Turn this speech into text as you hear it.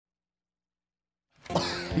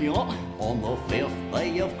Yeah, on the 5th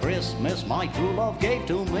day of Christmas, my true love gave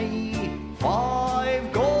to me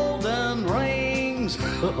 5 golden rings.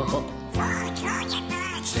 4 Trojan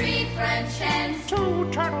birds, 3 French hens, 2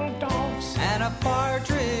 turtle doves, and a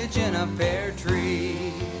partridge in a pear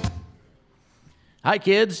tree. Hi,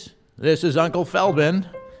 kids. This is Uncle Feldman.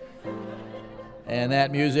 And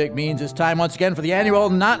that music means it's time once again for the annual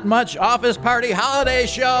Not Much Office Party Holiday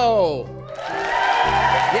Show.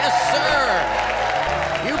 Yes, sir.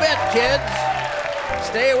 You bet, kids.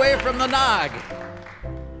 Stay away from the nog.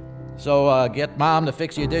 So get Mom to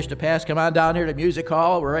fix you a dish to pass. Come on down here to Music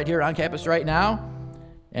Hall. We're right here on campus right now.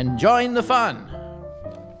 And join the fun.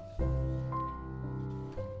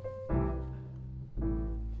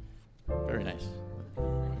 Very nice.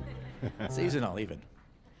 Seasonal even.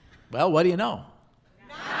 Well, what do you know?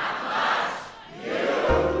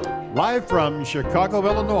 Live from Chicago,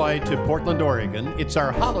 Illinois to Portland, Oregon, it's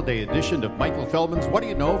our holiday edition of Michael Feldman's What Do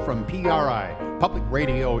You Know from PRI, Public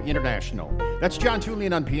Radio International. That's John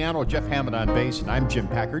Julian on piano, Jeff Hammond on bass, and I'm Jim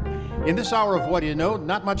Packard. In this hour of What Do You Know,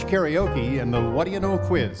 not much karaoke and the What Do You Know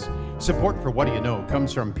quiz. Support for What Do You Know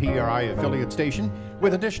comes from PRI affiliate station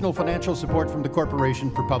with additional financial support from the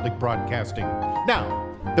Corporation for Public Broadcasting. Now,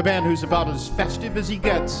 the band who's about as festive as he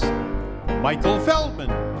gets, Michael Feldman.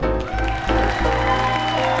 Every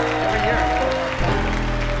year.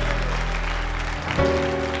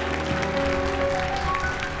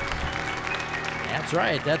 That's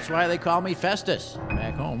right. That's why they call me Festus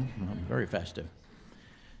back home. I'm very festive.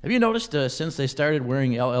 Have you noticed since they started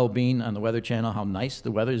wearing LL Bean on the Weather Channel how nice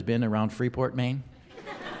the weather's been around Freeport, Maine?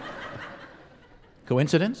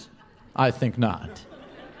 Coincidence? I think not.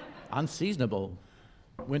 Unseasonable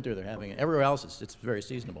winter they're having. Everywhere else it's very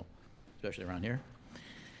seasonable, especially around here.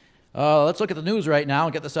 Let's look at the news right now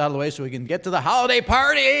and get this out of the way so we can get to the holiday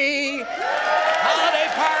party! Holiday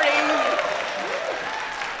party!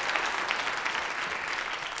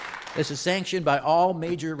 This is sanctioned by all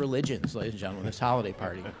major religions, ladies and gentlemen, this holiday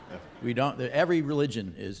party. Every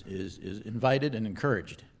religion is invited and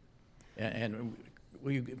encouraged. And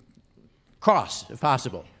we cross, if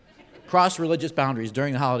possible, cross religious boundaries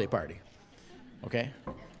during the holiday party. Okay?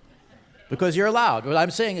 Because you're allowed. What I'm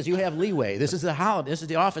saying is you have leeway. This is the holiday. This is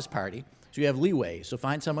the office party, so you have leeway. So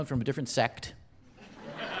find someone from a different sect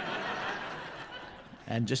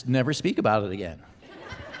and just never speak about it again.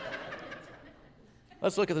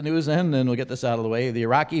 Let's look at the news then, and we'll get this out of the way. The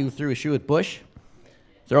Iraqi who threw a shoe at Bush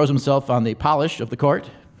throws himself on the polish of the court,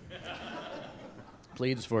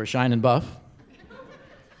 pleads for shine and buff.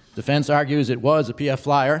 Defense argues it was a PF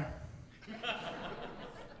flyer.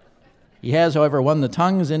 He has, however, won the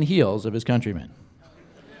tongues and heels of his countrymen.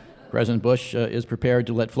 President Bush is prepared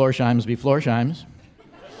to let Florsheim's be Florsheim's.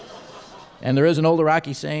 And there is an old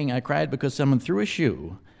Iraqi saying, I cried because someone threw a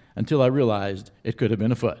shoe until I realized it could have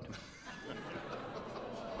been a foot.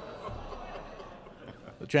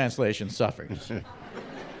 The translation suffers. Could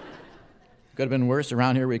have been worse.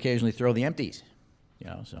 Around here, we occasionally throw the empties,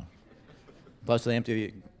 so. Plus, they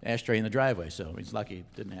empty the ashtray in the driveway, so he's lucky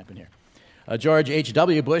it didn't happen here. George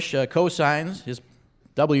H.W. Bush co-signs his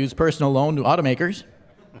W's personal loan to automakers.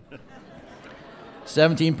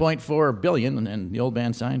 $17.4 billion, and the old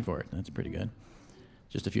man signed for it. That's pretty good.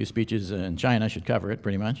 Just a few speeches in China should cover it,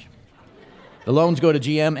 pretty much. The loans go to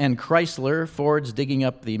GM and Chrysler. Ford's digging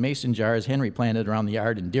up the mason jars Henry planted around the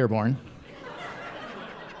yard in Dearborn.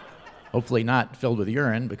 Hopefully not filled with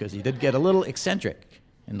urine, because he did get a little eccentric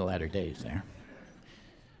in the latter days there.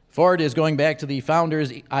 Ford is going back to the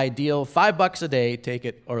founder's ideal, $5 a day, take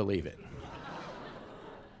it or leave it.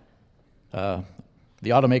 The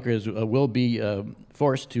automakers will be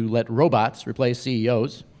forced to let robots replace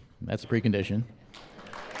CEOs. That's a precondition.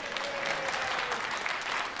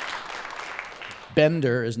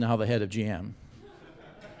 Bender is now the head of GM.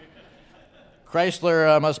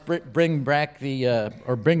 Chrysler must bring back Chrysler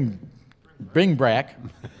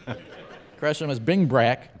must bring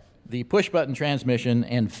back the push-button transmission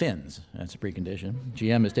and fins. That's a precondition.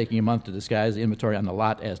 GM is taking a month to disguise the inventory on the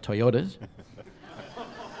lot as Toyotas.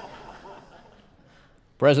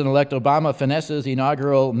 President-elect Obama finesses the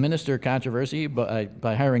inaugural minister controversy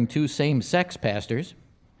by hiring 2 same-sex pastors.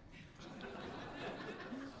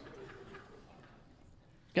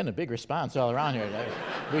 Getting a big response all around here.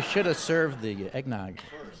 We should have served the eggnog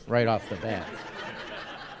right off the bat,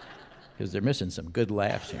 because they're missing some good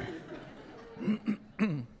laughs here.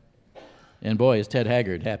 And boy, is Ted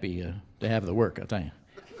Haggard happy to have the work, I'll tell you.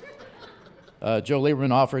 Joe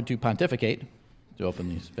Lieberman offered to pontificate to open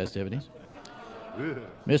these festivities.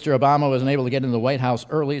 Mr. Obama was unable to get into the White House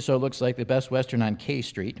early, so it looks like the Best Western on K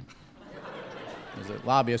Street. The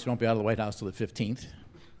lobbyists won't be out of the White House till the 15th.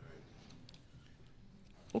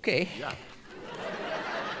 Okay. Yeah.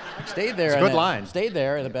 Stayed there. It's a good line. Stayed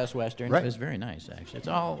there in the Best Western. Right. It was very nice, actually. It's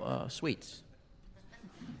all sweets.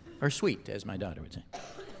 Or sweet, as my daughter would say.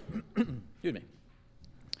 Excuse me.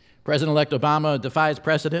 President-elect Obama defies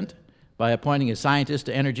precedent by appointing a scientist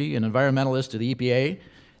to energy, an environmentalist to the EPA,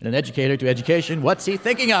 and an educator to education. What's he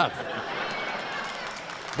thinking of?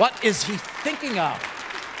 What is he thinking of?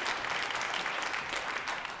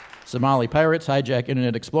 Somali pirates hijack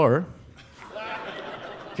Internet Explorer.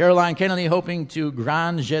 Caroline Kennedy hoping to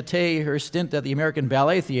grand jeter her stint at the American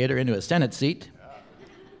Ballet Theater into a Senate seat.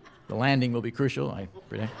 The landing will be crucial, I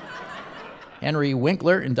predict. Henry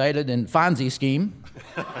Winkler indicted in Fonzie scheme.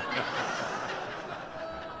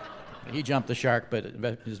 He jumped the shark, but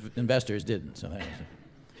his investors didn't. So that was it.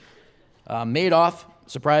 Madoff,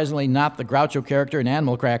 surprisingly not the Groucho character in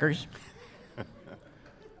Animal Crackers.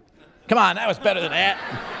 Come on, that was better than that.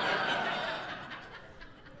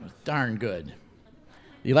 It was darn good.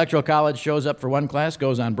 The Electoral College shows up for one class,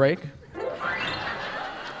 goes on break.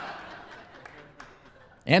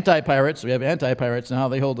 Anti-pirates, we have anti-pirates now.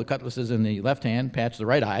 They hold the cutlasses in the left hand, patch the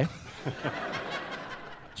right eye.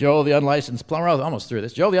 Joe the unlicensed plumber, I was almost through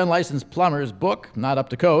this. Joe the unlicensed plumber's book, not up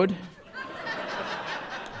to code.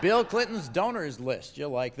 Bill Clinton's donors list,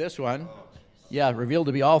 you'll like this one. Yeah, revealed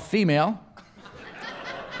to be all female.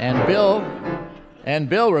 And Bill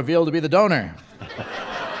revealed to be the donor.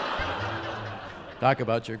 Talk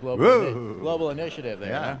about your global initiative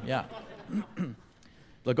there. Yeah. Huh? Yeah.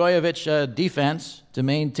 Blagojevich defense to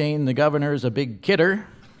maintain the governor's a big kidder.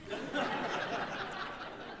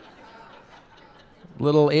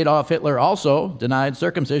 Little Adolf Hitler also denied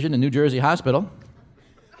circumcision in New Jersey hospital.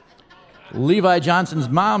 Levi Johnson's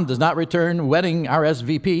mom does not return wedding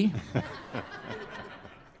RSVP.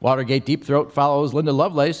 Watergate deep throat follows Linda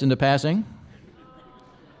Lovelace into passing.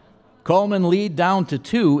 Coleman lead down to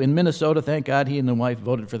 2 in Minnesota. Thank God he and the wife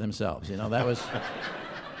voted for themselves. You know, that was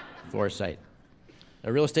foresight.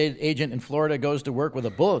 A real estate agent in Florida goes to work with a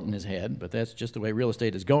bullet in his head, but that's just the way real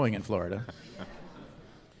estate is going in Florida.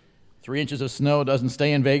 3 inches of snow doesn't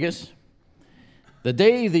stay in Vegas. The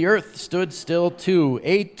day the earth stood still too.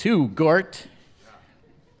 A2, Gort.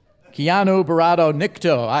 Keanu Barado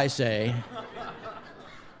Nicto, I say.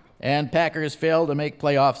 And Packers fail to make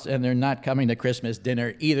playoffs, and they're not coming to Christmas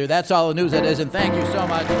dinner either. That's all the news it is, and thank you so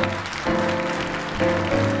much.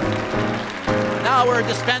 Now we're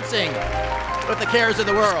dispensing with the cares of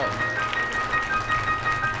the world.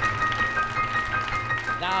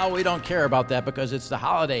 Now we don't care about that because it's the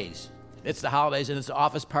holidays. It's the holidays, and it's the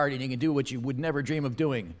office party, and you can do what you would never dream of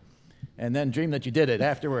doing, and then dream that you did it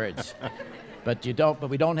afterwards. But you don't.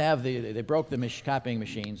 But we don't have they broke the copying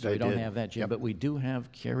machine, so we don't have that, Jim. Yep. But we do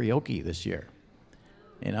have karaoke this year.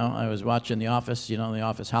 You know, I was watching The Office. You know, the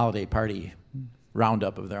Office holiday party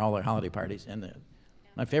roundup of all their holiday parties, and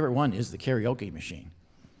my favorite one is the karaoke machine.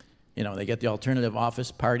 You know, they get the alternative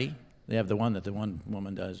Office party. They have the one that the one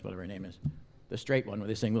woman does, whatever her name is, the straight one where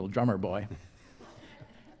they sing "Little Drummer Boy."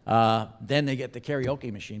 Then they get the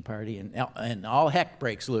karaoke machine party, and all heck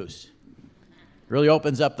breaks loose. Really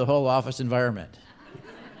opens up the whole office environment,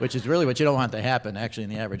 which is really what you don't want to happen, actually, in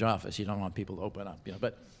the average office. You don't want people to open up, you know.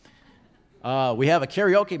 But we have a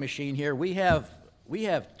karaoke machine here. We have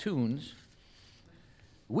tunes.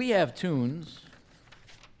 We have tunes.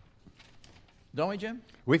 Don't we, Jim?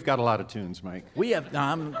 We've got a lot of tunes, Mike. We have.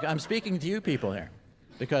 Now, I'm speaking to you people here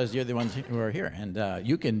because you're the ones who are here, and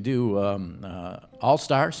you can do All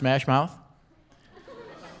Star, Smash Mouth,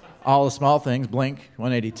 All the Small Things, Blink,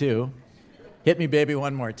 182. Hit Me Baby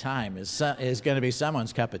One More Time is going to be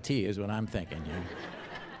someone's cup of tea, is what I'm thinking.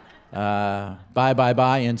 Bye, Bye,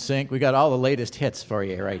 Bye, In Sync. We got all the latest hits for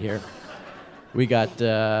you right here. We got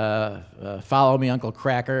Follow Me, Uncle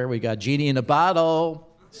Cracker. We got Genie in a Bottle.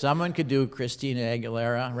 Someone could do Christina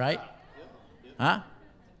Aguilera, right? Huh?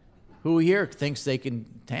 Who here thinks they can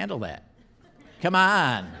handle that? Come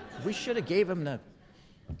on. We should have gave him the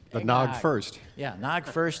nog first. Yeah, nog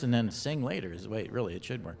first and then sing later is the way it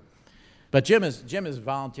should work. But Jim has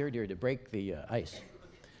volunteered here to break the ice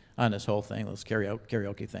on this whole thing, this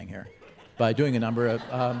karaoke thing here, by doing a number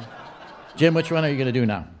of. Jim, which one are you going to do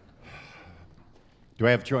now? Do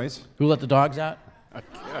I have a choice? Who Let the Dogs Out? I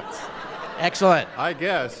guess. Excellent. I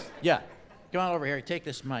guess. Yeah. Come on over here. Take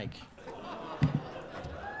this mic.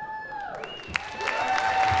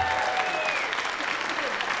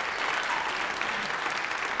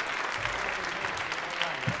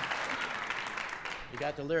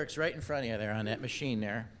 Got the lyrics right in front of you there on that machine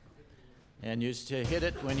there. And you to hit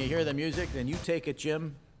it when you hear the music, then you take it,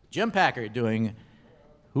 Jim Packard doing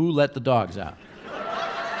Who Let the Dogs Out.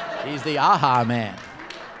 He's the aha man.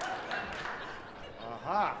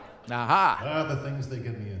 Aha. Aha. The things they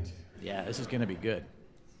get me into. Yeah, this is going to be good.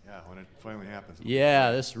 Yeah, when it finally happens.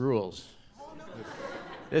 Yeah, this rules.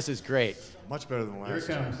 This is great. Much better than Here last.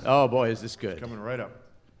 it comes. Oh, boy, is this good. Coming right up.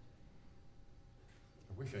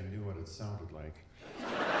 I wish I knew what it sounded like.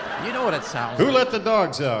 You know what it sounds Who like. let the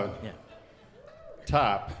dogs out? Yeah.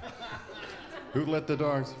 Top. Who let the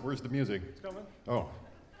dogs? Where's the music? It's coming. Oh.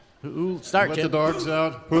 Who start, Who let kid? the dogs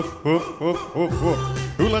out? Hoof, hoof, hoof, hoof, hoof.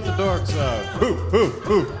 Who let the dogs out? Hoof, hoof,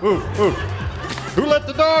 hoof, hoof, hoof. Who let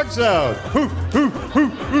the dogs out? Hoof, hoof,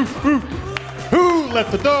 hoof, hoof, hoof. Who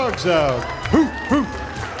let the dogs out? Hoof, hoof.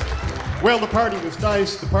 Well, the party was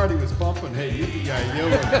nice. The party was bumping. Hey, yippee-yi-yo.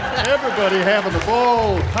 Everybody having a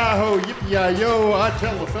ball. Hi-ho, yippee-yi-yo. I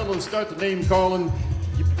tell the fellas, start the name calling.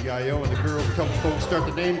 Yippee-yi-yo, and the girls tell the folks, start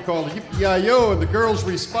the name calling. Yippee-yi-yo, and the girls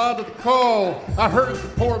respond to the call. I heard the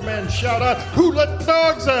poor man shout out, who let the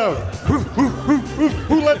dogs out?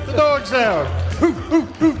 Who let the dogs out?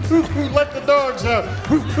 Who let the dogs out?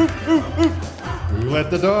 Who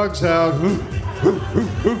let the dogs out?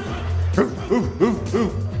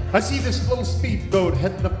 I see this little speedboat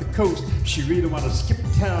heading up the coast. She really want to skip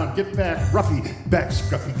town. Get back, Ruffy. Back,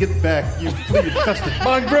 Scruffy. Get back, you flea infested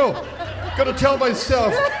mongrel. Gonna tell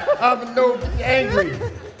myself I'm no angry.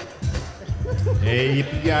 Hey,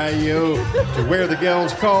 yippee-yi-yo, to where the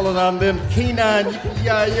gals calling on them canine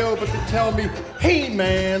yippee-yi-yo, but they tell me, hey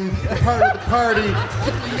man, part of the party,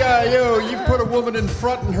 yippee-yi-yo, you put a woman in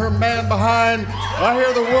front and her man behind. I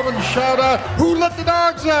hear the woman shout out, who let the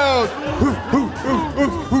dogs out?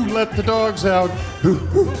 Who let the dogs out?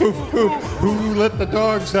 Who let the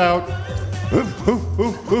dogs out?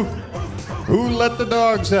 Who let the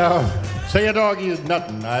dogs out? Say a doggy is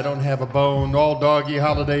nothing, I don't have a bone. All doggy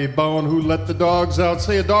holiday bone. Who let the dogs out?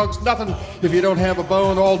 Say a dog's nothing if you don't have a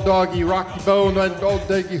bone. All doggy rocky bone. And all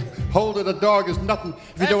doggy hold it. A dog is nothing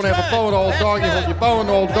if you don't have a bone. All doggy hold your bone.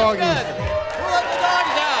 All doggy. Who let the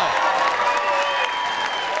dogs out?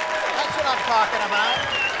 That's what I'm talking about.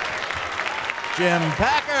 Jim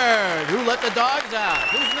Packard. Who let the dogs out?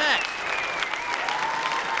 Who's next?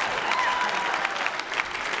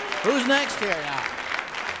 Who's next here now?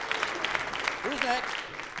 Who's next?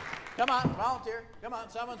 Come on, volunteer. Come on,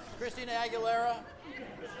 someone. Christina Aguilera.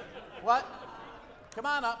 What? Come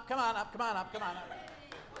on up, come on up, come on up, come on up.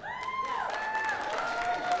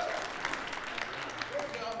 Here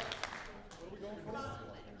we go. Come on.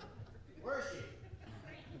 Where is she?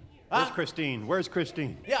 Where's Christine? Where's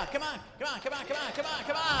Christine? Yeah, come on, come on, come on, come on, come on,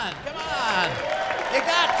 come on, come on. You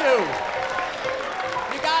got to.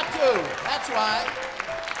 You got to. That's why.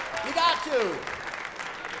 You got to.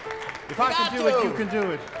 If I can do it, you can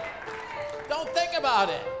do it. Don't think about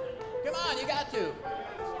it. Come on, you got to.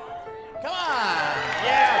 Come on.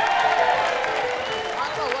 Yeah. I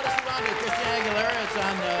don't know, what does she want to do? Christina Aguilera, it's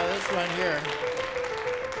on this one here.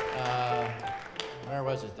 Where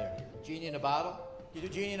was it there? Genie in a Bottle? You do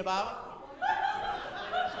Genie in a Bottle?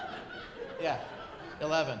 Yeah,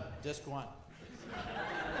 11, disc 1.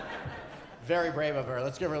 Very brave of her.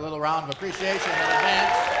 Let's give her a little round of appreciation in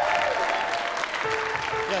advance.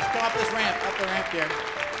 Yes, come up this ramp, up the ramp here.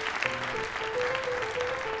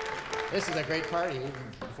 This is a great party, even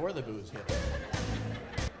before the booze hit.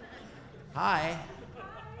 Hi.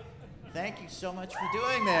 Thank you so much for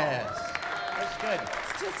doing this. That's good.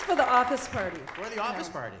 It's just for the office party. We're the office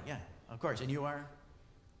party, yeah, of course. And you are?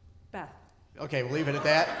 Beth. Okay, we'll leave it at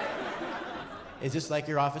that. Is this like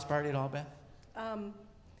your office party at all, Beth?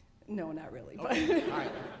 No, not really. Okay. All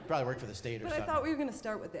right. Probably work for the state or But something. I thought we were going to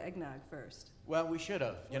start with the eggnog first. Well, we should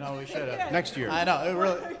have. You know, we should have. Next year. I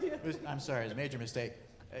know. I'm sorry. It's a major mistake.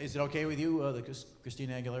 Is it okay with you, the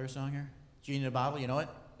Christina Aguilera song here? Genie in a Bottle, you know it?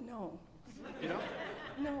 No. You know?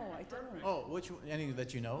 No, I don't. Oh, any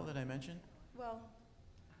that you know that I mentioned? Well,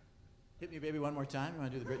 Hit Me Baby One More Time. You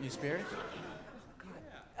want to do the Britney Spears?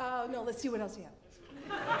 no, let's see what else you have.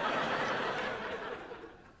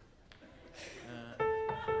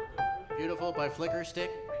 Beautiful by Flicker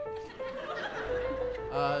Stick.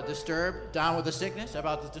 Disturbed, Down with the Sickness. How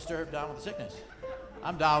about the Disturbed, Down with the Sickness?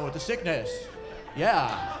 I'm down with the sickness. Yeah.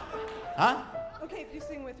 Huh? Okay, if you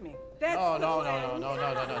sing with me. That's Oh, the no. plan. No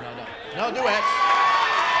duets.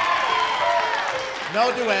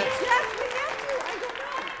 No duets. Yes, we have to. I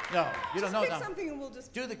don't know. No, you don't know Pick now. something and we'll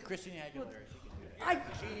just... Do the Christina Aguilera. She can do it. I...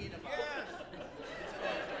 Genie in a Bottle.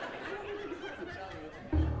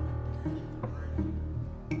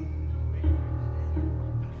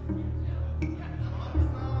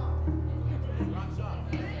 Wrong song.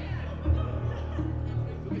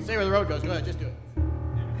 Who can say where the road goes? Go ahead, just do it.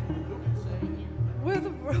 Who can say Where the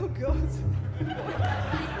road goes.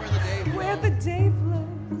 where the day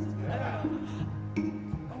flows? Where the day flows.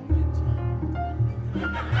 Only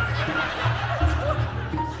time.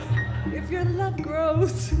 your love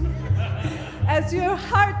grows, as your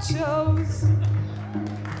heart shows.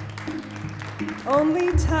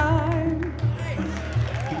 Only time.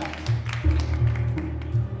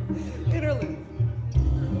 Interlude.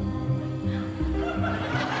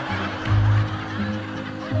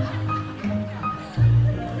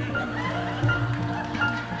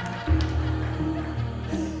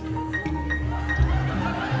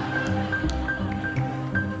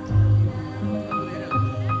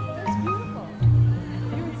 That's beautiful.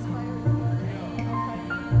 You inspire me.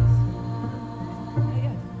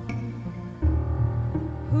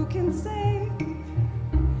 Who can say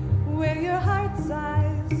where your heart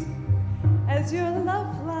sighs as your love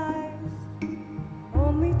flies?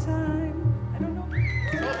 Only time. I don't know.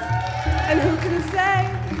 And who can say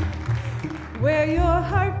where your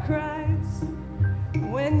heart cries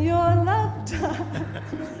when your love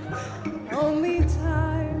dies? Only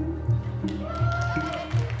time.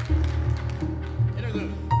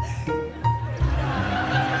 Interlude.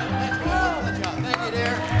 That's good. Good job. Thank you,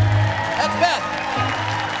 dear. That's Beth.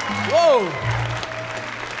 Whoa.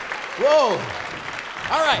 Whoa.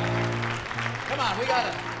 All right. Come on, we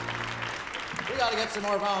gotta get some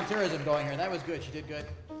more volunteerism going here. That was good. She did good.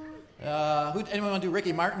 Anyone want to do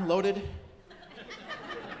Ricky Martin, Loaded?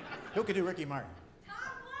 Who could do Ricky Martin?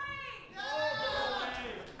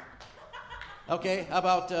 Okay, how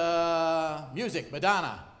about music?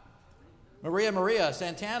 Madonna, Maria,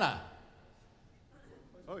 Santana,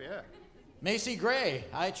 Oh, yeah. Macy Gray.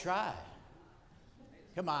 I try.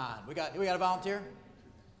 Come on, we got a volunteer.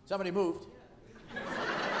 Somebody moved.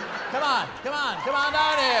 Come on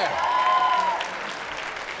down here.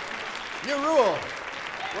 You rule.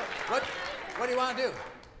 What do you want to do?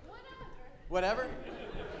 Whatever.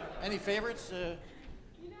 Any favorites?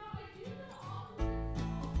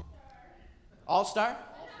 All-Star?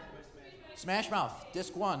 Smash Mouth,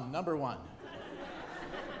 disc 1, number 1.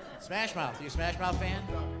 Smash Mouth, you a Smash Mouth fan?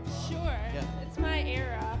 Sure. Yeah. It's my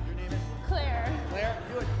era. Your name is? Claire. Claire?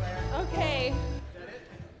 Do it, Claire. Okay. Is that it?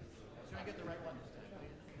 Should I get the right one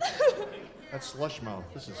this time? That's Slush Mouth.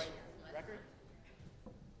 This is, Record?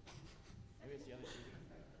 Maybe it's the other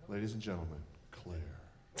CD. ladies and gentlemen, Claire.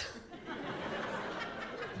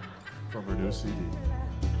 From her new CD.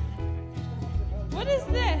 What is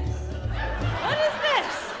this? What is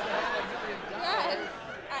this? God,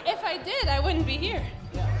 if I did, I wouldn't be here.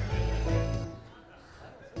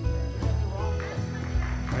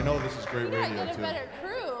 I know this is great You gotta radio, get a too. better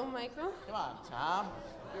crew, Michael. Come on, Tom.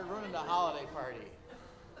 You're ruining the holiday party.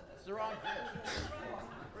 It's the wrong kid.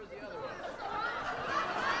 Where's the other one?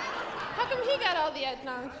 How come he got all the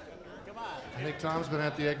eggnog? Come on. I think Tom's been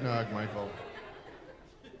at the eggnog, Michael.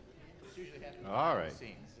 It's usually happening All behind right. the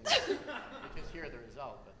scenes. You just hear the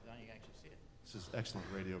result, but now you can actually see it. This is excellent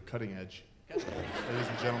radio, cutting edge. Got it. Ladies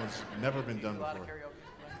and gentlemen, it's never been Do you done do a lot of before.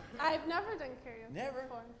 karaoke? I've never done karaoke Never?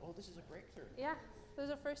 before. Oh, this is a breakthrough. Yeah, there's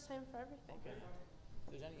a first time for everything. Okay.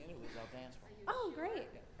 If there's any interludes, I'll dance for you. Oh, great.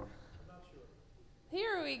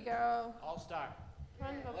 Here we go. All-Star.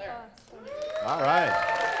 Round of Claire. applause. All right.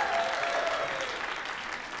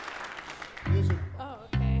 Music. Oh,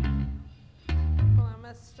 okay. Hold on,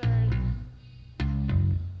 let's start.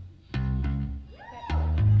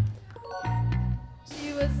 Okay.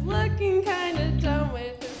 She was looking kind of dumb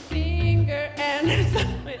with her finger and her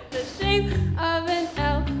thumb with the shape of an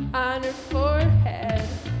L on her forehead.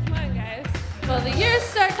 Come on, guys. Well, the years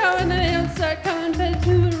start coming and they don't start coming, but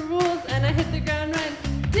to the rules, and I hit the ground running.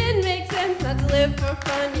 Didn't make sense not to live for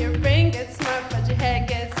fun. Your brain gets smart, but your head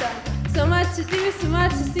gets dumb. So much to do, so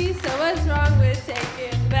much to see. So what's wrong with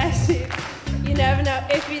taking backseat? You never know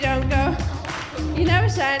if you don't go. You never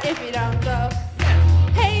shine if you don't go.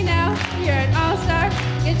 Hey now, you're an all-star.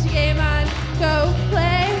 Get your game on, go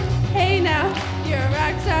play. Hey now, you're a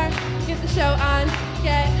rock star. Get the show on,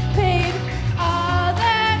 get paid. All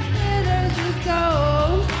that glitters is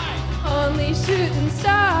gold. Only shooting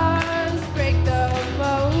stars break the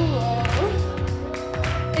mold.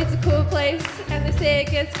 It's a cool place, and they say it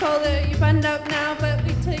gets colder. You're buttoned up now, but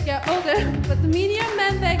wait till you get older. But the media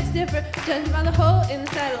men begs differ, judging by the hole in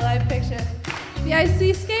the satellite picture. The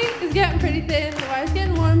icy skate is getting pretty thin, the wire's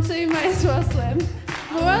getting warm, so you might as well swim.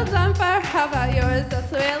 The world's on fire, how about yours? That's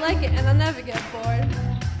the way I like it, and I'll never get bored.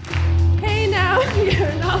 Hey now, you're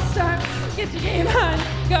an all-star, get your game on,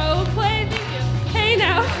 go play. Thank you. Hey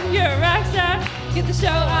now, you're a rock star, get the show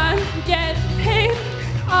on, get paid.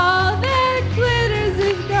 All that glitters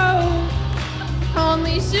is gold.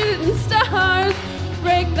 Only shooting stars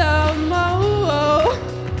break the mold.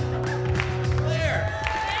 Claire!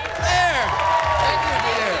 Claire! Thank you,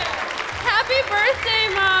 dear. Happy birthday,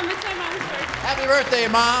 Mom. It's my mom's birthday. Happy birthday,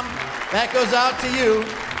 Mom. That goes out to you.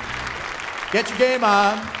 Get your game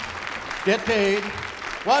on. Get paid.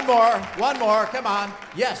 One more. Come on.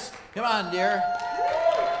 Yes. Come on, dear.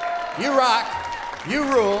 You rock. You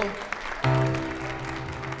rule.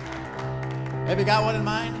 Have you got one in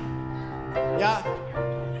mind? Yeah?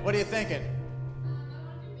 What are you thinking?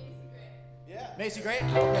 Yeah. Macy Gray?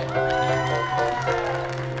 Okay.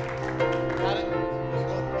 Got it? Let's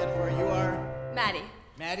go get it for her. You are? Maddie.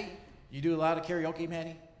 Maddie? You do a lot of karaoke,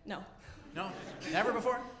 Maddie? No. No? Never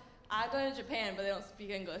before? I've gone to Japan, but they don't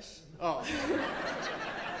speak English. Oh.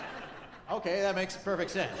 Okay, that makes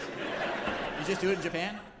perfect sense. You just do it in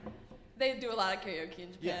Japan? They do a lot of karaoke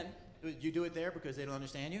in Japan. Yeah. You do it there because they don't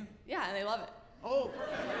understand you? Yeah, and they love it. Oh.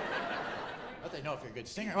 But they know if you're a good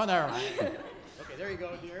singer. Oh, never mind. Okay, there you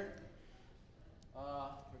go, dear.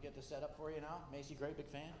 We get the setup for you now. Macy, great, big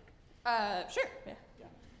fan? Sure. Yeah.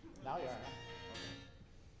 Now you are, huh?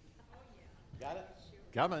 Okay. Got it?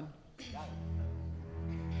 Coming. Got it.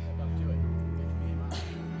 Step up to it.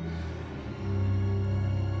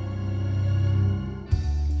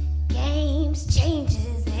 Games,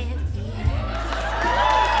 changes, and fears.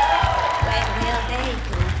 When will they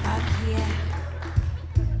go from here?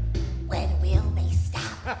 When will they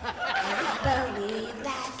stop? I believe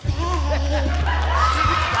that fate has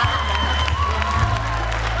brought us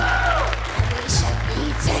here. And we should be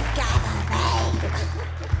together, babe.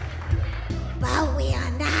 But we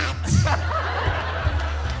are not.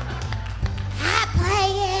 I play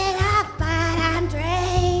it off, but I'm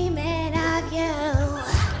dreaming of you.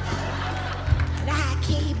 And I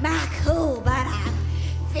keep my cool, but I'm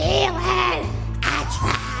feeling. I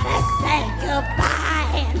try to say goodbye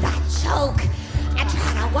and I choke. I try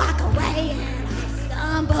to walk away and I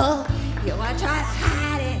stumble. You are trying to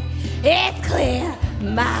hide it. It's clear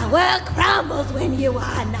my world crumbles when you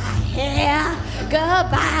are not here.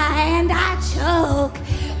 Goodbye and I choke.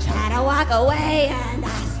 Try to walk away and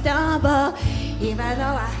I stumble. Even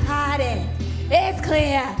though I hide it, it's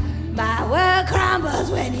clear my world crumbles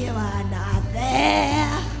when you are not there.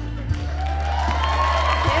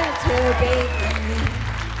 Here to be free,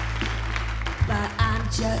 but I'm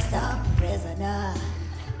just a prisoner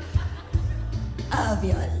of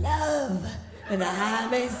your love. And I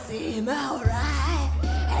may seem alright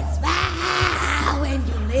and smile when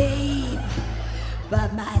you leave,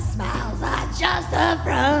 but my smiles are just a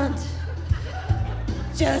front.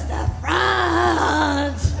 Just a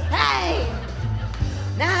front. Hey!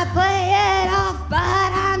 Now play it off,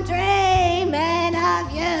 but I'm dreaming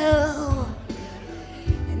of you.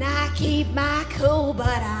 And I keep my cool,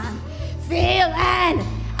 but I'm feeling.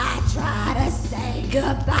 I try to say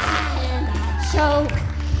goodbye and I choke.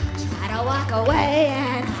 Try to walk away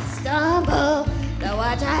and I stumble. Though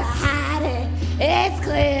I try to hide it, it's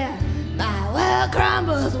clear. My world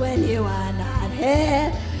crumbles when you are not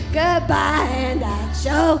here. Goodbye and I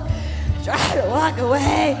choke. Try to walk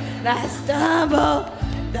away and I stumble.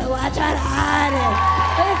 Though I try to hide it,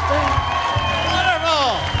 it's clear.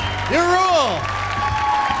 Wonderful! You rule!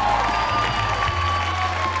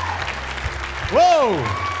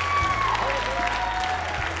 Whoa!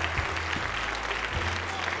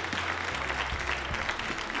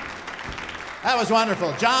 That was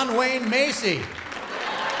wonderful. John Wayne Macy.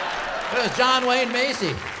 It was John Wayne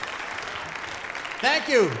Macy. Thank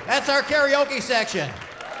you. That's our karaoke section.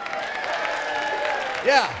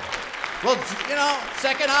 Yeah. Well, you know,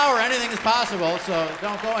 second hour, anything is possible, so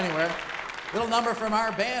don't go anywhere. Little number from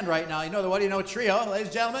our band right now. You know the What Do You Know Trio. Ladies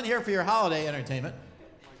and gentlemen, here for your holiday entertainment.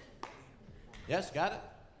 Yes, got it?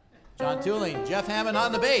 John Tooling, Jeff Hammond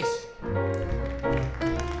on the bass.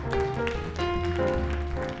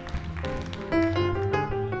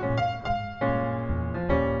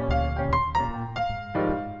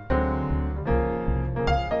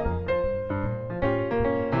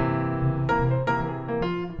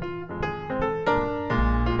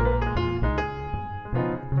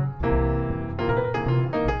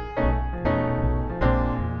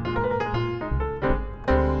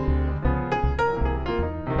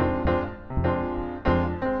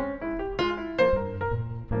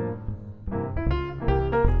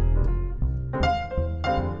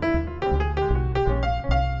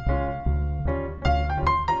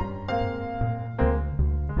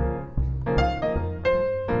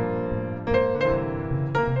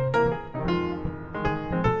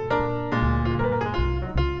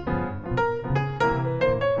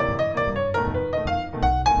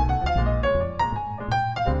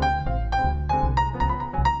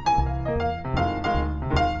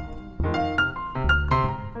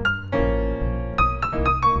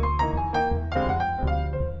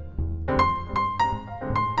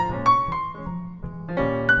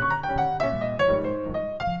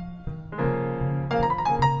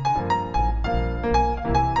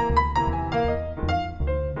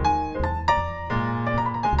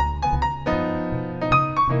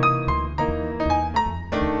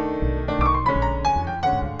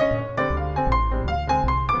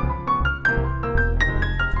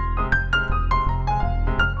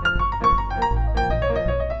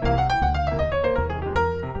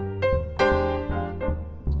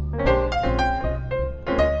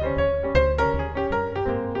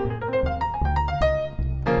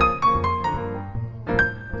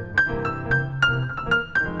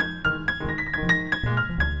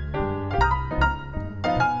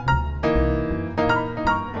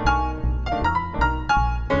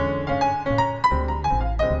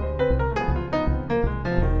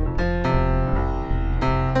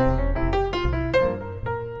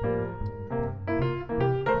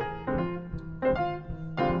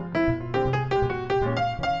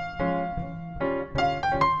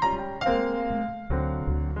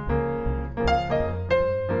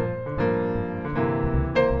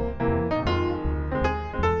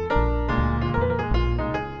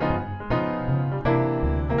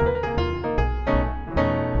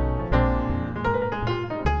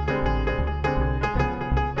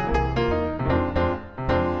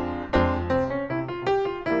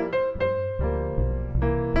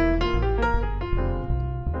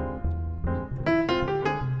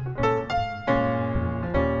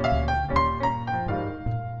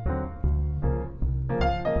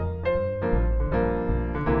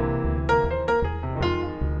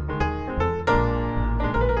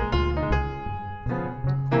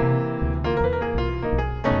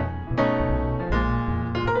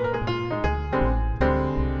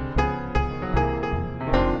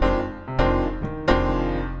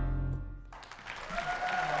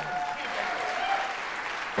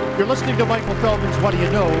 You're listening to Michael Feldman's What Do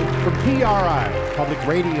You Know from PRI, Public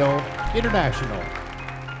Radio International.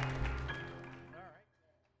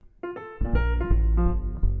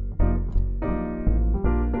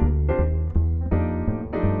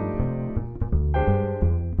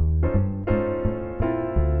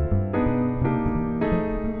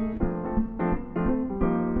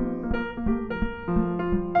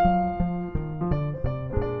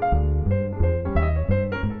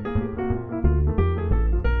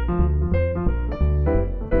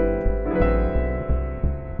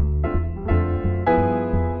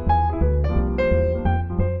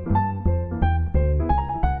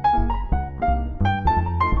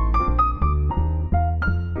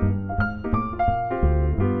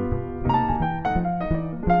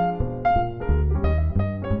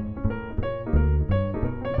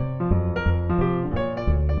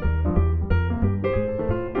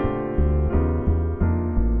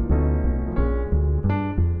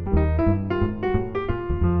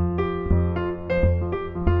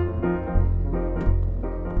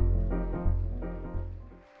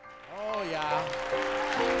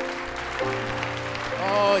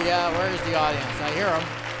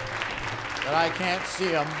 See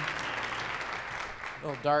them. A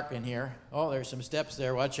little dark in here. Oh, there's some steps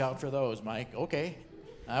there. Watch out for those, Mike. Okay,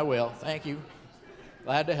 I will. Thank you.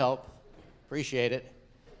 Glad to help. Appreciate it.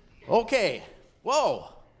 Okay.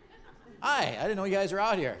 Whoa. Hi. I didn't know you guys were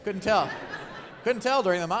out here. Couldn't tell. Couldn't tell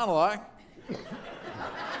during the monologue.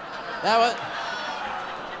 That was.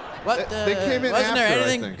 What? They came in wasn't after, there I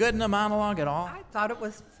anything think. good in the monologue at all? I thought it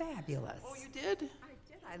was fabulous. Oh, you did? I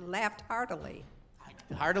did. I laughed heartily.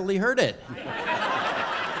 I heartily heard it.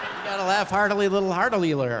 You gotta laugh heartily, little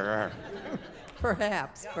heartily.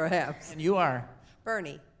 Perhaps. And you are?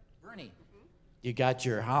 Bernie. Bernie. You got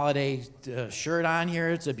your holiday shirt on here.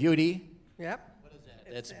 It's a beauty. Yep. What is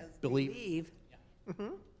that? That's believe. Yeah.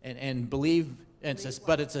 Mm-hmm. And believe. It's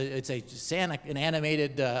a Santa, an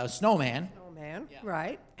animated snowman. Snowman, yeah.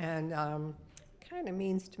 Right. And kind of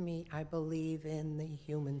means to me, I believe in the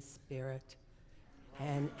human spirit.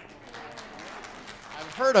 And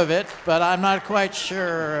I've heard of it, but I'm not quite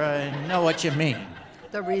sure I know what you mean.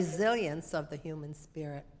 The resilience of the human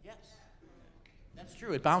spirit. Yes, that's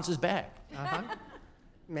true. It bounces back. Uh-huh.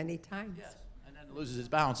 Many times. Yes, and then it loses its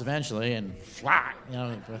balance eventually, and fly. You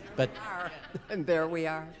know, but and there we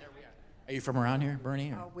are. Are you from around here,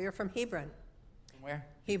 Bernie? Or? We're from Hebron. From where?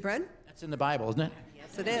 Hebron. That's in the Bible, isn't it?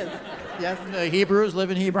 Yes, it is. Yes. The Hebrews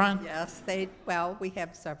live in Hebron? Yes, we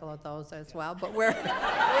have several of those as well, but we're in Illinois.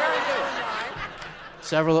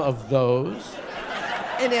 Several of those.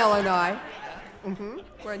 In Illinois. Mm-hmm.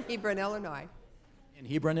 We're in Hebron, Illinois. In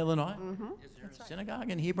Hebron, Illinois? Mm-hmm. Is there a synagogue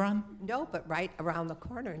in Hebron? No, but right around the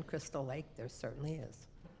corner in Crystal Lake, there certainly is.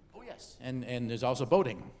 Oh, yes. And there's also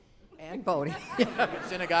boating. And boating.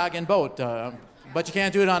 Synagogue and boat. But you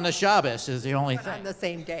can't do it on the Shabbos is the only thing. On the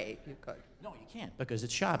same day, you could. No, you can't because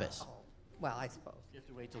it's Shabbos. Oh, well, I suppose. You have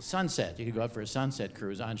to wait till sunset. You could go out for a sunset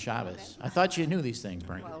cruise on Shabbos. I thought you knew these things,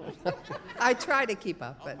 Bernie. Well, I try to keep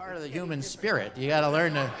up. But part of the human spirit. You got to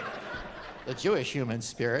learn the Jewish human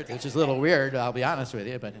spirit, which is a little weird, I'll be honest with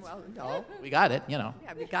you. But well, no. We got it, you know.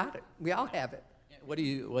 Yeah, we got it. We all have it. What do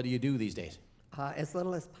you do these days? As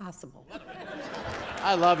little as possible.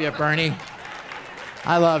 I love you, Bernie.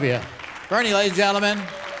 I love you. Bernie, ladies and gentlemen,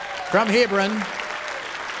 from Hebron.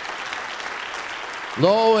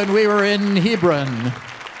 Lo, and we were in Hebron,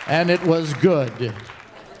 and it was good.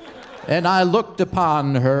 And I looked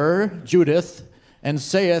upon her, Judith, and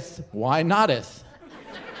saith, why notteth?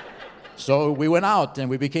 So we went out, and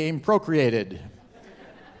we became procreated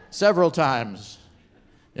several times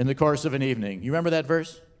in the course of an evening. You remember that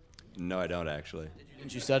verse? No, I don't actually.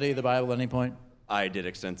 Didn't you study the Bible at any point? I did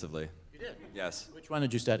extensively. You did? Yes. Which one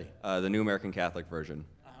did you study? The New American Catholic Version.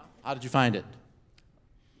 How did you find it?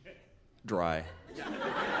 Dry.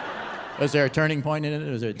 Was there a turning point in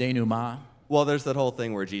it? Was there a denouement? Well, there's that whole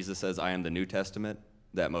thing where Jesus says, I am the New Testament,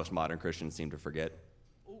 that most modern Christians seem to forget.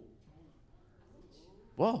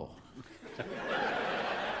 Whoa.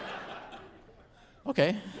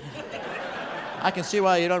 Okay. I can see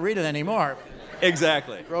why you don't read it anymore.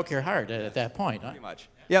 Exactly. It broke your heart at that point, huh? Pretty much.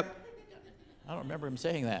 Yep. I don't remember him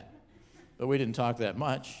saying that. But we didn't talk that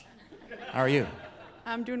much. How are you?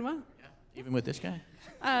 I'm doing well. Even with this guy?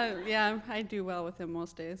 Yeah, I do well with him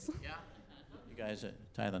most days. Yeah. You guys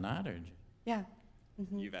tie the knot, or? Yeah.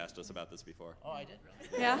 Mm-hmm. You've asked us about this before. Oh, I did.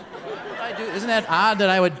 Really? Yeah. I do. Isn't that odd that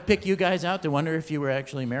I would pick you guys out to wonder if you were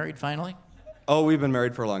actually married finally? Oh, we've been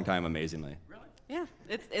married for a long time, amazingly. Really? Yeah.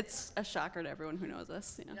 It's a shocker to everyone who knows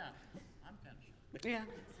us. You know? Yeah. I'm kind of sure. Yeah.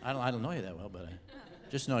 I don't know you that well, but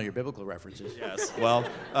Just know your biblical references. Yes. Well,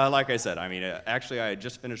 like I said, I mean, actually, I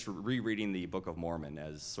just finished rereading the Book of Mormon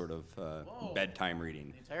as sort of bedtime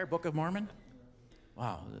reading. The entire Book of Mormon?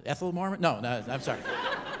 Wow. Ethel Mormon? No, I'm sorry.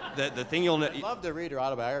 The thing you'll I'd love to read her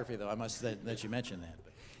autobiography, though. I must that you mentioned that.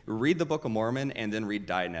 read the Book of Mormon and then read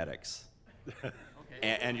Dianetics.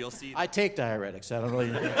 And you'll see. I take diuretics. I don't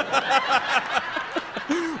really.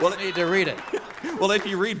 Well, I need to read it. Well, if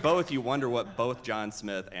you read both, you wonder what both John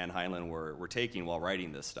Smith and Heinlein were taking while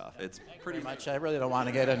writing this stuff. It's pretty much. I really don't want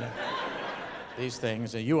to get into these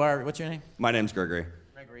things. You are. What's your name? My name's Gregory.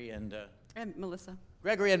 Gregory and Melissa.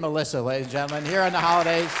 Gregory and Melissa, ladies and gentlemen, here on the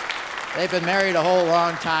holidays. They've been married a whole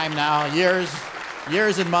long time now, years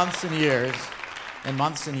and months and years, and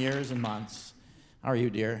months and years and months. How are you,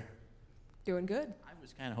 dear? Doing good. I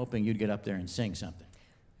was kind of hoping you'd get up there and sing something.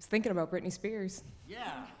 I was thinking about Britney Spears.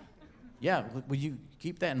 Yeah. Yeah, will you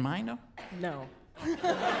keep that in mind, though? No.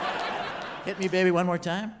 Hit me, baby, one more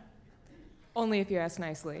time. Only if you ask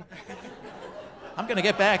nicely. I'm going to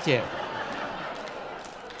get back to you.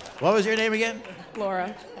 What was your name again?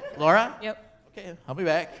 Laura. Laura? Yep. Okay, I'll be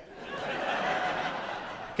back.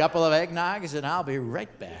 Couple of eggnogs, and I'll be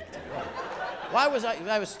right back. Why was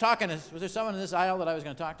I was talking, was there someone in this aisle that I was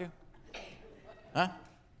going to talk to? Huh?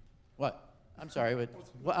 What? I'm sorry, but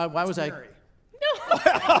why was I? No.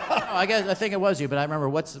 I think it was you, but I remember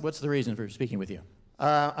what's the reason for speaking with you?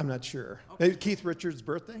 I'm not sure. Okay. Maybe Keith Richards'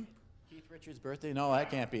 birthday? Keith Richards' birthday? No, that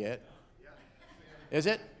can't be it. Is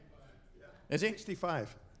it? Is he?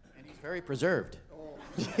 65. And he's very preserved.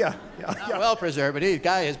 Yeah. Not well preserved, but the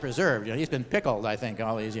guy is preserved. You know, he's been pickled, I think,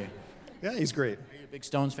 all these years. Yeah, he's great. Are you a big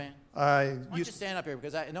Stones fan? Why don't you stand up here,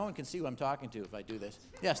 because no one can see who I'm talking to if I do this.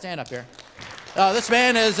 Yeah, stand up here. This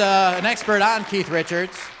man is an expert on Keith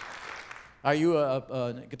Richards. Are you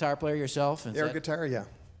a guitar player yourself? Air guitar, yeah.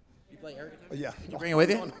 You play air guitar? Yeah. Did you bring it with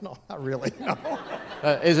you? No, not really. No.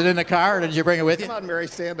 Is it in the car, or did you bring it with you? Come on, Mary,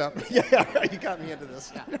 stand up. Yeah, you got me into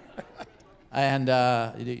this. Yeah. And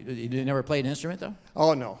you never played an instrument, though?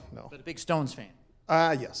 Oh, no. But a big Stones fan?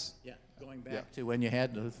 Yes. Yeah, going back to when you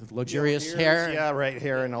had the luxurious hair. Yeah, right,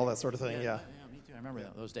 hair and all that sort of thing, yeah. Me too, I remember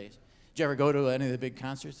those days. Did you ever go to any of the big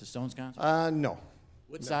concerts, the Stones concerts? No.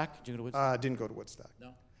 Woodstock? No. Did you go to Woodstock? Didn't go to Woodstock. No?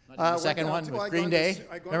 The second one to, with I Green Day?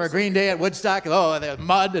 I Remember Green Day at Woodstock? Oh, the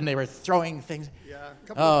mud, and they were throwing things. Yeah, a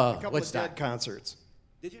couple of Woodstock. Dead concerts.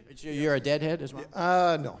 Did you? You're a Deadhead as well?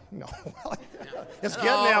 No. It's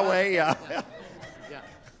getting that way, yeah.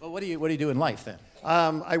 Well, what do you do in life then?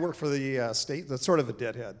 I work for the state. That's sort of a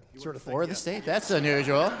deadhead sort of thing. For the state? That's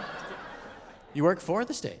unusual. You work for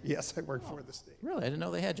the state? Yes, I work for the state. Really? I didn't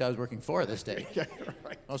know they had jobs working for the state. Yeah,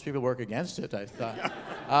 right. Most people work against it, I thought.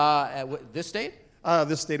 At this state?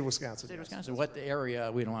 This state of Wisconsin. State of Wisconsin. What area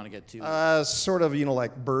we don't want to get to? Sort of,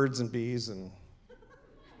 like birds and bees and.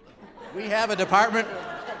 We have a department.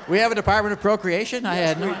 We have a Department of Procreation. Yes, I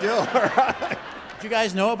had no. We do. Do you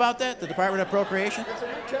guys know about that? The Department of Procreation. It's a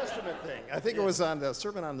New Testament thing. I think it was on the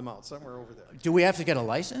Sermon on the Mount, somewhere over there. Do we have to get a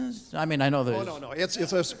license? I mean, I know there's. Oh no. It's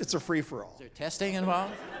a free for all. Is there testing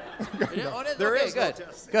involved? No, there is good. No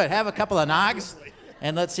testing. Good. Have a couple of nogs,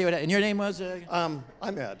 and let's see what. And your name was? I'm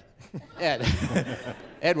Ed. Ed.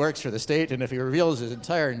 Ed works for the state, and if he reveals his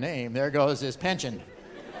entire name, there goes his pension.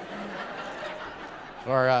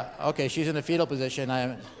 Or okay, she's in the fetal position.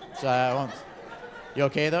 So I won't. You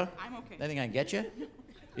okay though? I'm okay. Anything I can get you?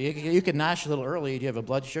 You can nosh a little early. Do you have a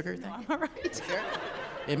blood sugar thing? No, I'm all right.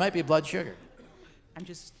 It might be blood sugar. I'm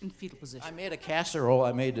just in fetal position. I made a casserole.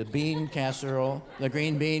 I made the bean casserole, the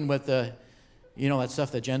green bean with the, that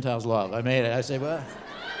stuff that Gentiles love. I made it. I say, well,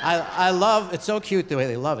 I love. It's so cute the way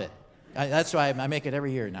they love it. That's why I make it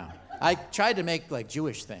every year now. I tried to make like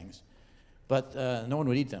Jewish things, but no one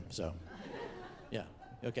would eat them. So, yeah.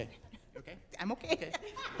 Okay. Okay. I'm okay. Okay.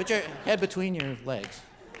 Put your head between your legs.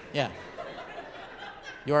 Yeah.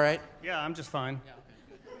 You all right? Yeah, I'm just fine.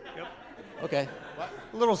 Yeah, okay. What?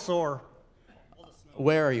 A little sore.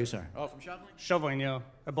 Where are you, sir? Oh, from shoveling? Shoveling, yeah.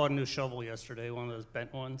 I bought a new shovel yesterday, one of those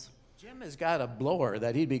bent ones. Jim has got a blower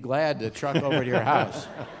that he'd be glad to truck over to your house.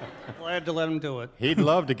 Glad to let him do it. He'd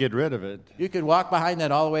love to get rid of it. You could walk behind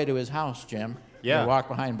that all the way to his house, Jim. Yeah. You walk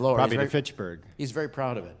behind blower. Probably to Fitchburg. He's very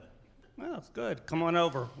proud of it. Well, it's good. Come on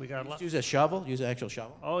over. We got a lot. Use a shovel? Use an actual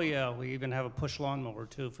shovel? Oh, yeah. We even have a push lawnmower,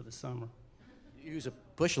 too, for the summer. You use a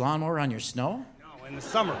push lawnmower on your snow? No, in the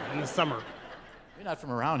summer. You're not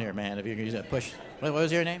from around here, man, if you can use a push. What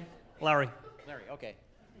was your name? Larry. Larry, okay.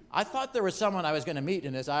 I thought there was someone I was going to meet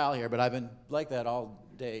in this aisle here, but I've been like that all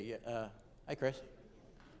day. Hi, Chris.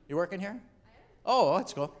 You working here? Oh,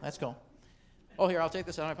 that's cool. That's cool. Oh, here, I'll take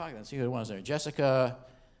this out of my pocket and see who it was there. Jessica,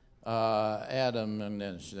 Adam, and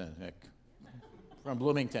then from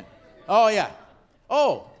Bloomington. Oh, yeah.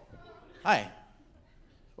 Oh, hi.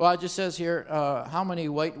 Well, it just says here, how many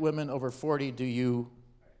white women over 40 do you...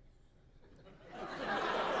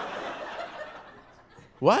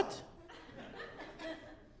 What?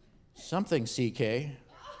 Something, CK.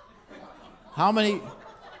 How many...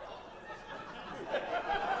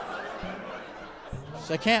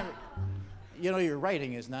 So I can't... You know, your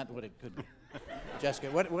writing is not what it could be. Jessica,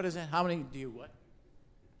 what is it? How many do you what?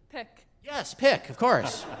 Pick. Yes, pick, of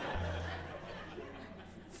course.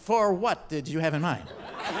 For what did you have in mind?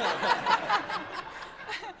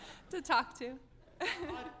 To talk to.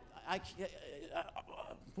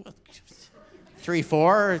 Three or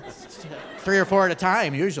four at a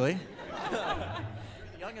time, usually. You're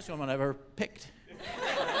the youngest woman I've ever picked.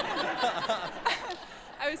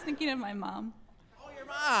 I was thinking of my mom. Oh, your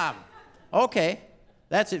mom. Okay.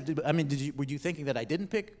 That's it. I mean, were you thinking that I didn't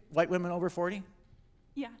pick white women over 40?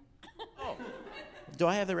 Yeah. Oh. Do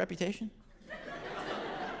I have the reputation?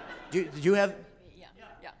 Did you have... Yeah.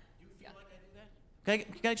 Can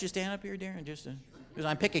I just stand up here, Darren? Just because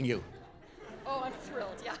I'm picking you. Oh, I'm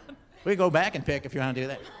thrilled, yeah. We can go back and pick if you want to do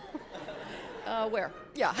that. Where?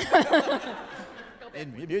 Yeah.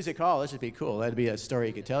 In music hall, this would be cool. That'd be a story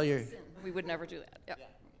you could tell. We would never do that, yeah.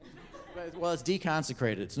 Well, it's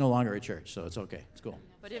deconsecrated. It's no longer a church, so it's okay. It's cool.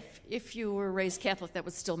 But if you were raised Catholic, that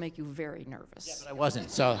would still make you very nervous. Yeah, but I wasn't,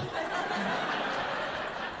 so...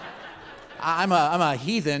 I'm a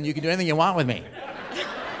heathen. You can do anything you want with me.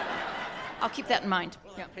 I'll keep that in mind.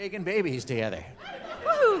 Yeah. Pagan babies together.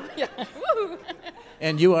 Woohoo! Yeah. Woohoo!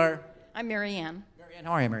 And you are? I'm Mary Ann. Mary Ann,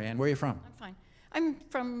 how are you, Mary Ann? Where are you from? I'm fine. I'm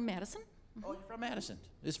from Madison. Oh, you're from Madison.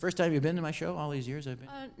 This is the first time you've been to my show all these years I've been?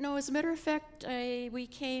 No, as a matter of fact, we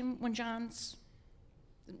came when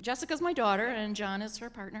Jessica's my daughter, and John is her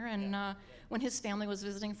partner, and when his family was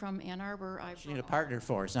visiting from Ann Arbor, You need a partner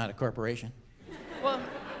for. It's not a corporation. Well...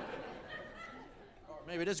 Or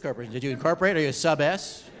maybe it is a corporation. Did you incorporate? Are you a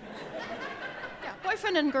sub-S? Yeah,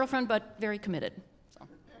 boyfriend and girlfriend, but very committed. So.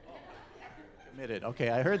 Committed. Okay,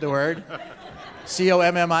 I heard the word.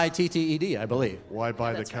 COMMITTED, I believe. Why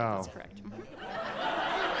buy the cow? That's correct.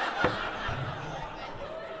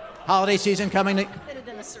 Holiday season coming. Committed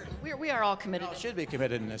in a certain. We are all committed. Well, should be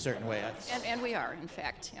committed in a certain way. And we are, in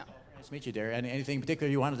fact. Yeah. Nice to meet you, dear. Anything in particular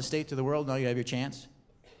you wanted to state to the world? Now you have your chance.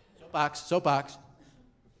 Soapbox.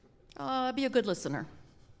 Be a good listener.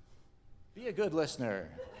 Be a good listener.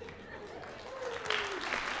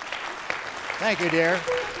 Thank you, dear.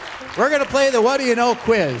 We're going to play the What Do You Know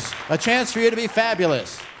quiz, a chance for you to be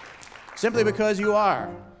fabulous, simply because you are.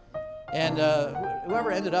 And whoever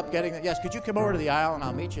ended up getting it, yes, could you come over to the aisle and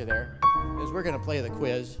I'll meet you there, because we're going to play the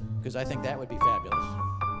quiz, because I think that would be fabulous.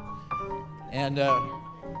 And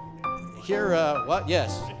here, what?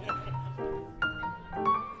 Yes.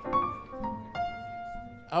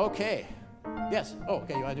 Okay. Yes. Oh,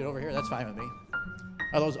 okay, you want to do it over here? That's fine with me.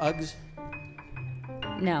 Are those Uggs?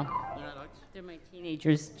 No. They're my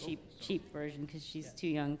teenager's cheap version because she's too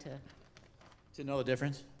young to know the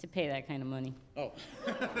difference? To pay that kind of money. Oh.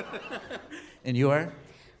 And you are?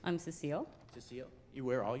 I'm Cecile. Cecile. You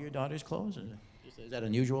wear all your daughter's clothes? Is that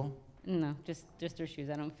unusual? No, just her shoes.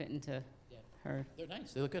 I don't fit into her. They're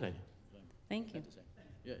nice. They look good. Thank you.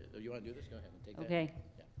 Yeah, you want to do this? Go ahead and take that. Okay.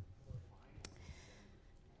 Yeah.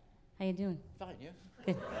 How you doing? Fine, you?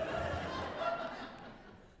 Good.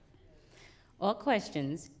 All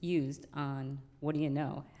questions used on What Do You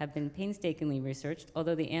Know have been painstakingly researched,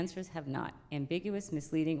 although the answers have not. Ambiguous,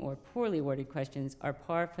 misleading, or poorly worded questions are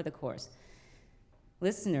par for the course.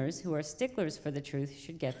 Listeners who are sticklers for the truth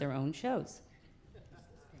should get their own shows.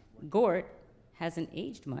 Gort hasn't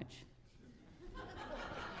aged much.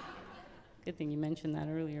 Good thing you mentioned that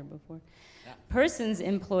earlier before. Yeah. Persons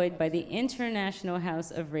employed by the International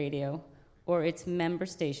House of Radio or its member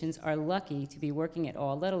stations are lucky to be working at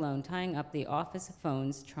all, let alone tying up the office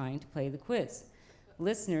phones trying to play the quiz.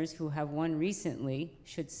 Listeners who have won recently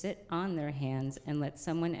should sit on their hands and let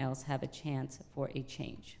someone else have a chance for a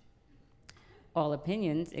change. All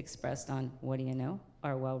opinions expressed on What Do You Know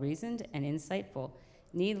are well-reasoned and insightful.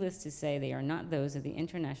 Needless to say, they are not those of the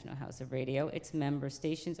International House of Radio, its member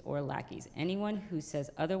stations, or lackeys. Anyone who says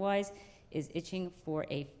otherwise is itching for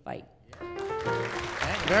a fight.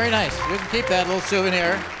 Okay, very nice. You can keep that little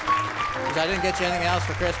souvenir, because I didn't get you anything else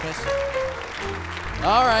for Christmas.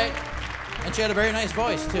 All right. And she had a very nice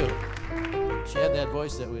voice, too. She had that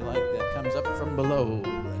voice that we like that comes up from below.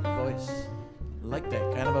 That voice. I like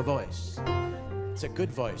that kind of a voice. It's a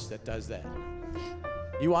good voice that does that.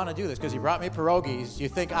 You want to do this because you brought me pierogies. You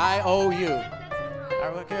think I owe you.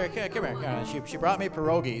 Come here. She brought me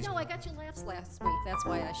pierogies. No, I got you last this last week. That's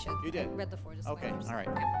why I should. You did? Read the 4 disclaimers. Okay, all right.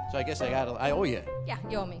 So I guess I owe you. Yeah,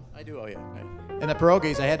 you owe me. I do owe you. Okay. And the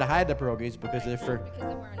pierogies, I had to hide the pierogies because they're for... Because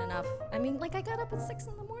there weren't enough. I mean, like, I got up at 6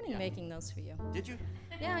 in the morning making those for you. Did you?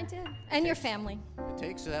 Yeah, I did. And your family. It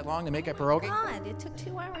takes that long to make a pierogi? God, it took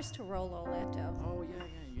 2 hours to roll all that dough. Oh, yeah.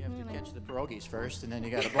 You have to catch the pierogies first, and then you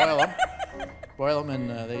got to boil them. Boil them,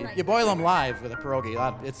 and you boil them live with a pierogi.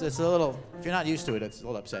 It's a little, if you're not used to it, it's a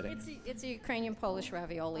little upsetting. It's a Ukrainian Polish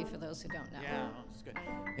ravioli for those who don't know. Yeah, it's good.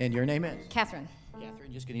 And your name is? Catherine.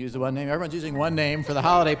 Catherine, just going to use the one name. Everyone's using one name for the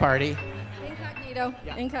holiday party. Incognito.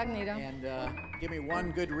 Yeah. Incognito. And give me one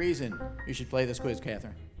good reason you should play this quiz,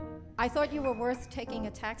 Catherine. I thought you were worth taking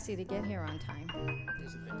a taxi to get here on time.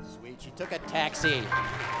 Isn't that sweet? She took a taxi.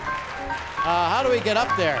 How do we get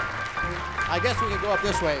up there? I guess we could go up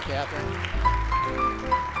this way, Catherine.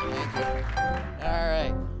 Thank you. All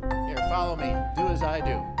right. Here, follow me. Do as I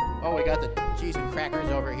do. Oh, we got the cheese and crackers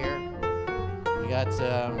over here. We got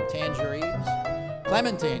tangerines.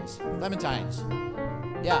 Clementines.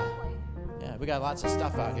 Yeah, we got lots of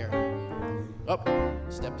stuff out here. Oh,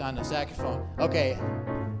 stepped on the saxophone. Okay.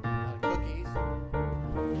 Cookies.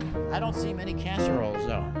 I don't see many casseroles,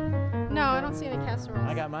 though. No, I don't see any casseroles.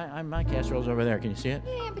 I got my casserole's over there. Can you see it?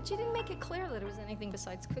 Yeah, but you didn't make it clear that it was anything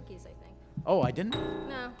besides cookies, I think. Oh, I didn't?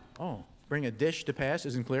 No. Oh, bring a dish to pass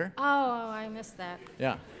isn't clear? Oh, I missed that.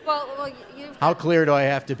 Yeah. Well, you've... How clear do I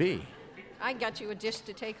have to be? I got you a dish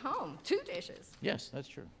to take home. 2 dishes. Yes, that's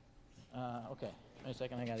true. Okay. Wait a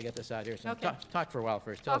second. I got to get this out here. So Okay. Talk for a while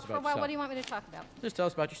first. Tell us about yourself. What do you want me to talk about? Just tell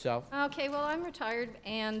us about yourself. Okay, well, I'm retired,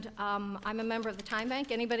 and I'm a member of the Time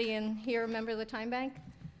Bank. Anybody in here a member of the Time Bank?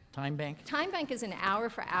 Time Bank? Time Bank is an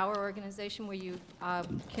hour-for-hour organization where you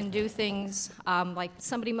can do things like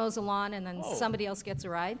somebody mows a lawn and then somebody else gets a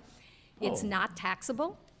ride. It's not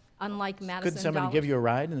taxable, unlike Madison Couldn't somebody Dollars. give you a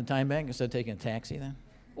ride in the Time Bank instead of taking a taxi then?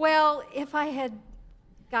 Well, if I had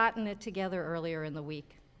gotten it together earlier in the week,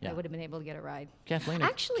 Yeah. I would have been able to get a ride. Kathleen?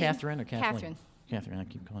 Actually, Catherine or Kathleen? Catherine. Catherine, I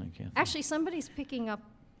keep calling you Catherine. Actually, somebody's picking up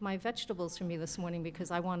my vegetables for me this morning because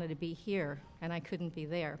I wanted to be here and I couldn't be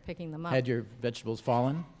there picking them up. Had your vegetables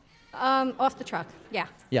fallen? Off the truck, yeah.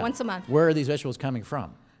 Once a month. Where are these vegetables coming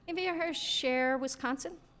from? Have you ever heard of Share,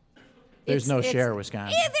 Wisconsin? There's no Share,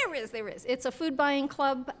 Wisconsin. Yeah, there is. It's a food buying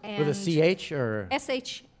club. And With a CH or?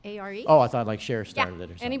 SHARE. Oh, I thought like Share started it or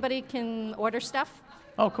something. Anybody can order stuff.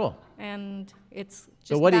 Oh, cool. And it's just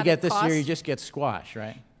So what do you about get this cost. year? You just get squash,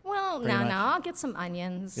 right? Well, Pretty much. no, I'll get some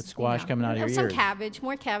onions. Get squash coming out of your some ears. cabbage,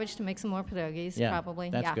 more cabbage to make some more pierogies, Yeah, probably.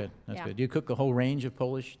 that's yeah. good. That's yeah. good. Do you cook a whole range of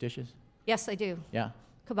Polish dishes? Yes, I do. Yeah.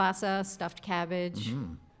 Kielbasa, stuffed cabbage.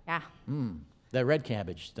 Mm. Yeah. That red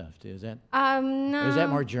cabbage stuff, is that? No. Or is that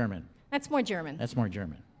more German? That's more German. That's more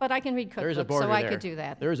German. But I can read There is a cookbooks, border so I there. could do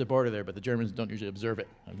that. There is a border there, but the Germans don't usually observe it,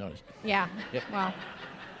 I've noticed. Yeah. Yep. Well.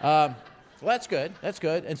 Well, that's good. That's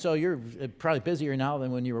good. And so you're probably busier now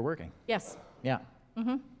than when you were working. Yes. Yeah.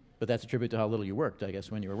 Mm-hmm. But that's a tribute to how little you worked, I guess,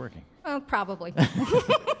 when you were working. Probably.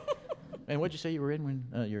 And what did you say you were in when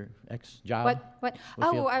your ex-job? What? What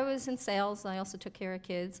Oh, field? I was in sales. I also took care of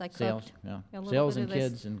kids. I cooked. Sales, yeah. A little Sales bit and of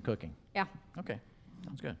this. kids and cooking. Yeah. Okay,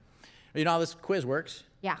 sounds good. You know how this quiz works?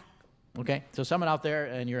 Yeah. Okay, so someone out there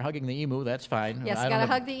and you're hugging the emu, that's fine. Yes, I don't gotta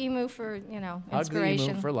know- hug the emu for, Hug inspiration.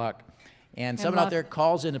 the emu for luck. And And someone out luck. there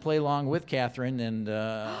calls in to play along with Catherine and...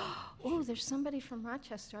 Oh, there's somebody from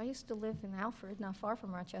Rochester. I used to live in Alfred, not far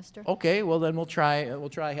from Rochester. Okay, well then we'll try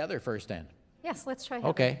Heather first then. Yes, let's try Heather.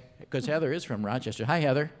 Okay, because Heather is from Rochester. Hi,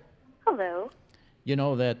 Heather. Hello. You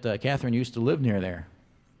know that Catherine used to live near there.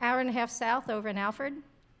 Hour and a half south over in Alfred.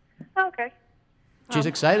 Okay. She's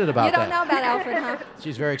excited about You that. don't know about Alfred, huh?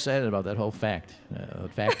 She's very excited about that whole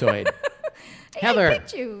factoid. Hey, Heather, I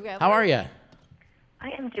picked you, Heather. how are you?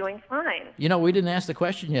 I am doing fine. You know, we didn't ask the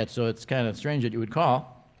question yet, so it's kind of strange that you would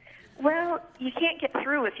call. Well, you can't get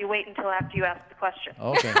through if you wait until after you ask the question.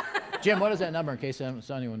 Okay. Jim, what is that number in case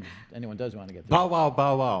anyone does want to get through? Bow wow,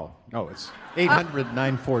 bow wow. No, it's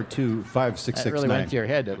 800-942-5669. That really went to your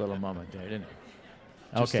head that little moment there, didn't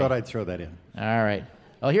it? Just thought I'd throw that in. All right.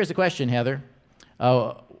 Well, here's the question, Heather.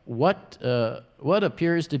 What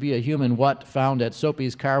appears to be a human what found at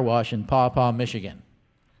Soapy's Car Wash in Paw Paw, Michigan?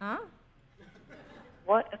 Huh?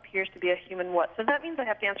 What appears to be a human what? So that means I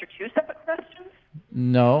have to answer 2 separate questions?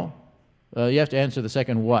 No. You have to answer the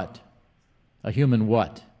second what. A human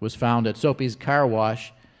what was found at Soapy's Car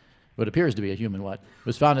Wash, what appears to be a human what,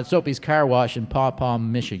 was found at Soapy's Car Wash in Paw Paw,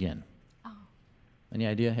 Michigan. Oh. Any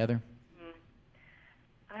idea, Heather?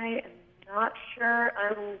 I am not sure.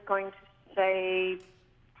 I'm going to say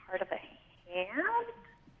part of a hand?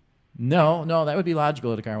 No, that would be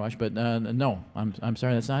logical at a car wash, but no, I'm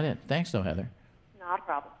sorry, that's not it. Thanks, though, Heather. Not a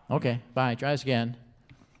problem. Okay, bye. Try this again.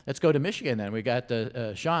 Let's go to Michigan then. We got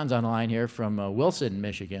Sean's on the line here from Wilson,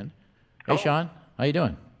 Michigan. Hey, Sean, how you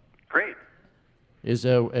doing? Great. Is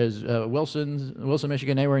Wilson,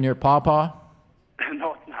 Michigan, anywhere near Paw Paw?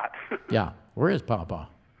 No, it's not. Yeah. Where is Paw Paw?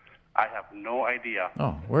 I have no idea.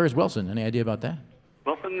 Oh, where is Wilson? Any idea about that?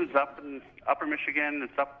 Wilson is up in Upper Michigan.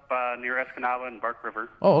 It's up near Escanaba and Bark River.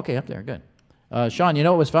 Oh, okay, up there. Good. Sean, you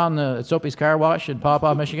know what was found at Soapy's Car Wash in Paw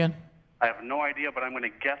Paw, Michigan? I have no idea, but I'm going to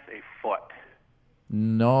guess a foot.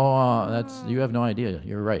 No, you have no idea.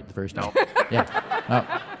 You're right the first time. Yeah.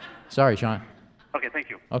 Oh, sorry, Sean. Okay, thank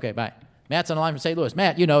you. Okay, bye. Matt's on the line from St. Louis.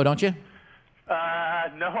 Matt, you know, don't you?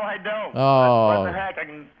 No, I don't. Oh. What the heck? I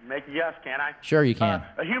can make a guess, can't I? Sure you can.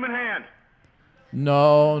 A human hand.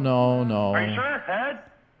 No. Are you sure? Head?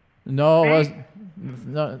 No,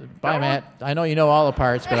 no. Bye, Matt. I know you know all the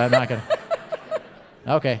parts, but I'm not going to.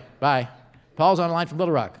 Okay, bye. Paul's on the line from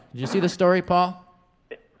Little Rock. Did you see the story, Paul?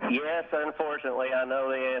 Yes, unfortunately, I know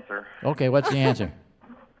the answer. Okay, what's the answer?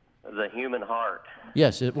 The human heart.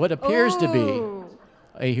 Yes, what appears to be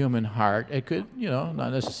a human heart. It could,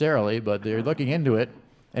 not necessarily, but they're looking into it.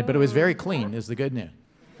 But it was very clean, is the good news.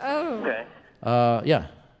 Oh. Okay. Yeah.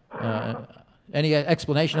 Any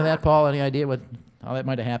explanation of that, Paul? Any idea how that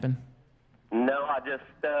might have happened? No, I just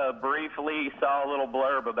briefly saw a little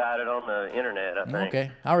blurb about it on the internet, I think.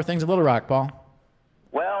 Okay. How are things in Little Rock, Paul?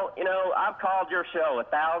 Well, I've called your show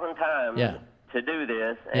 1,000 times to do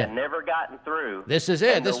this and never gotten through. This is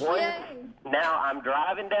it. Now I'm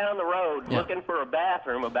driving down the road looking for a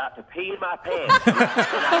bathroom, about to pee my pants.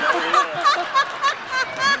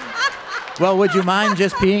 Well, would you mind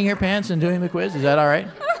just peeing your pants and doing the quiz? Is that all right?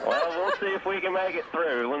 Well, we'll see if we can make it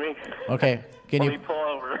through. Let me pull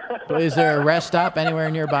over. Is there a rest stop anywhere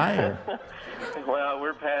nearby? Or? Well,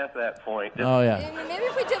 we're past that point. Oh, yeah. Maybe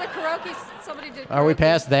if we did a karaoke, somebody did karaoke. Are we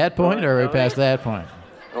past that point, or are we past that point?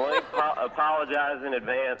 Well, I apologize in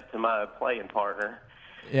advance to my playing partner.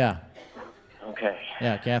 Yeah. Okay.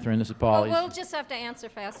 Yeah, Catherine, this is Paul. We'll just have to answer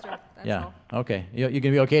faster. That's all. Okay. You going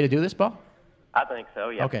to be okay to do this, Paul? I think so,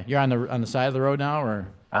 yeah. Okay. You're on the side of the road now, or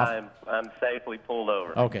off? I'm safely pulled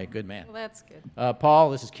over. Okay, good man. Well, that's good.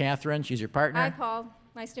 Paul, this is Catherine. She's your partner. Hi, Paul.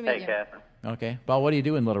 Nice to meet you. Hey, Catherine. Okay. Paul, what do you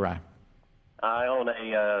do in Little Rock? I own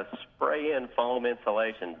a spray and foam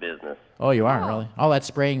insulation business. Oh, you are, really? All that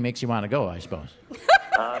spraying makes you want to go, I suppose.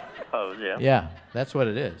 I suppose, yeah. Yeah, that's what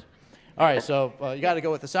it is. All right, so you got to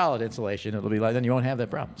go with the solid insulation. It'll be like, then you won't have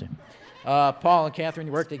that problem. See? Paul and Catherine,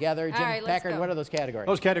 you work together. Jim Packard, what are those categories?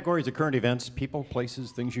 Those categories are current events, people,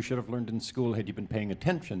 places, things you should have learned in school had you been paying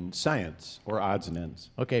attention, science, or odds and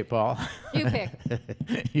ends. Okay, Paul. You pick.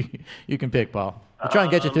 you can pick, Paul. I'll try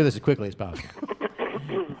and get you through this as quickly as possible.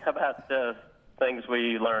 How about things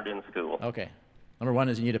we learned in school? Okay. Number one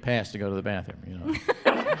is you need a pass to go to the bathroom.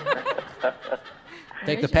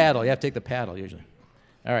 Take the paddle. You have to take the paddle usually.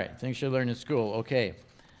 All right. Things you learn in school. Okay.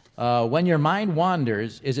 When your mind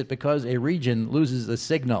wanders, is it because a region loses the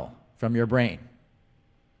signal from your brain?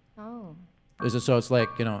 Oh. Is it so it's like,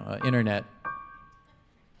 internet,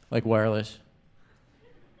 like wireless?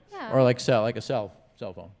 Yeah. Or like a cell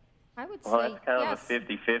phone? I would say Well, that's kind yes. of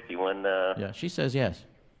a 50-50 when... Yeah, she says yes.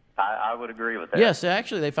 I would agree with that. Yes,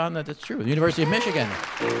 actually, they found that that's true. The University of Michigan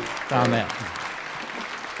found that.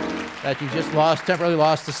 That you just temporarily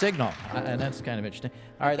lost the signal. And that's kind of interesting.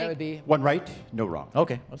 All right, that would be... One right, no wrong.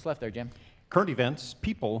 Okay, what's left there, Jim? Current events,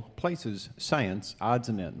 people, places, science, odds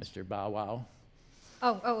and ends. Mr. Bow Wow.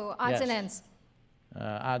 Odds and ends.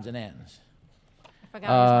 Odds and ends. I forgot it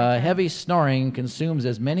was my turn. Heavy snoring consumes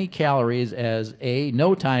as many calories as A,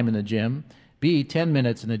 no time in the gym, B, 10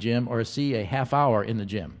 minutes in the gym, or C, a half hour in the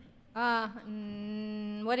gym.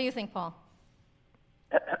 What do you think, Paul?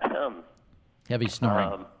 Heavy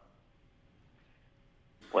snoring.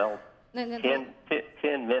 Well,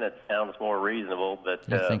 10 minutes sounds more reasonable, but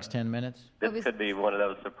You think 10 minutes? this could be one of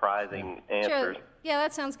those surprising answers. Sure. Yeah,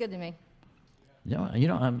 that sounds good to me.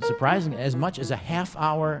 I'm surprising as much as a half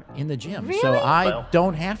hour in the gym. Really? So I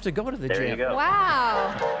don't have to go to the there gym. you go.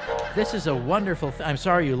 Wow. This is a wonderful thing. I'm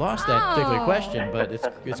sorry you lost that particular question, but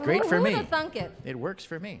it's great for me. Who would have thunk it? It works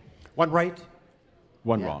for me. One right,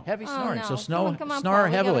 one wrong. Heavy snoring. no. So Come on, snore Paul, we gotta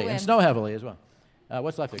heavily win. and snow heavily as well.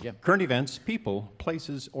 What's left there, Jim? Current events, people,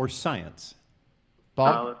 places, or science.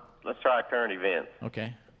 Paul? Let's try current events.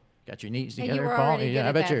 Okay. Got your knees Hey, you together, were Paul? already good I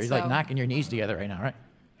at bet that, you're like so- knocking your knees together right now, right?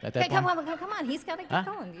 At that Hey, come point? on. He's got to get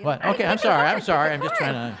going. You What? know? Okay, I'm sorry. I'm just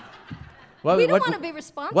trying to... We don't want to be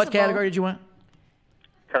responsible. What category did you want?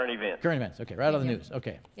 Current events. Current events. Okay, right on the news.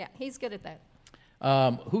 Okay. Yeah, he's good at that.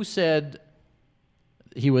 Who said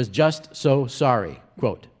he was just so sorry?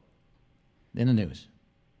 Quote. In the news.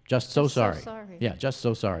 Just so sorry. sorry. Yeah, just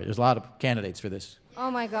so sorry. There's a lot of candidates for this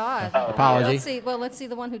Oh my God. Apology. Let's see.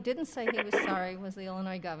 The one who didn't say he was sorry was the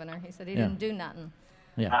Illinois governor. He said he Yeah. didn't do nothing.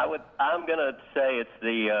 Yeah. I'm gonna say it's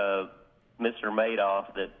the Mr.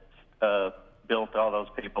 Madoff that built all those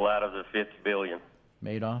people out of the $50 billion.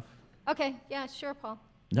 Madoff? Okay. Yeah. Sure, Paul.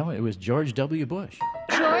 No, it was George W. Bush.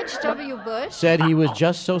 George W. Bush. Said he was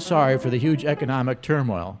just so sorry for the huge economic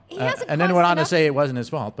turmoil. And then went on to say it wasn't his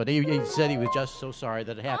fault, but he said he was just so sorry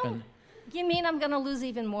that it happened. You mean I'm going to lose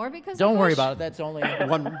even more because Don't of worry Bush? about it. That's only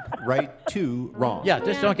one right, two wrong. Yeah,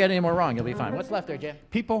 just don't get any more wrong. You'll be fine. What's left there, Jim?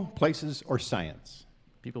 People, places, or science?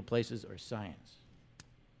 People, places, or science?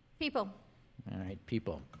 People. All right,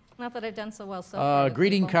 people. Not that I've done so well so far. with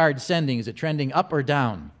Greeting people. card sending, is it trending up or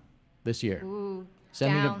down this year? Ooh,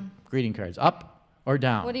 Sending down. of greeting cards, up or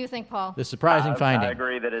down? What do you think, Paul? The surprising finding. I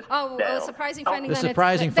agree that it's Oh, down. a surprising finding. The then it's-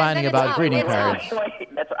 surprising then finding it's about up. greeting It's cards. up.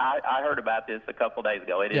 I heard about this a couple days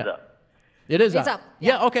ago. It is Yeah. up. It is It's up. up,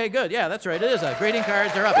 Yeah, okay, good. Yeah, that's right. It is up. Greeting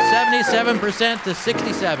cards are up 77% to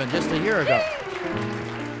 67 just a year ago.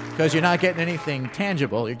 Because you're not getting anything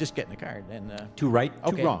tangible. You're just getting a card. And Two right, two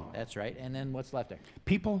okay, wrong. That's right. And then what's left there?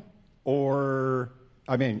 People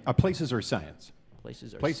places or science?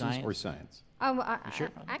 Places or places science? or science? Sure?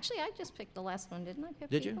 Actually, I just picked the last one, didn't I? Pick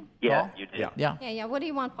Did people? you? Yeah, Paul? you did. Yeah. What do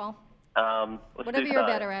you want, Paul? Let's Whatever do you're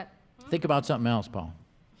science. better at. Think about something else, Paul.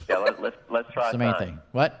 Yeah, let's try That's the main science. thing.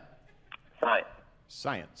 What? Science.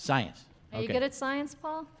 Science. Science. Are you Okay. good at science,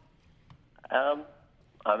 Paul? I'm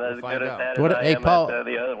as find good out. at that What- as I hey, am Paul, at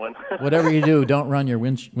the other one. Whatever you do, don't run your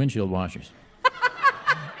windshield washers.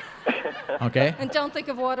 Okay? And don't think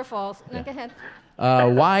of waterfalls. No, go ahead.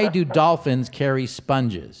 Why do dolphins carry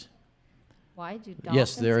sponges? Why do dolphins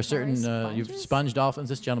Yes, there are carry certain, you've sponges? sponge dolphins.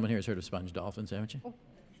 This gentleman here has heard of sponge dolphins, haven't you? Oh.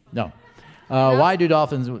 No. Why do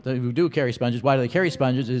dolphins who do carry sponges, why do they carry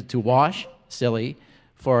sponges? Is it to wash, silly,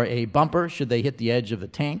 for a bumper should they hit the edge of the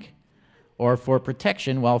tank, or for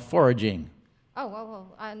protection while foraging?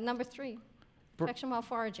 Number 3. Protection while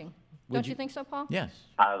foraging. Would Don't you you- think so, Paul? Yes.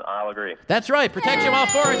 I'll agree. That's right, protection while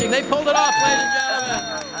foraging. They pulled it off, ladies and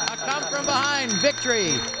gentlemen. A come from behind victory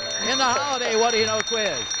in the holiday What Do You Know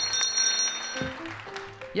quiz.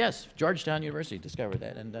 Yes, Georgetown University discovered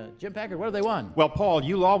that. And Jim Packard, what have they won? Well, Paul,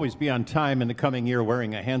 you'll always be on time in the coming year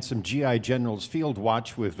wearing a handsome GI General's field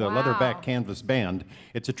watch with a leatherback canvas band.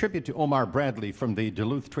 It's a tribute to Omar Bradley from the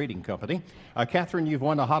Duluth Trading Company. Catherine, you've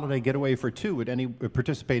won a holiday getaway for 2 at any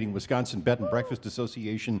participating Wisconsin Bed and Breakfast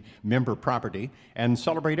Association member property. And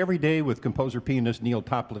celebrate every day with composer pianist Neil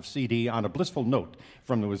Topliff's CD On a Blissful Note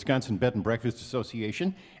from the Wisconsin Bed and Breakfast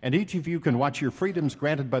Association. And each of you can watch your freedoms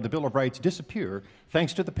granted by the Bill of Rights disappear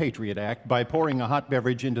thanks to the Patriot Act by pouring a hot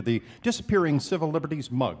beverage into the disappearing civil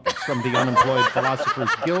liberties mug from the Unemployed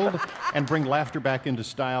Philosophers Guild and bring laughter back into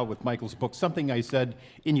style with Michael's book, Something I Said,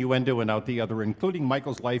 Innuendo and Out the Other, including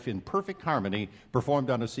Michael's life in perfect harmony,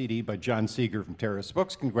 performed on a CD by John Seeger from Terrace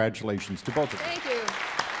Books. Congratulations to both of you. Thank you.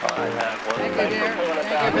 Thank you, dear.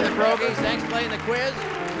 Thank you for the pierogies. Thanks for playing the quiz.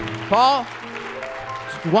 Paul,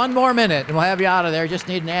 just 1 more minute and we'll have you out of there. Just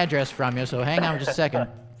need an address from you, so hang on just a second.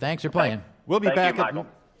 Thanks for playing. We'll be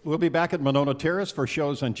back at Monona Terrace for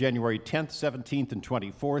shows on January 10th, 17th, and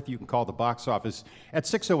 24th. You can call the box office at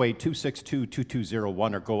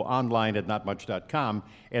 608-262-2201 or go online at notmuch.com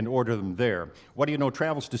and order them there. What Do You Know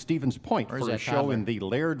travels to Stevens Point Where's for a that show toddler? in the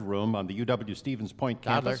Laird Room on the UW Stevens Point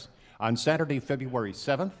campus on Saturday, February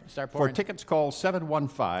 7th. Start For pouring. tickets, call pouring,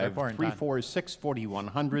 Todd.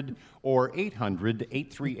 715-346-4100 or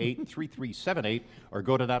 800-838-3378 or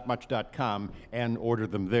go to notmuch.com and order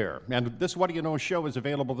them there. And this What Do You Know show is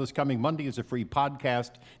available this coming Monday as a free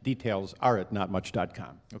podcast. Details are at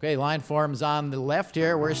notmuch.com. Okay, line forms on the left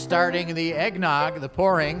here. We're starting the eggnog, the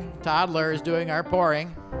pouring. Toddler is doing our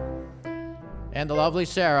pouring. And the lovely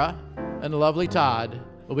Sarah and the lovely Todd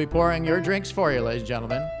will be pouring your drinks for you, ladies and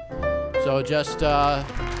gentlemen. So just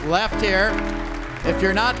left here. If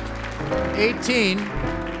you're not 18,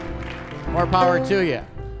 more power to you.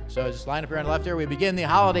 So just line up here on the left here. We begin the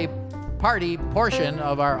holiday party portion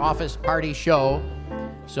of our office party show.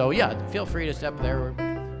 So yeah, feel free to step there.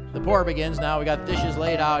 The pour begins now. We got dishes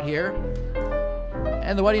laid out here.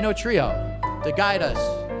 And the What Do You Know trio to guide us.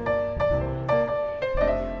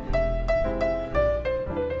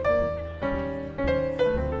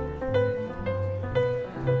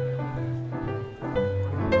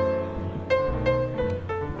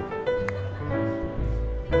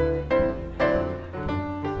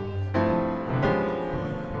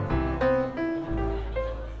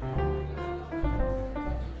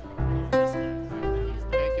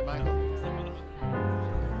 Thank you, Michael.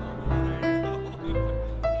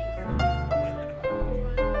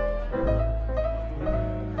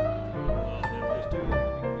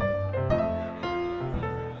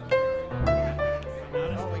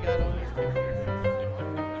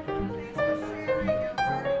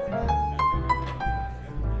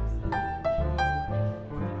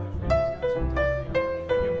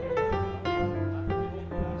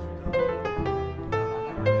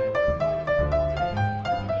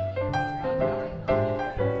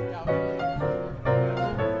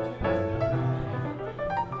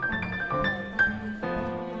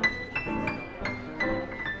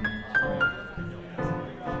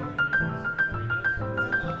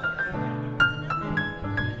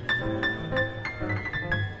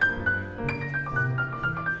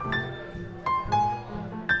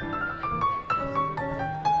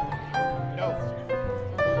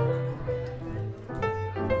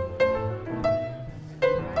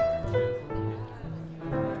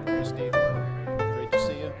 Steve. Great to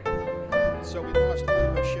see you. So we lost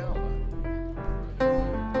Michelle.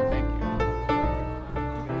 Thank you.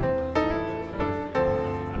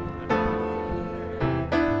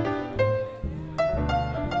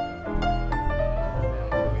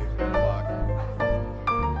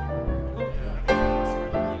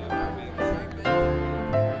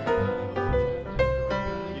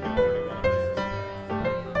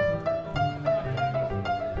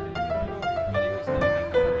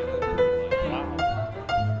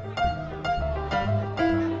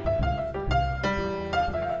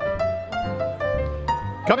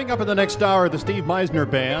 Coming up in the next hour, the Steve Meisner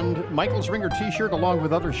Band. Michael's Ringer t-shirt along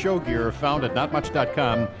with other show gear found at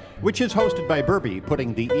notmuch.com, which is hosted by Burby,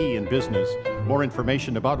 putting the E in business. More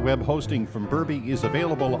information about web hosting from Burby is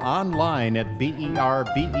available online at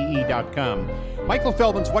berbee.com. Michael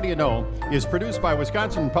Feldman's What Do You Know is produced by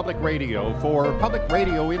Wisconsin Public Radio for Public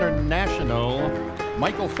Radio International.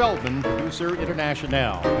 Michael Feldman, producer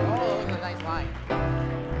international. Oh, that's a nice line.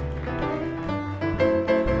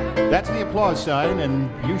 That's the applause sign, and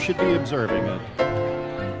you should be observing it.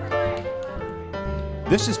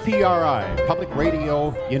 This is PRI, Public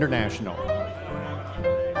Radio International.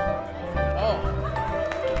 Oh,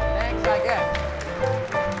 thanks, I guess.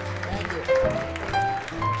 Thank you.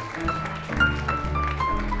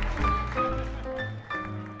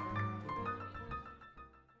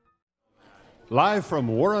 Live from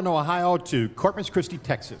Warren, Ohio to Corpus Christi,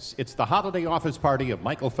 Texas, it's the holiday office party of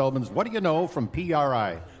Michael Feldman's What Do You Know from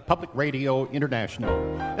PRI, Public Radio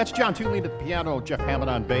International. That's John Tulane at the piano, Jeff Hammond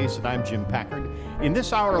on bass, and I'm Jim Packard. In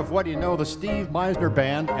this hour of What Do You Know, the Steve Meisner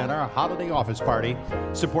Band and our holiday office party.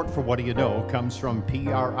 Support for What Do You Know comes from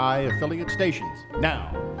PRI affiliate stations.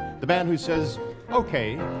 Now, the man who says,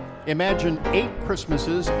 okay, imagine 8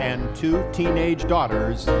 Christmases and 2 teenage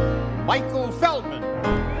daughters, Michael Feldman.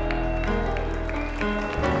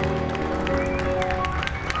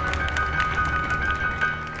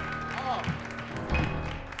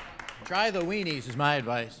 Try the weenies is my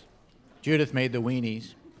advice. Judith made the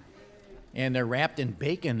weenies, and they're wrapped in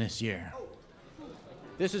bacon this year.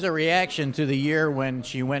 This is a reaction to the year when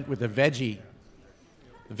she went with the veggie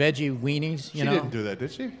weenies, She didn't do that,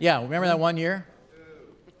 did she? Yeah, remember that one year?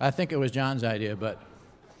 I think it was John's idea, but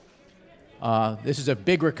this is a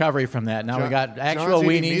big recovery from that. Now we got actual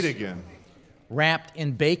John's eating weenies meat again. wrapped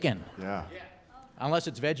in bacon. Yeah. Unless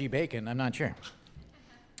it's veggie bacon, I'm not sure.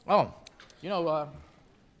 Oh,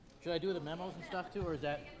 should I do the memos and stuff too, or is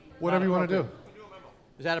that Whatever you want to do.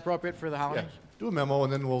 Is that appropriate for the holidays? Yeah. Do a memo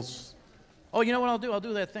and then we'll. Oh, you know what I'll do? I'll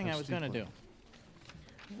do that thing I was going to do.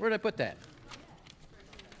 Where did I put that?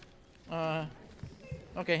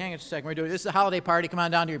 Okay, hang on a second. This is a holiday party. Come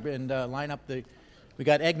on down here and line up the. We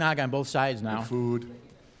got eggnog on both sides now. Good food,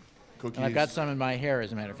 cookies. And I've got some in my hair,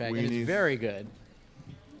 as a matter of fact. And Weenies. it's very good.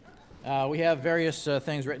 We have various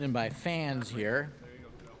things written in by fans here.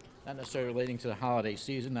 Not necessarily relating to the holiday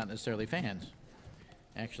season, not necessarily fans.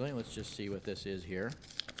 Actually, let's just see what this is here.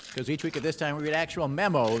 Because each week at this time we read actual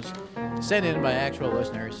memos sent in by actual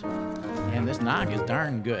listeners. And this nog is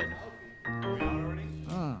darn good.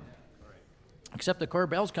 Except the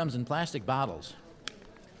Corbells comes in plastic bottles.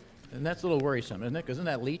 And that's a little worrisome, isn't it? Isn't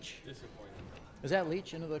that leach? Is that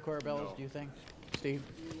leach into the Corbells, do you think, Steve?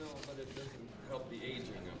 No, but it doesn't help the aging of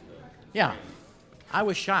the... Yeah. I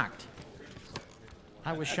was shocked.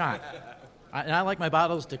 And I like my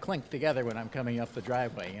bottles to clink together when I'm coming up the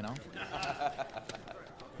driveway, you know?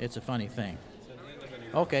 It's a funny thing.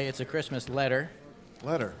 Okay, it's a Christmas letter.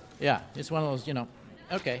 Letter? Yeah, it's one of those,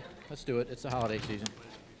 okay, let's do it. It's the holiday season.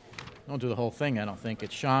 Don't do the whole thing, I don't think.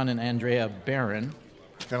 It's Sean and Andrea Barron.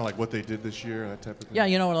 Kind of like what they did this year, that type of thing?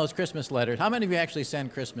 Yeah, one of those Christmas letters. How many of you actually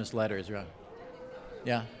send Christmas letters, Ron?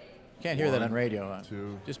 Yeah? Can't hear that on radio.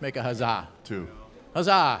 2. Just make a huzzah. 2.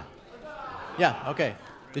 Huzzah! Yeah, okay.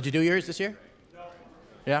 Did you do yours this year? No.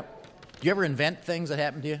 Yeah? Do you ever invent things that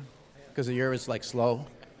happen to you? Because the year was, slow?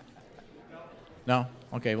 No?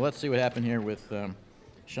 Okay, well, let's see what happened here with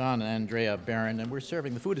Sean and Andrea Barron. And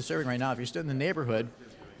the food is serving right now. If you're still in the neighborhood,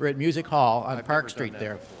 we're at Music Hall on Park Street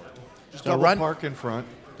there. Just So double park in front.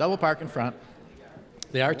 Double park in front.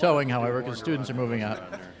 They are towing, however, because students are moving out.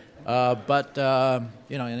 And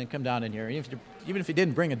then come down in here. Even if you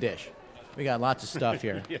didn't bring a dish, we got lots of stuff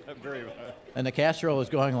here. Yeah, very well. And the casserole is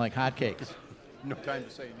going like hotcakes. No time to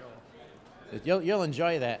say no. You'll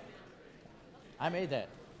enjoy that. I made that.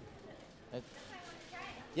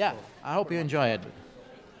 Yeah, I hope you enjoy it.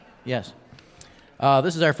 Yes.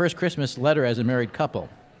 This is our first Christmas letter as a married couple,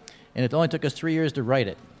 and it only took us 3 years to write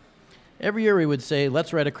it. Every year we would say,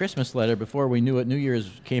 let's write a Christmas letter before we knew what New Year's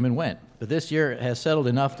came and went. But this year it has settled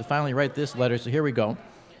enough to finally write this letter, so here we go.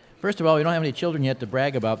 First of all, we don't have any children yet to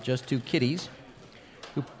brag about, just 2 kitties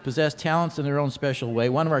who possess talents in their own special way.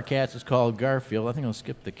 One of our cats is called Garfield. I think I'll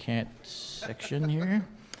skip the cat section here.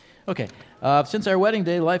 Okay. Since our wedding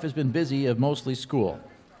day, life has been busy of mostly school.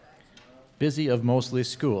 Busy of mostly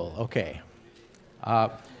school. Okay.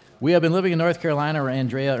 We have been living in North Carolina, where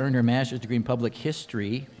Andrea earned her master's degree in public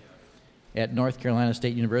history at North Carolina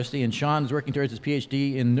State University, and Sean is working towards his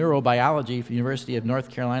PhD in neurobiology for the University of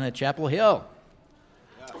North Carolina at Chapel Hill.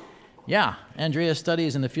 Yeah, Andrea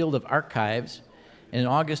studies in the field of archives, and in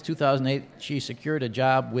August 2008, she secured a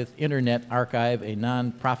job with Internet Archive, a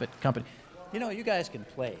non-profit company. You know, you guys can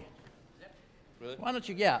play. Really? Why don't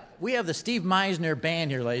you, we have the Steve Meisner Band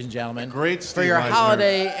here, ladies and gentlemen. Great For Steve your Meisner.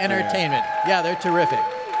 holiday entertainment. Yeah, they're terrific.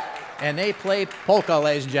 And they play polka,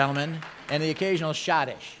 ladies and gentlemen, and the occasional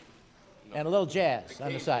schottish. And a little jazz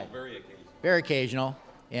on the side. Very occasional. Very occasional.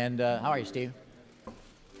 And how are you, Steve?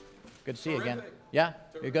 Good to see you again. Yeah?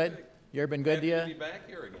 You're good? You ever been good to you? Happy to be back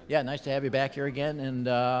here again. Yeah, nice to have you back here again. And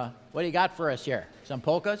what do you got for us here? Some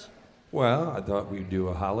polkas? Well, I thought we'd do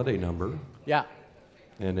a holiday number. Yeah.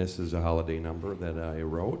 And this is a holiday number that I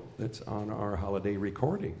wrote that's on our holiday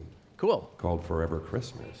recording. Cool. Called Forever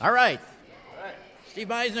Christmas. All right. Steve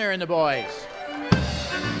Meisner and the boys.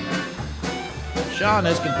 Sean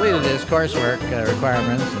has completed his coursework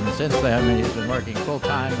requirements, and since then he's been working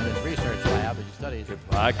full-time in his research lab as he studies.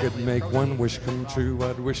 If I could make one wish come true,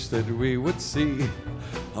 I'd wish that we would see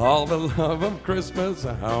all the love of Christmas,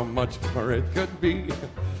 how much more it could be.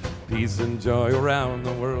 Peace and joy around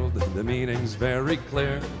the world, the meaning's very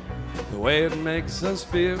clear. The way it makes us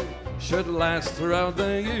feel should last throughout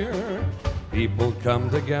the year. People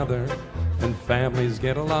come together and families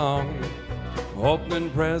get along, opening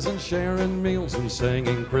presents, sharing meals, and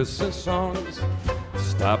singing Christmas songs.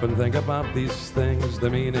 Stop and think about these things, the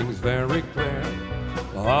meaning's very clear.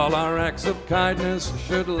 All our acts of kindness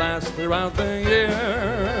should last throughout the year.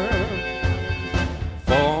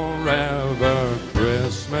 Forever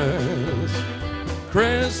Christmas,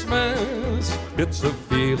 Christmas, it's a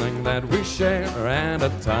feeling that we share and a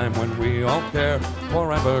time when we all care.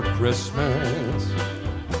 Forever Christmas,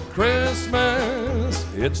 Christmas,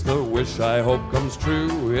 it's the wish I hope comes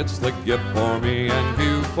true. It's the gift for me and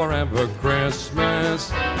you. Forever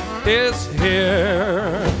Christmas is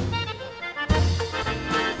here.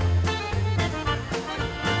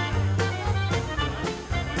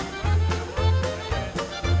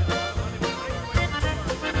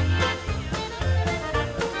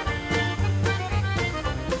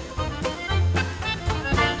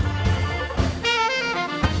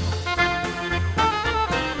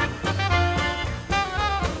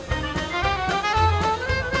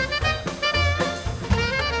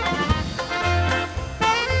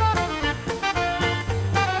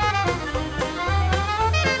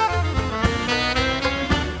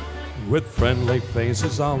 With friendly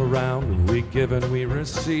faces all around, we give and we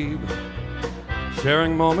receive.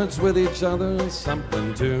 Sharing moments with each other,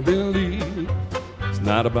 something to believe. It's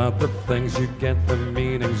not about the things you get, the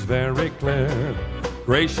meaning's very clear.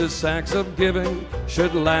 Gracious acts of giving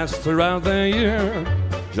should last throughout the year.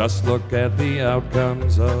 Just look at the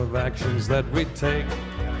outcomes of actions that we take.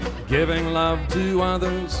 Giving love to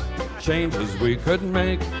others, changes we could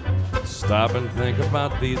make. Stop and think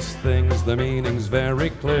about these things, the meaning's very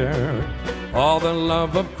clear. All the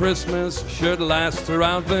love of Christmas should last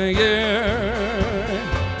throughout the year.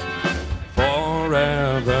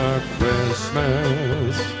 Forever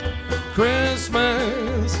Christmas,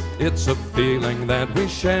 Christmas, it's a feeling that we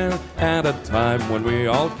share at a time when we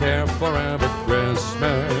all care. Forever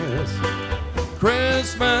Christmas,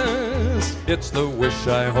 Christmas, it's the wish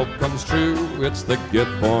I hope comes true. It's the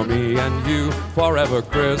gift for me and you. Forever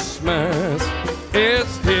Christmas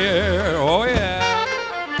is here. Oh yeah.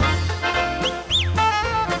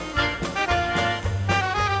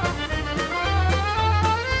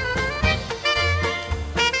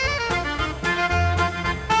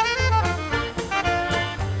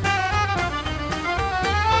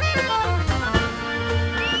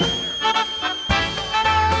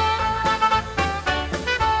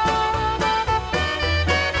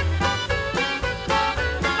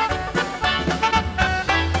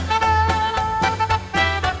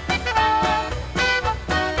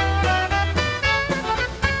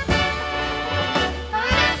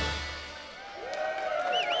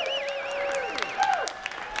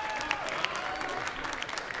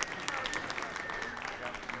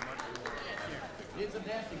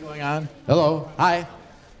 Hello. Hi.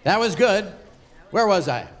 That was good. Where was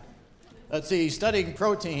I? Let's see. Studying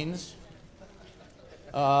proteins.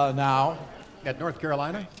 Now. At North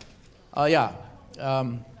Carolina? Yeah.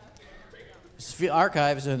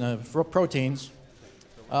 Archives and proteins.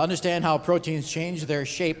 understand how proteins change their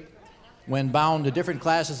shape when bound to different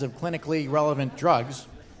classes of clinically relevant drugs,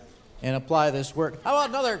 and apply this work. How about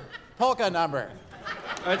another polka number?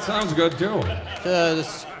 That sounds good, too. To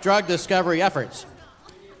drug discovery efforts.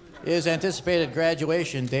 His anticipated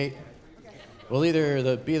graduation date will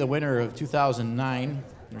either be the winter of 2009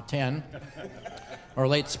 or 10, or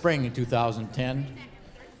late spring of 2010.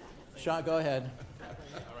 Sean, go ahead.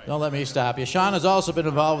 Don't let me stop you. Sean has also been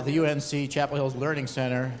involved with the UNC Chapel Hills Learning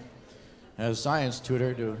Center as science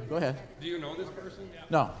tutor. Go ahead. Do you know this person?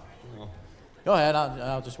 No. Go ahead.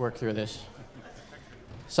 I'll just work through this.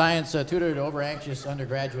 Science tutor to over-anxious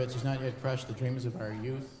undergraduates who's not yet crushed the dreams of our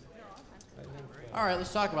youth. All right,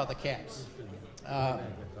 let's talk about the cats.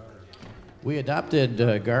 We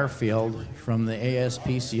adopted Garfield from the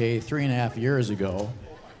ASPCA 3.5 years ago.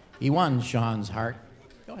 He won Sean's heart.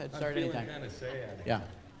 Go ahead, start anytime. Kind of sad. Yeah.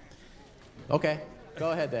 Okay, go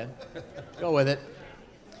ahead then. Go with it.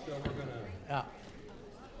 So we're gonna. Yeah.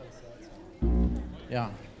 Yeah.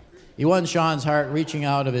 He won Sean's heart reaching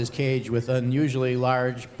out of his cage with unusually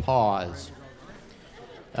large paws.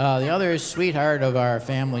 The other sweetheart of our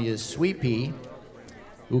family is Sweet Pea,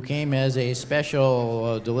 who came as a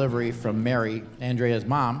special delivery from Mary, Andrea's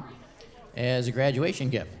mom, as a graduation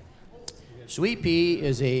gift. Sweet Pea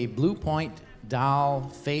is a Blue Point doll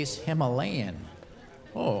face Himalayan.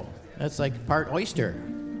 Oh, that's like part oyster,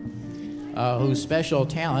 whose special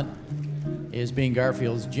talent is being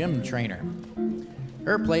Garfield's gym trainer.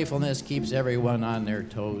 Her playfulness keeps everyone on their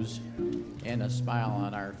toes and a smile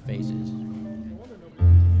on our faces,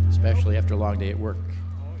 especially after a long day at work.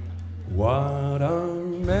 What a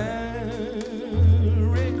Merry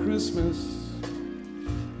Christmas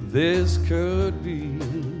this could be.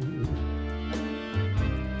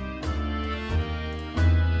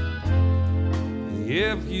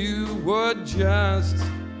 If you would just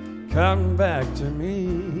come back to me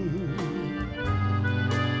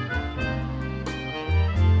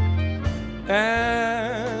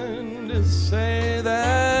and say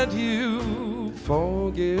that you've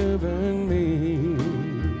forgiven me.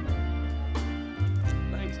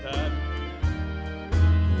 Thanks, Dad.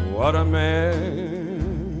 What a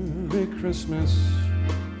Merry Christmas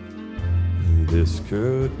this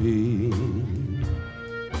could be.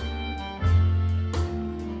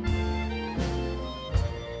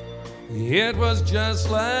 It was just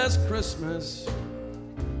last Christmas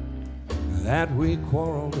that we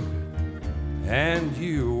quarreled and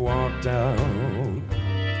you walked out.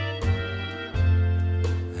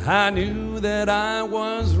 I knew that I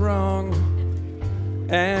was wrong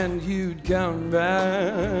and you'd come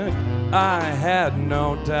back, I had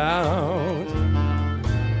no doubt.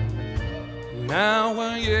 Now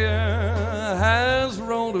a year has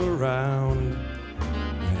rolled around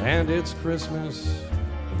and it's Christmas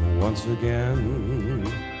once again.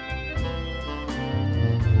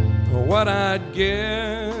 What I'd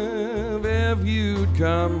give if you'd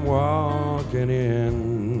come walking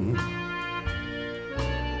in.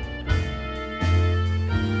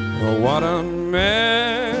 What a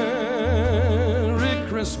Merry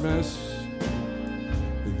Christmas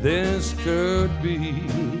this could be.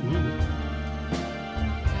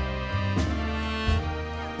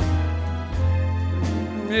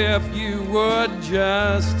 If you would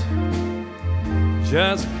just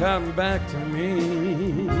come back to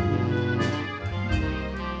me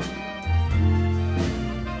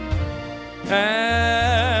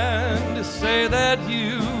and say that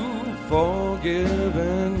you've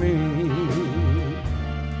forgiven me.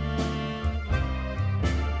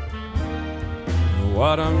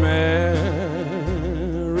 What a Merry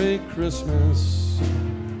Christmas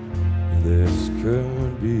this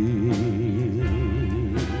could be.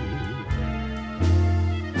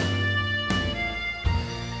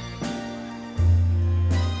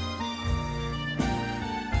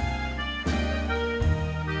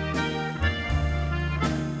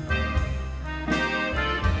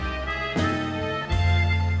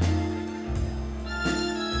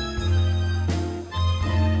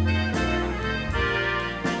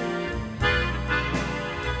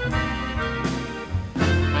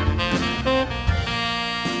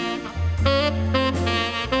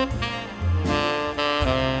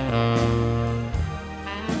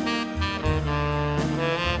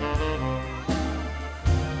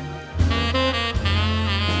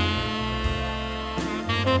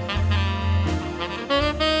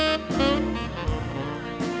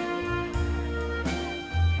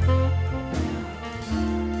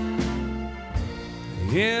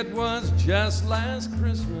 It was just last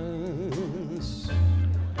Christmas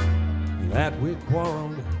that we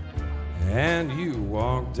quarreled and you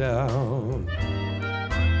walked out.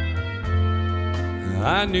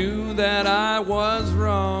 I knew that I was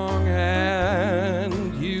wrong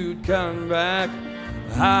and you'd come back,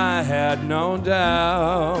 I had no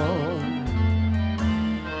doubt.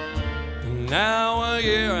 Now a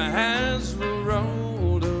year has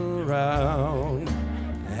rolled around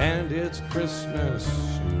and it's Christmas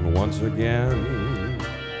once again.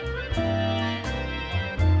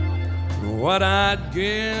 What I'd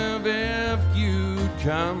give if you'd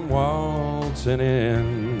come waltzing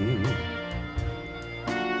in.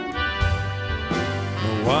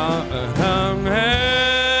 What a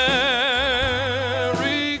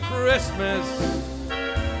Merry Christmas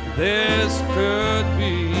this could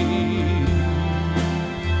be.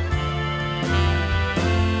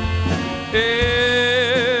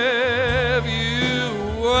 If you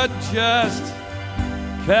would just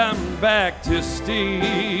come back to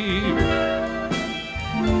Steve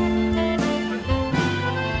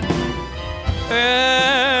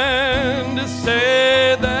and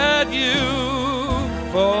say that you've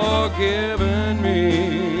forgiven me.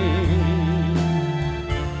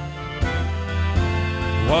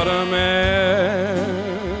 What a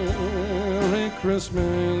Merry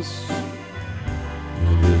Christmas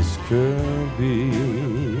this could be.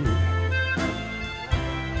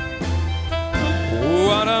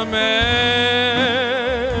 What a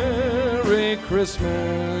Merry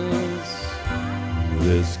Christmas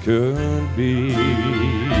this could be.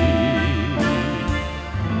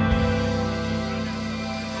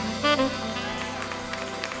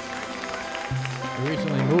 We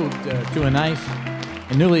recently moved to a nice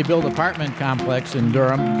and newly built apartment complex in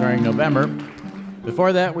Durham during November.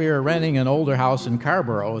 Before that, we were renting an older house in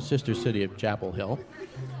Carborough, a sister city of Chapel Hill.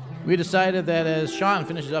 We decided that as Sean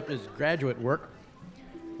finishes up his graduate work,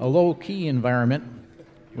 a low-key environment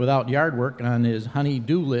without yard work on his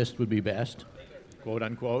honey-do list would be best, quote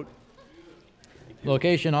unquote.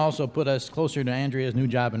 Location also put us closer to Andrea's new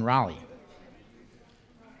job in Raleigh.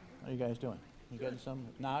 How are you guys doing? You getting some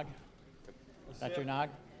nog? Got your nog?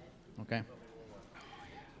 Okay.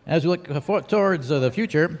 As we look towards the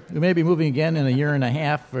future, we may be moving again in a year and a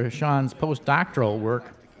half for Sean's postdoctoral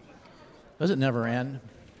work. Does it never end,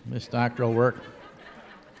 this doctoral work?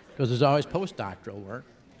 Because there's always postdoctoral work.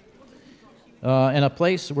 And a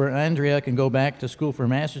place where Andrea can go back to school for a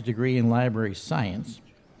master's degree in library science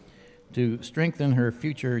to strengthen her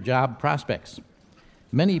future job prospects.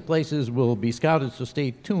 Many places will be scouted, so stay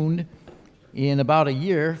tuned in about a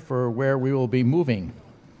year for where we will be moving.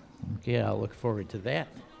 Okay, I'll look forward to that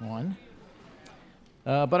one.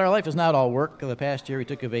 But our life is not all work. The past year we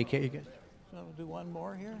took a vacation. So we'll do one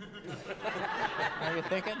more here? Are you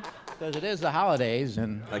thinking? Because it is the holidays,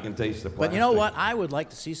 and I can taste the plastic. But you know what? I would like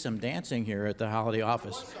to see some dancing here at the holiday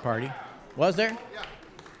office party. Was there? Yeah.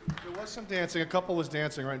 There was some dancing. A couple was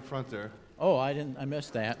dancing right in front there. Oh, I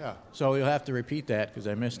missed that. Yeah. So you'll have to repeat that because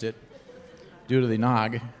I missed it due to the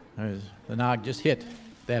nog. The nog just hit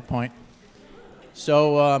at that point.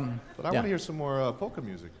 So, But I want to hear some more polka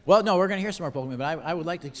music. Well, no, we're going to hear some more polka music, but I would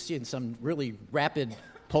like to see some really rapid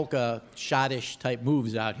polka schottish type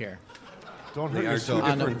moves out here. Don't hurt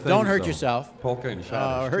yourself. Don't hurt yourself. Polka and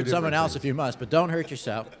schottish. Hurt someone else if you must, but don't hurt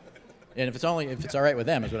yourself. And if it's all right with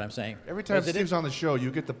them, is what I'm saying. Every time Steve's on the show,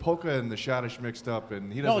 you get the polka and the schottish mixed up,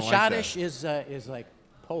 and he doesn't like that. No, schottish is like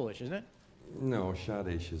Polish, isn't it? No,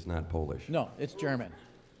 schottish is not Polish. No, it's German.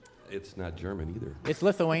 It's not German either. It's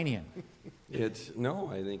Lithuanian. I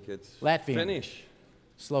think it's Latvian. Finnish.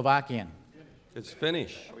 Slovakian. It's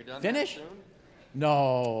Finnish. Are we done? Finnish?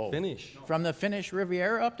 No. Finnish. From the Finnish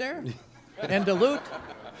Riviera up there? In Duluth?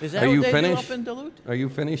 Is that Are what you they Finnish? do up in Duluth? Are you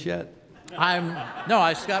finished yet? No,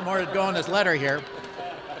 I just got more to go on this letter here.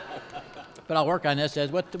 But I'll work on this.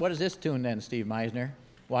 What is this tune then, Steve Meisner?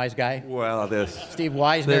 Wise guy? Well, this. Steve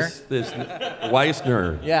Weisner? This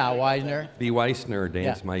Weisner. Yeah, Weisner. B. Weisner,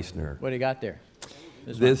 dance Yeah. Meisner. What do you got there?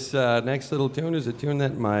 This next little tune is a tune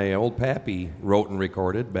that my old pappy wrote and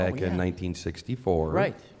recorded back in 1964.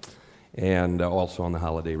 Right. And also on the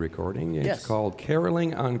holiday recording. It's Yes. called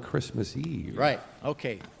Caroling on Christmas Eve. Right.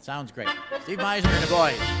 Okay. Sounds great. Steve Meisner and the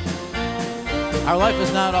boys. Our life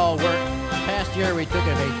is not all work. Past year we took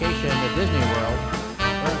a vacation to Disney World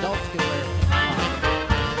where adults could wear.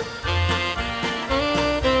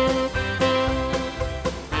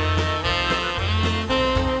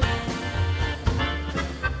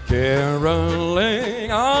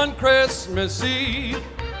 Caroling on Christmas Eve,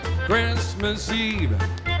 Christmas Eve,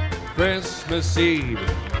 Christmas Eve.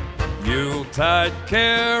 Yuletide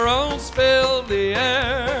carols fill the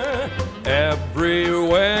air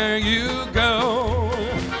everywhere you go.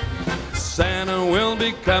 Santa will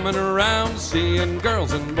be coming around, seeing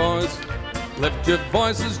girls and boys. Lift your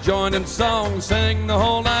voices, join in song, sing the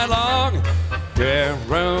whole night long.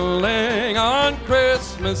 caroling on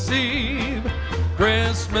Christmas Eve,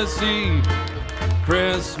 Christmas Eve,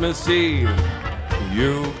 Christmas Eve.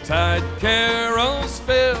 Yuletide carols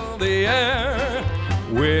fill the air,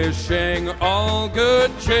 wishing all good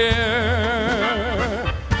cheer.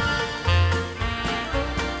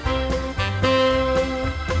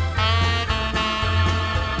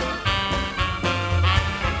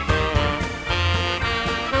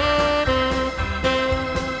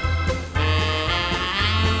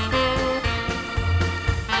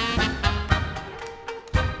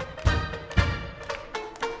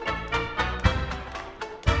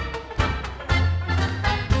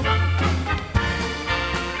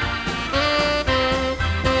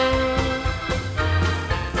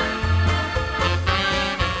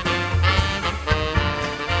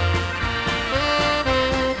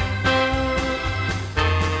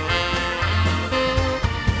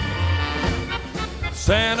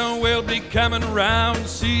 Santa will be coming round,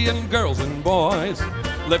 seeing girls and boys.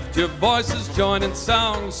 Lift your voices, join in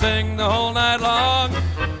song, sing the whole night long.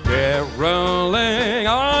 Caroling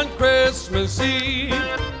on Christmas Eve,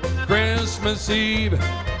 Christmas Eve,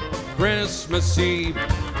 Christmas Eve.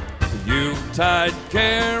 Yuletide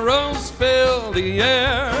carols fill the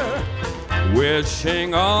air,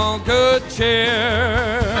 wishing all good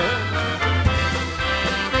cheer.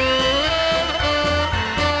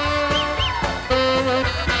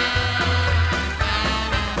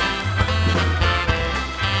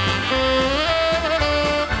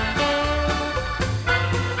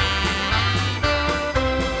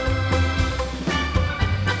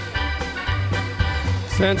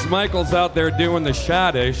 Since Michael's out there doing the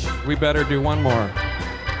Shadish, we better do one more.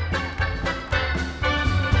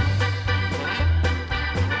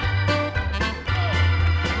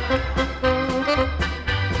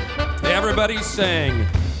 Everybody sing.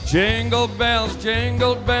 Jingle bells,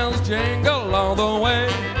 jingle all the way.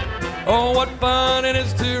 Oh, what fun it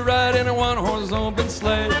is to ride in a one-horse open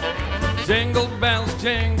sleigh. Jingle bells,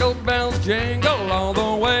 jingle all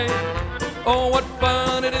the way. Oh, what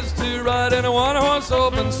fun it is to ride in a one-horse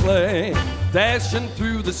open sleigh, dashing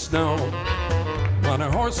through the snow on a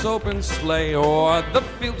horse open sleigh. O'er the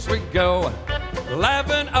fields we go,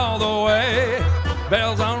 laughing all the way.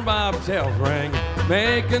 Bells on bobtails ring,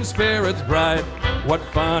 making spirits bright. What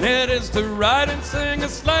fun it is to ride and sing a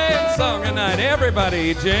sleighing song at night.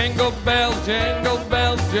 Everybody, jingle bells, jingle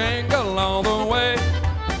all the way.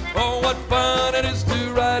 Oh, what fun it is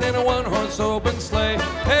to ride in a one-horse open sleigh.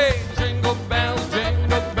 Hey, jingle bells,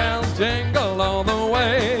 jingle all the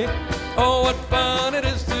way. Oh, what fun it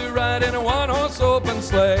is to ride in a one-horse open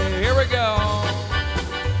sleigh. Here we go.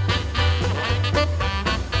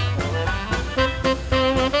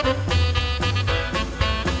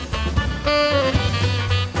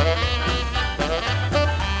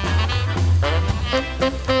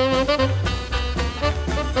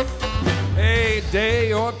 A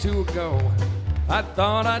day or two ago, I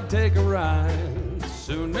thought I'd take a ride.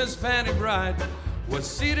 Soon as Fanny Bright was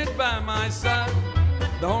seated by my side,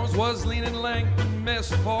 the horse was leaning lank and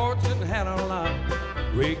misfortune had a lot.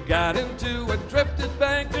 We got into a drifted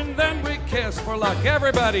bank and then we kissed for luck.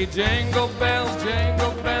 Everybody, jingle bells,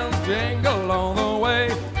 jingle all the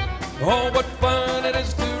way. Oh, what fun it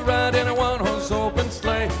is to ride in a one-horse open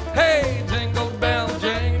sleigh. Hey, jingle bells,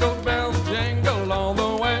 jingle all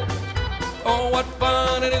the way. Oh, what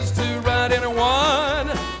fun it is to ride in a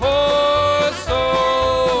one-horse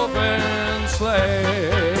open sleigh.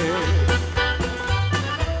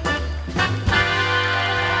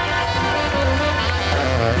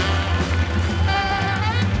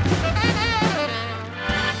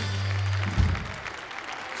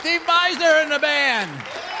 Steve Meisner and the band.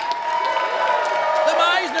 The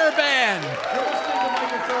Meisner Band.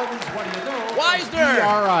 Weisner.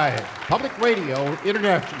 PRI, Public Radio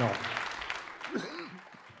International.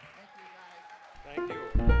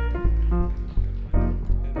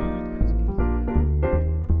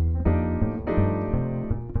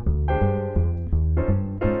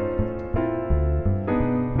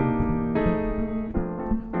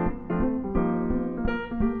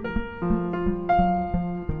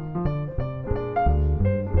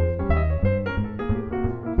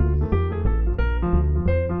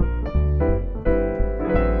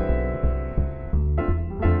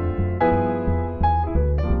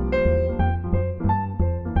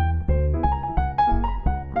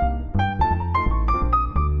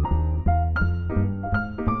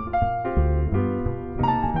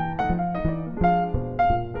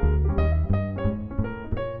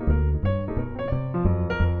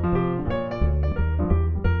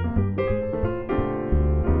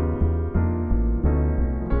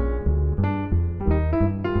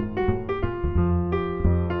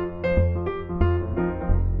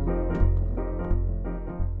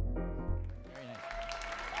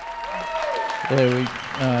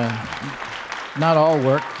 Not all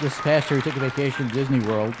work. This past year we took a vacation to Disney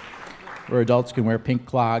World, where adults can wear pink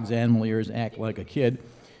clogs, animal ears, act like a kid,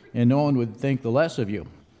 and no one would think the less of you.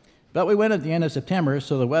 But we went at the end of September,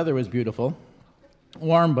 so the weather was beautiful,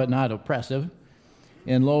 warm but not oppressive,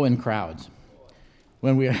 and low in crowds.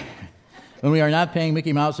 When we are not paying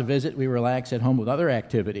Mickey Mouse a visit, we relax at home with other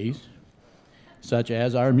activities, such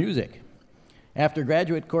as our music. After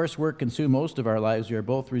graduate coursework consumed most of our lives, we are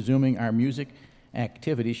both resuming our music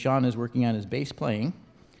activities. Sean is working on his bass playing.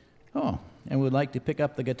 Oh, and would like to pick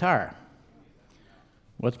up the guitar.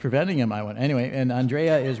 What's preventing him, I wonder. Anyway, and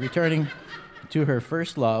Andrea is returning to her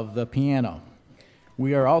first love, the piano.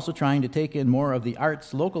 We are also trying to take in more of the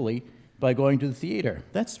arts locally by going to the theater.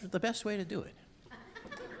 That's the best way to do it,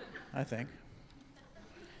 I think.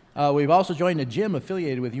 We've also joined a gym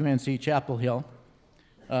affiliated with UNC Chapel Hill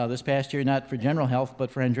this past year, not for general health,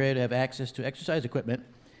 but for Andrea to have access to exercise equipment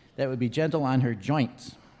that would be gentle on her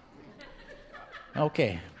joints.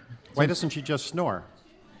 Okay. Why doesn't she just snore?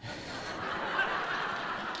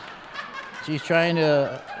 She's trying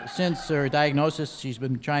to, since her diagnosis, she's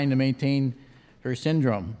been trying to maintain her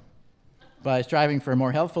syndrome by striving for a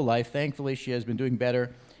more healthful life. Thankfully, she has been doing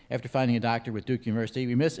better after finding a doctor with Duke University.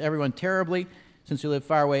 We miss everyone terribly since we live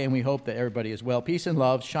far away, and we hope that everybody is well. Peace and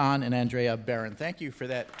love, Sean and Andrea Barron. Thank you for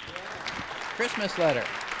that Christmas letter.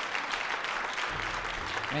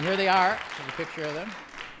 And here they are. Here's a picture of them.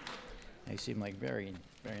 They seem like very,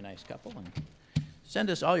 very nice couple. And send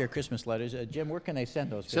us all your Christmas letters. Jim, where can they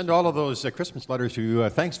send those? Send all of those Christmas letters to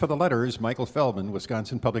Thanks for the Letters, Michael Feldman,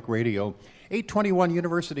 Wisconsin Public Radio, 821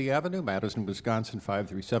 University Avenue, Madison, Wisconsin,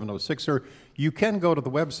 53706. Or you can go to the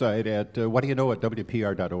website at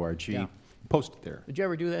whad'ya@wpr.org. Yeah. Post it there. Did you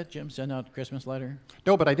ever do that, Jim? Send out a Christmas letter?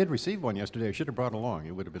 No, but I did receive one yesterday. I should have brought it along.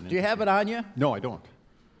 It would have been Do you have it on you? No, I don't.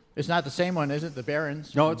 It's not the same one, is it? The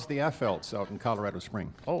Barons? No, it's the Affelds out in Colorado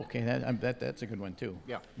Springs. Oh, okay. That's a good one, too.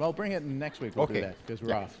 Yeah. Well, bring it in next week. We'll do Okay. that because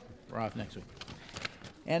we're off. We're off next week.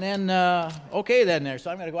 And then, okay, then there.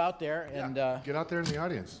 So I'm going to go out there and... Get out there in the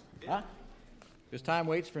audience. Huh? Because time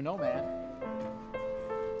waits for no man.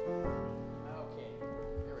 Okay.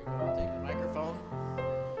 Here we go. I'll take the microphone.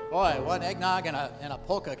 Boy, one eggnog and a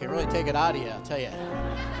polka can really take it out of you, I'll tell you.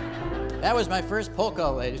 That was my first polka,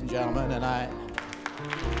 ladies and gentlemen, and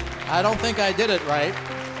I don't think I did it right,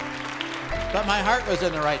 but my heart was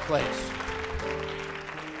in the right place.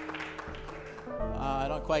 I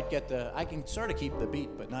don't quite get I can sort of keep the beat,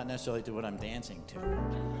 but not necessarily to what I'm dancing to.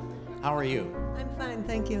 How are you? I'm fine,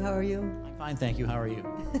 thank you. How are you? I'm fine, thank you. How are you?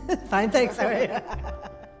 Fine, thanks. How are you?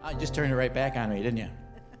 I just turned it right back on me, didn't you?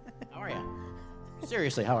 How are you?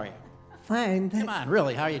 Seriously, how are you? Fine. Come on,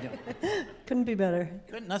 really, how are you doing? Couldn't be better.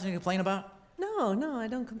 Nothing to complain about? No, I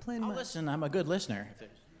don't complain much. Listen, I'm a good listener.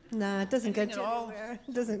 Nah, it doesn't get you all anywhere.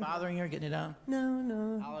 It doesn't. Bothering you or getting you down?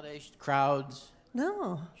 No. Holidays, crowds?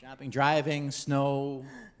 No. Shopping, driving, snow?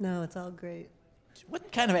 No, it's all great.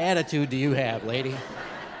 What kind of attitude do you have, lady?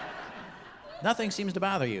 Nothing seems to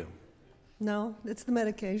bother you. No, it's the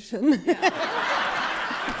medication.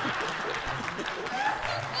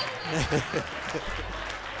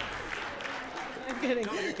 I'm kidding.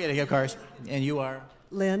 No, you're kidding, of course. And you are?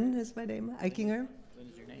 Lynn is my name. Eichinger. Lynn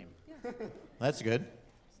is your name. That's good.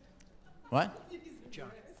 What?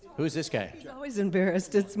 Who's this guy? He's always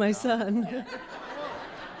embarrassed. It's my son.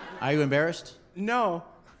 Are you embarrassed? No.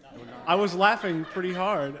 I was laughing pretty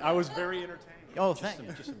hard. I was very entertained. Oh, thank you.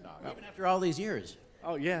 Even after all these years.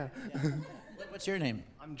 Oh, yeah. What's your name?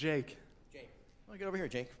 I'm Jake. Jake. Well, get over here,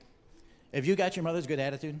 Jake. Have you got your mother's good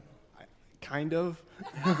attitude? Kind of.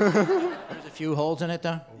 There's a few holes in it,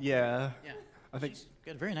 though? Yeah. Yeah. I think She's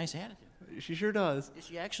got a very nice attitude. she sure does. Is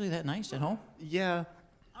she actually that nice at home? Yeah.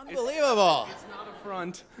 Unbelievable. It's not a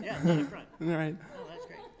front. Yeah, not a front. All right. Oh, that's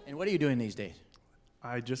great. And what are you doing these days?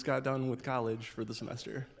 I just got done with college for the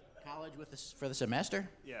semester. College for the semester?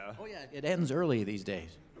 Yeah. Oh, yeah. It ends early these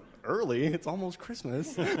days. Early? It's almost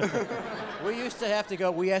Christmas. We used to have to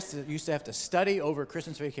go. Used to have to study over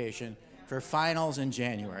Christmas vacation for finals in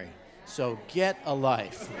January. So get a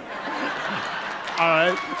life. All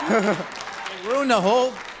right. Ruin the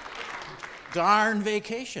whole darn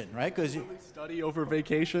vacation, right? Because study over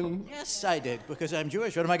vacation. Yes, I did. Because I'm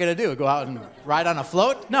Jewish. What am I going to do? Go out and ride on a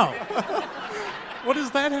float? No. What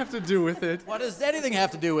does that have to do with it? What does anything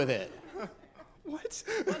have to do with it? What?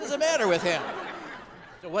 What is the matter with him?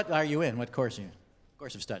 So what are you in? What course are you in?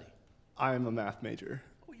 Course of study? I'm a math major.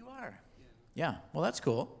 Oh, you are? Yeah. Well, that's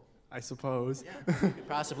cool. I suppose. Yeah. You could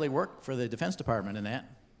possibly work for the Defense Department in that.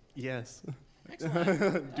 Yes.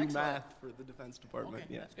 Excellent. Do math for the Defense Department.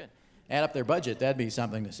 Okay, Yeah. that's good. Add up their budget. That'd be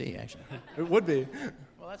something to see, actually. It would be.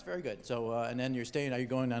 Well, that's very good. So, and then you're staying. Are you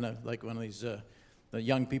going on like one of these the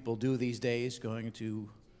young people do these days, going to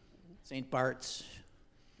St. Bart's?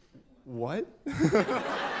 What?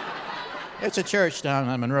 It's a church down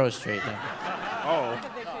on Monroe Street. Oh.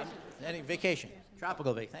 Any vacation?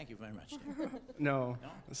 Tropical vacation. Thank you very much. No.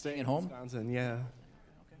 Staying at home? Wisconsin, yeah.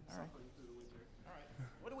 All right.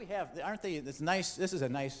 What do we have? Aren't they? It's nice. This is a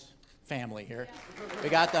nice family here. We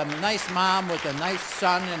got the nice mom with a nice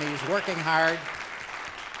son, and he's working hard.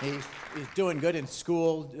 He's doing good in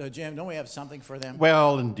school. Jim, don't we have something for them?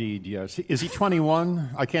 Well, indeed, yes. Is he 21?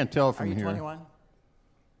 I can't tell from Are you here. 21?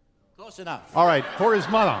 Close enough. All right, for his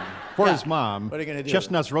mom. Yeah. His mom. What are you gonna do?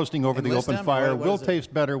 Chestnuts roasting over the Enlist open them, or fire what will is it?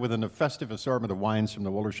 taste better with a festive assortment of wines from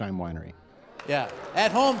the Wollersheim Winery. Yeah.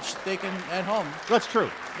 At home, they can. At home. That's true.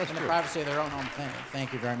 That's in the true. privacy of their own home.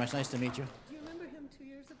 Thank you very much. Nice to meet you. Do you remember him 2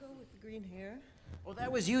 years ago with the green hair? Well,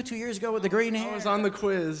 that was you 2 years ago with the green hair. I was on the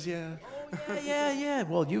quiz, yeah. Yeah.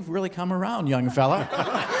 Well, you've really come around, young fella.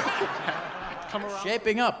 Come around.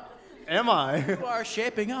 Shaping up. Am I? You are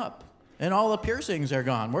shaping up. And all the piercings are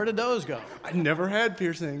gone. Where did those go? I never had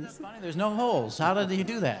piercings. That's funny. There's no holes. How did you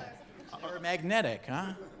do that? They're magnetic,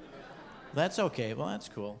 huh? That's okay. Well, that's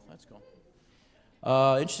cool. That's cool.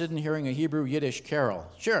 Interested in hearing a Hebrew Yiddish carol?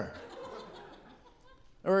 Sure.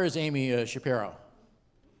 Where is Amy Shapiro?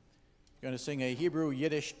 Going to sing a Hebrew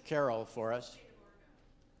Yiddish carol for us.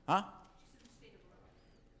 Huh?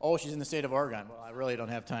 Oh, she's in the state of Oregon. Well, I really don't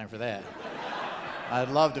have time for that. I'd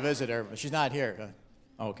love to visit her, but she's not here.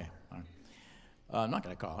 Okay. All right. I'm not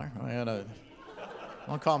going to call her. I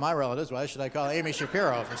won't call my relatives. Why should I call Amy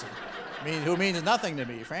Shapiro? Who means nothing to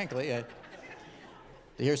me, frankly. To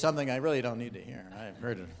hear something I really don't need to hear. I've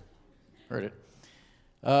heard it.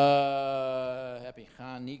 Happy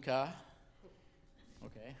Hanukkah.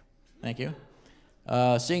 Okay. Thank you.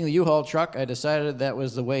 Seeing the U-Haul truck, I decided that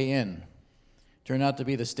was the way in. Turned out to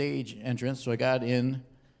be the stage entrance, so I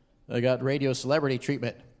got radio celebrity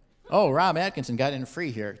treatment. Oh, Rob Atkinson got in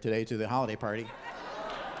free here today to the holiday party.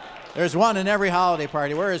 There's one in every holiday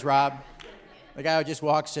party. Where is Rob? The guy who just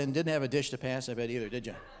walks in, didn't have a dish to pass, I bet either, did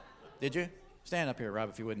you? Did you? Stand up here, Rob,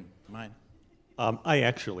 if you wouldn't mind. I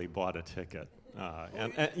actually bought a ticket.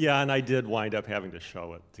 And I did wind up having to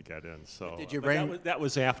show it to get in. So Did you bring? That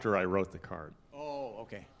was after I wrote the card. Oh,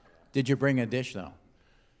 okay. Did you bring a dish, though?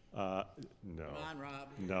 No. Come on,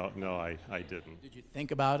 Rob. No, I didn't. Did you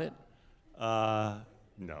think about it?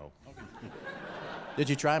 No. Okay. Did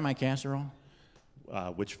you try my casserole?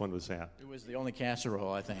 Which one was that? It was the only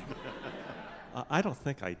casserole, I think. I don't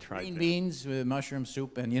think I tried. Green beans with mushroom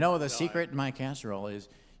soup. And you know the secret in my casserole is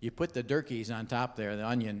you put the turkeys on top there, the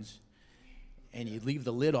onions, and you leave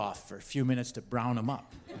the lid off for a few minutes to brown them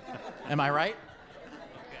up. Am I right?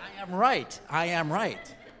 I am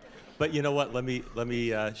right. But you know what? Let me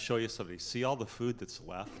show you something. See all the food that's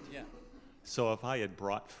left? Yeah. So if I had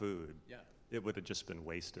brought food, yeah, it would have just been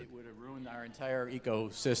wasted. It would have ruined our entire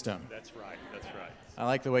ecosystem. That's right. I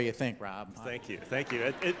like the way you think, Rob. Thank you.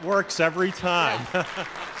 It works every time. Yeah.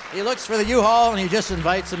 He looks for the U-Haul and he just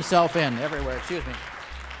invites himself in everywhere. Excuse me.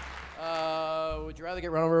 Would you rather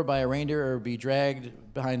get run over by a reindeer or be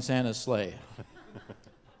dragged behind Santa's sleigh?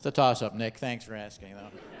 It's a toss-up, Nick. Thanks for asking, though.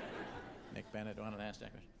 Nick Bennett wanted to ask that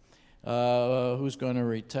question. Who's going to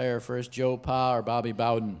retire first, Joe Pa or Bobby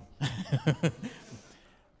Bowden?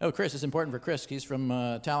 Oh, Chris. It's important for Chris. He's from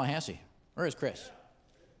Tallahassee. Where is Chris?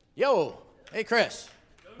 Yo. Hey, Chris.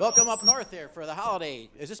 Welcome up north here for the holiday.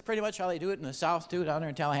 Is this pretty much how they do it in the South, too, down there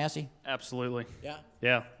in Tallahassee? Absolutely. Yeah?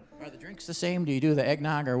 Yeah. Are the drinks the same? Do you do the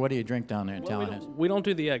eggnog, or what do you drink down there in Tallahassee? We don't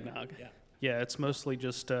do the eggnog. Yeah, it's mostly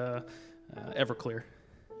just Everclear.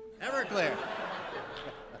 Everclear.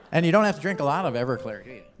 And you don't have to drink a lot of Everclear,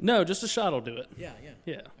 do you? No, just a shot will do it. Yeah.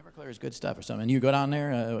 Yeah. Everclear is good stuff or something. And you go down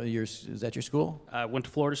there, is that your school? I went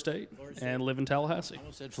to Florida State and live in Tallahassee. I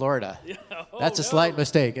almost said Florida. Yeah. That's a slight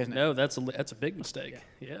mistake, isn't it? No, that's a big mistake.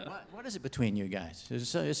 Yeah. What is it between you guys?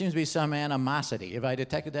 There seems to be some animosity. Have I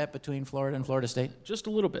detected that between Florida and Florida State? Just a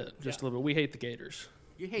little bit. A little bit. We hate the Gators.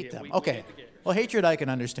 You hate them? We Okay. hate the Gators. Well, hatred I can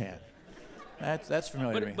understand. That's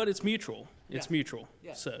familiar to me. But it's mutual. It's mutual.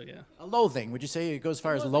 Yeah. So, yeah. A loathing. Would you say it goes as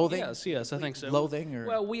far as loathing? Yes, I think so. Loathing? Or?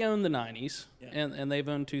 Well, we own the 90s, and they've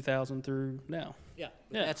owned 2000 through now. Yeah.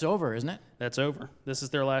 That's over, isn't it? That's over. This is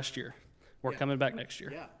their last year. We're coming back next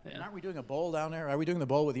year. Yeah. And aren't we doing a bowl down there? Are we doing the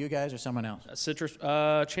bowl with you guys or someone else? Citrus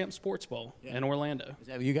Champ Sports Bowl in Orlando. Is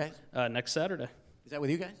that with you guys? Next Saturday. Is that with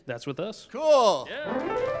you guys? That's with us. Cool.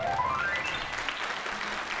 Yeah.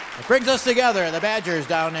 It brings us together, the Badgers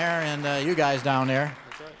down there and you guys down there.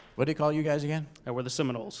 That's right. What do you call you guys again? We're the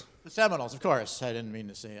Seminoles. The Seminoles, of course. I didn't mean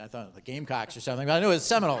to say. I thought the Gamecocks or something, but I knew it was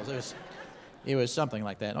Seminoles. It was something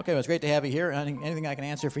like that. Okay, well, it's great to have you here. Anything I can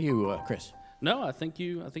answer for you, Chris? No, I think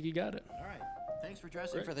you got it. All right. Thanks for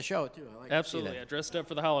dressing for the show too. I like Absolutely, To see I dressed up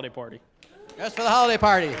for the holiday party. that. Dressed for the holiday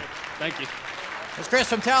party. Thank you. It's Chris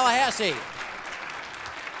from Tallahassee.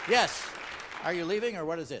 Yes. Are you leaving, or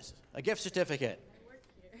what is this? A gift certificate.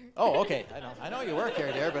 Oh, okay. I know you work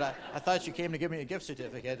here, dear, but I thought you came to give me a gift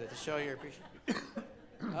certificate to show your appreciation.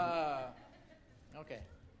 Okay.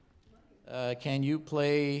 Can you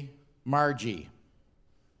play Margie?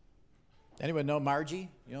 Anyone know Margie?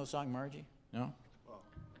 You know the song Margie? No?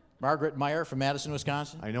 Margaret Meyer from Madison,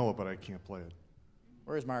 Wisconsin? I know it, but I can't play it.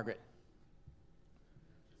 Where is Margaret?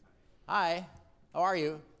 Hi. How are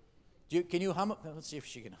you? Can you hum? Let's see if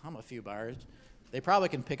she can hum a few bars. They probably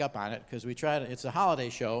can pick up on it because we tried. It's a holiday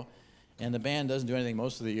show, and the band doesn't do anything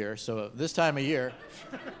most of the year. So this time of year,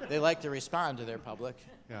 they like to respond to their public.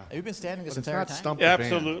 Yeah. Have you been standing this But it's entire not time? stump the band.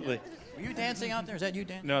 Absolutely. Were you dancing out there? Is that you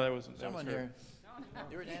dancing? No, that wasn't. That Someone was her. here.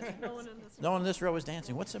 You were dancing? No one in this row was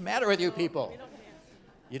dancing. What's the matter with you people?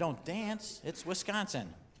 You don't dance? It's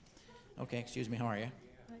Wisconsin. Okay, excuse me. How are you?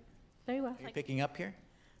 Very well. Are you picking up here?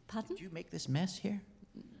 Pardon? Did you make this mess here?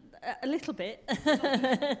 A little bit.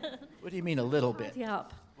 What do you mean a little bit? Tidy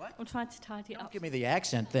up. What? I'm trying to tidy up. Give me the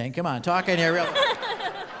accent thing. Come on, talk in your real.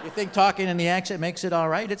 You think talking in the accent makes it all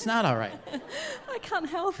right? It's not all right. I can't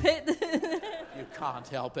help it. You can't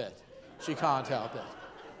help it. She can't help it.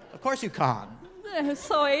 Of course you can't.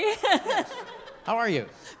 Sorry. How are you?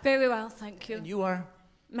 Very well, thank you. And you are?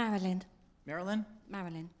 Marilyn. Marilyn?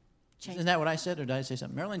 Marilyn. Isn't that what I said, or did I say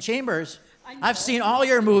something? Marilyn Chambers. I've seen all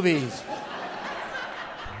your movies.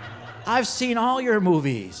 I've seen all your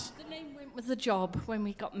movies. The name went with the job when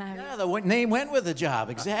we got married. Yeah, the name went with the job,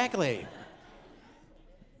 exactly.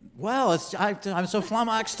 Well, I'm so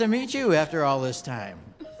flummoxed to meet you after all this time.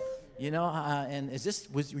 You know, and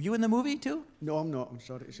were you in the movie too? No, I'm not. I'm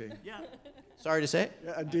sorry to say. Yeah. Sorry to say?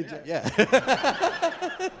 Yeah, I did. Yeah.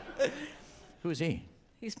 Who's he?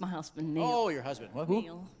 He's my husband, Neil. Oh, your husband. Who?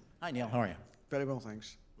 Neil. Hi, Neil. How are you? Very well,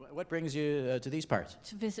 thanks. What brings you to these parts?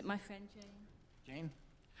 To visit my friend Jane. Jane?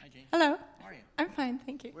 Hi, Jane. Hello. How are you? I'm fine,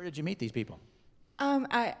 thank you. Where did you meet these people?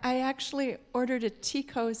 I actually ordered a tea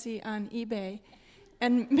cozy on eBay,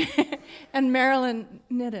 and and Marilyn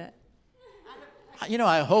knit it. You know,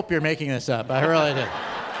 I hope you're making this up. I really do.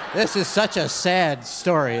 This is such a sad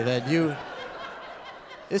story that you...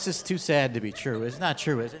 This is too sad to be true. It's not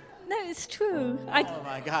true, is it? No, it's true. Oh,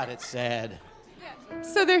 my God, it's sad.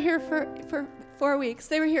 So they're here for 4 weeks.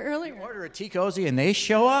 They were here earlier. You order a tea cozy and they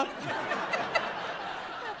show up?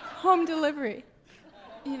 Home delivery.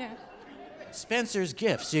 You know. Spencer's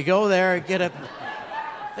Gifts. You go there, get a...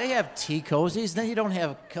 They have tea cozies. Then you don't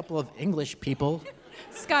have a couple of English people...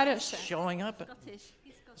 Scottish. Showing up?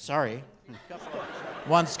 Sorry.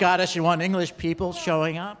 One Scottish and one English people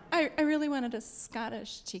showing up? I really wanted a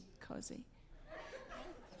Scottish tea cozy.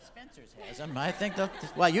 Spencer's has them. I think that...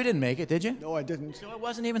 Well, you didn't make it, did you? No, I didn't. So it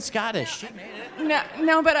wasn't even Scottish. She made it.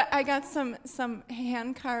 No, but I got some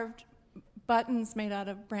hand-carved buttons made out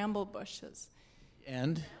of bramble bushes.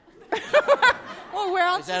 And? Well, where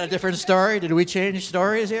else? Is that a different story? Did we change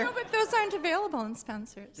stories here? No, but those aren't available in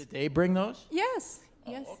Spencer's. Did they bring those? Yes.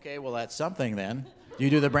 Yes. Okay, well, that's something then. Do you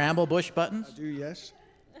do the bramble bush buttons? I do, yes.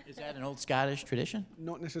 Is that an old Scottish tradition?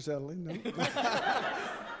 Not necessarily, no.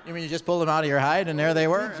 You mean you just pulled them out of your hide and there they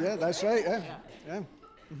were? Yeah, that's right, yeah.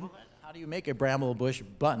 Well, how do you make a bramble bush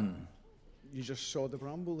button? You just saw the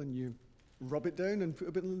bramble and you rub it down and put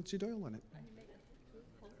a bit of linseed oil on it.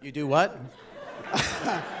 You do what?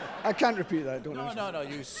 I can't repeat that, don't I? No.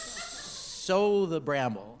 You sow the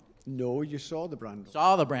bramble. No, you saw the bramble.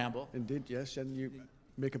 Saw the bramble. Indeed, yes, and you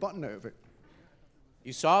make a button out of it.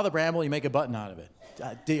 You saw the bramble, you make a button out of it.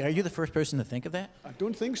 Are you the first person to think of that? I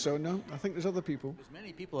don't think so, no. I think there's other people. Because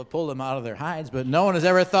many people have pulled them out of their hides, but no one has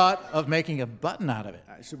ever thought of making a button out of it.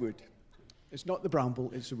 It's the wood. It's not the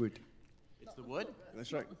bramble, it's the wood. It's the wood?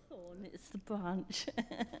 That's right. It's the branch.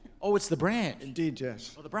 Oh, it's the branch. Indeed,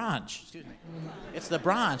 yes. Oh, the branch. Excuse me. It's the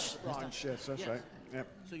branch. Branch, yes, that's right. Yep.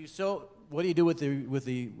 So you sow. What do you do with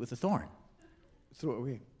the thorn? Throw it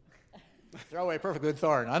away. Throw away a perfect good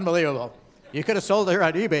thorn. Unbelievable. You could have sold her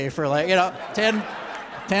on eBay for $10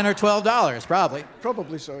 or $12, probably.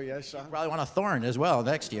 Probably so, yes. Probably want a thorn as well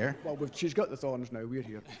next year. Well, she's got the thorns now. We're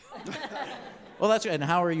here. Well, that's good. And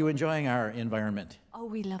how are you enjoying our environment? Oh,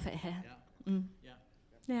 we love it here. Yeah. Mm.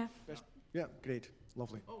 Yeah. Yeah. Yeah, great.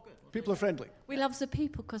 Lovely. Oh, good. People are friendly. We love the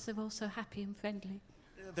people because they're all so happy and friendly.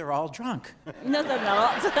 They're all drunk. No, they're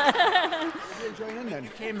not.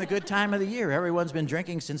 It came the good time of the year. Everyone's been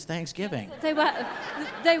drinking since Thanksgiving. They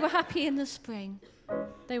were happy in the spring.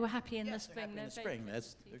 They were happy in the spring. In the spring. They're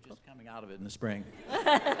just coming out of it in the spring.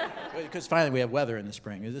 Because finally we have weather in the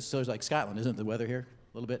spring. Is this so? It's like Scotland, isn't the weather here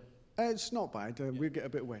a little bit? It's not bad. We get a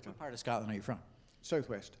bit wetter. What part of Scotland are you from?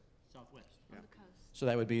 Southwest. Southwest. Yeah. So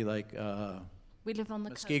that would be like we live on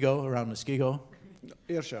the Muskego, around Muskego.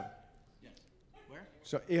 Ayrshire. Yes. Where?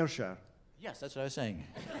 So Ayrshire. Yes, that's what I was saying.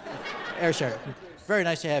 Ayrshire. Very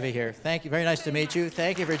nice to have you here. Thank you. Very nice to meet you.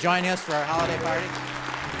 Thank you for joining us for our holiday party.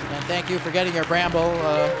 And thank you for getting your bramble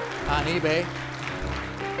on eBay.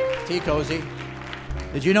 Tea Cozy.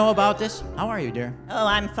 Did you know about this? How are you, dear? Oh,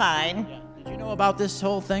 I'm fine. Yeah. Did you know about this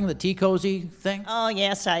whole thing, the Tea Cozy thing? Oh,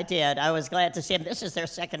 yes, I did. I was glad to see them. This is their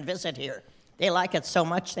second visit here. They like it so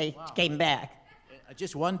much they came back.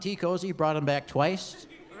 Just one Tea Cozy brought them back twice?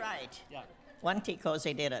 Right. Yeah. One tea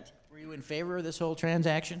cozy did it. Were you in favor of this whole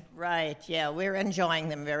transaction? Right, yeah. We're enjoying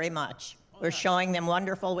them very much. We're showing them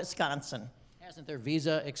wonderful Wisconsin. Hasn't their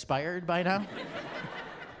visa expired by now?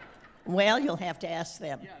 Well, you'll have to ask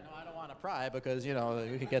them. Yeah, no, I don't want to pry because, you know,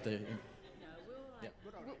 we could get the...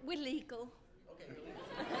 We're legal.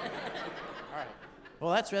 All right.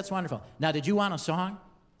 Well, that's wonderful. Now, did you want a song?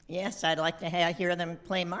 Yes, I'd like to hear them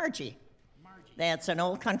play Margie. That's an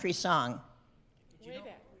old country song. Do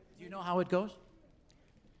you know how it goes?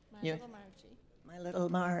 My little Margie. My little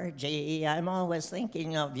Margie, I'm always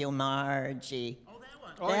thinking of you, Margie. Oh, that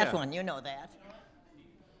one. Oh, that yeah. one, you know that.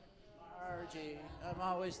 Margie, I'm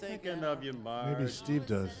always thinking of you, Margie. Maybe Steve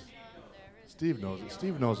does. Steve knows it.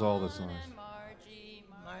 Steve knows all the songs.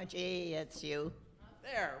 Margie, it's you.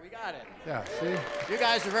 There, we got it. Yeah, see? You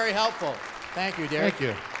guys are very helpful. Thank you, Derek.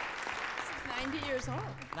 Thank you. She's 90 years old.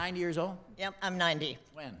 90 years old? Yep, I'm 90.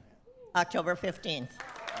 When? October 15th.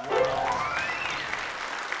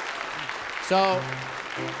 So,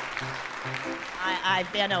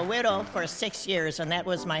 I've been a widow for 6 years, and that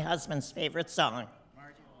was my husband's favorite song.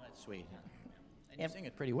 Margie, well, that's sweet. And you sing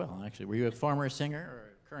it pretty well, actually. Were you a former singer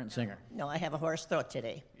or a current singer? No, I have a hoarse throat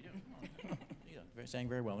today. You do? You sang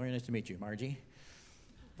very well. Very nice to meet you, Margie.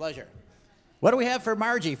 Pleasure. What do we have for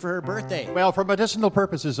Margie for her birthday? Well, for medicinal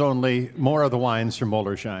purposes only, more of the wines from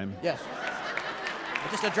Mollersheim. Yes.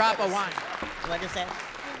 Just a drop of wine. What is that?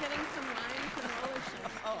 We're getting some wine from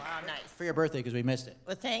Mollersheim. Oh, how nice. For your birthday, because we missed it.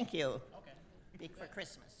 Well, thank you. Okay. Big for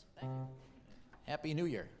Christmas. Thank you. Happy New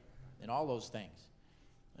Year and all those things.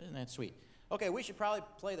 Isn't that sweet? Okay, we should probably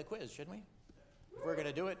play the quiz, shouldn't we? If we're going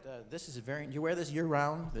to do it, this is very... You wear this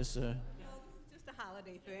year-round? This... It's just a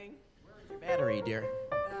holiday thing. Your battery, dear.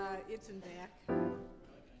 It's in back.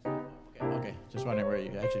 Okay. Just wondering where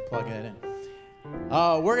you actually plug it in.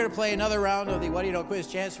 We're going to play another round of the What Do You Know quiz.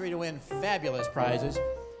 Chance for you to win fabulous prizes.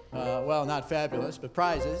 Well, not fabulous, but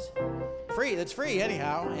prizes. Free. That's free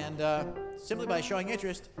anyhow. And simply by showing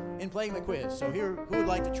interest in playing the quiz. So here, who would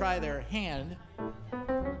like to try their hand?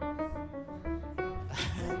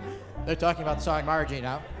 They're talking about the song Margie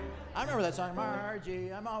now. I remember that song,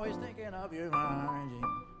 Margie, I'm always thinking of you, Margie.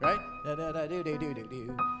 Right?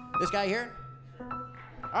 Da-da-da-do-do-do-do-do. This guy here?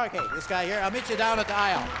 Okay, this guy here. I'll meet you down at the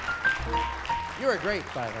aisle. You were great,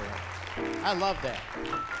 by the way. I love that.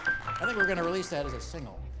 I think we're going to release that as a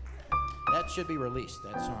single. That should be released,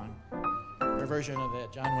 that song. Their version of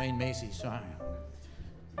that John Wayne Macy song.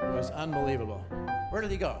 It was unbelievable. Where did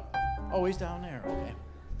he go? Oh, he's down there. Okay.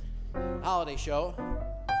 Holiday show.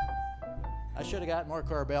 I should have got more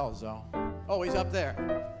Corbells, though. Oh, he's up there.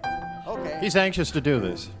 Okay. He's anxious to do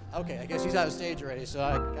this. Okay, I guess he's out of stage already, so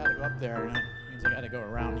I got to go up there. And that means I got to go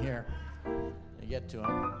around here to get to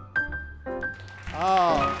him.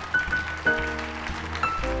 Oh.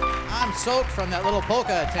 I'm soaked from that little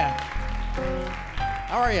polka attempt.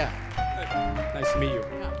 How are you? Good. Nice to meet you.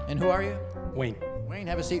 And who are you? Wayne. Wayne,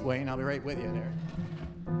 have a seat, Wayne. I'll be right with you there.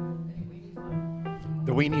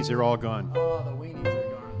 The weenies are all gone. Oh, the weenies are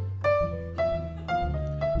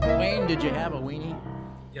gone. Wayne, did you have a weenie?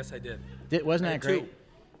 Yes, I did. Wasn't I that had great? 2.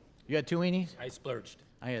 You had 2 weenies? I splurged.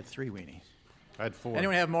 I had 3 weenies. I had 4.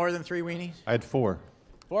 Anyone have more than 3 weenies? I had 4.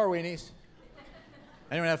 4 weenies.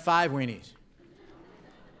 Anyone have 5 weenies?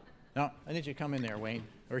 No, I need you to come in there, Wayne.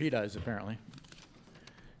 Or he does, apparently.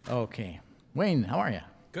 Okay. Wayne, how are you?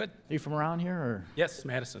 Good. Are you from around here? Or? Yes,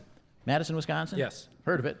 Madison. Madison, Wisconsin? Yes.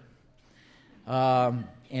 Heard of it.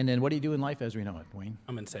 And then what do you do in life as we know it, Wayne?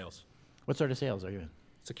 I'm in sales. What sort of sales are you in?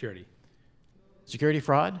 Security. Security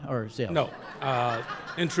fraud or sales? No.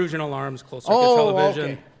 Intrusion alarms, closed circuit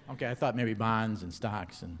television. Okay, I thought maybe bonds and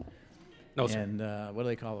stocks and... No, sir. And what do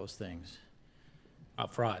they call those things?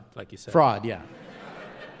 Fraud, like you said. Fraud, yeah.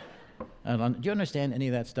 Do you understand any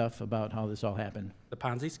of that stuff about how this all happened? The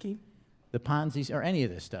Ponzi scheme? The Ponzi, or any of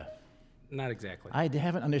this stuff? Not exactly. I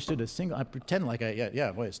haven't understood a single... I pretend like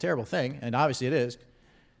boy, it's a terrible thing, and obviously it is,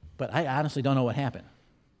 but I honestly don't know what happened.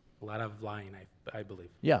 A lot of lying, I believe.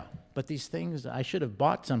 Yeah, but these things, I should have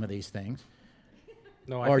bought some of these things.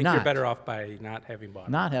 No, I Or think not. you're better off by not having bought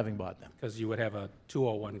them. Not having bought them. Because you would have a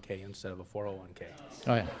 201k instead of a 401k.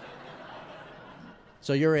 Oh, yeah.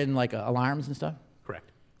 So you're in like alarms and stuff?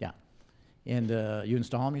 Correct. Yeah. And you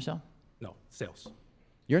install them yourself? No, sales.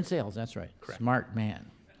 You're in sales, that's right. Correct. Smart man.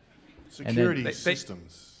 Security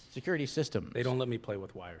systems. Security systems. They don't let me play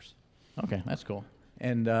with wires. Okay, that's cool.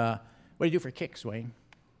 And what do you do for kicks, Wayne?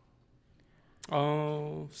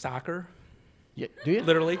 Oh, soccer. Yeah, do you?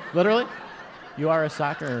 Literally. Literally? You are a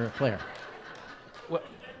soccer player.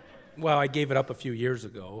 Well, I gave it up a few years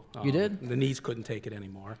ago. You did? The knees couldn't take it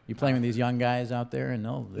anymore. You playing with these young guys out there? And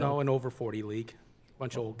No, an over 40 league. A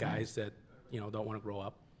bunch of old guys that don't want to grow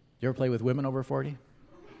up. You ever play with women over 40?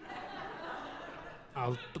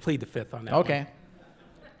 I'll plead the fifth on that. Okay. one.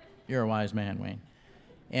 You're a wise man, Wayne.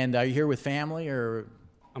 And are you here with family or?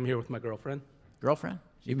 I'm here with my girlfriend. Girlfriend?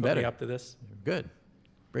 She Even put better. me up to this. Good.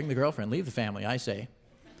 Bring the girlfriend. Leave the family, I say.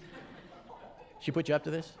 She put you up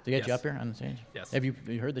to this to get you Yes. up here on the stage? Yes. Have you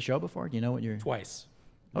heard the show before? Do you know what you're? Twice.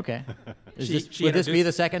 Okay. Would this be introduced-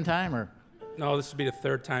 the second time or? No, this would be the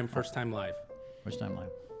third time, first time live. First time live.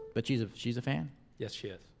 But she's a fan? Yes, she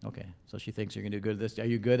is. Okay. So she thinks you're going to do good at this. Are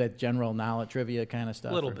you good at general knowledge, trivia kind of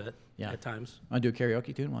stuff? A little or- bit, Yeah. at times. Want to do a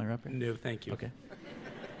karaoke tune while you're up here? No, thank you. Okay.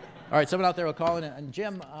 All right, someone out there will call in. And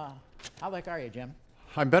Jim, how the heck are you, Jim?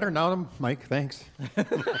 I'm better now, Mike. Thanks.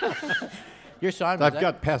 Your song was I've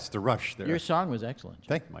got past the rush there. Your song was excellent.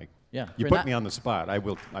 Thank you, Mike. Yeah. You For put not- me on the spot. I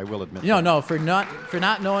will admit. No, that. no, for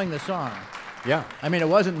not knowing the song. Yeah. I mean, it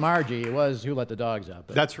wasn't Margie. It was Who Let the Dogs Out.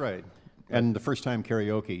 But That's right. And the first time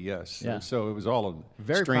karaoke, yes. Yeah. So it was all a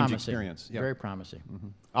very strange promising. experience. Yeah. Very promising. Mm-hmm.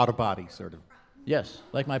 Out of body, sort of. Yes,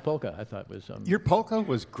 like my polka. I thought was. Your polka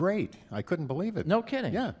was great. I couldn't believe it. No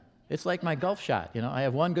kidding. Yeah. It's like my golf shot. You know, I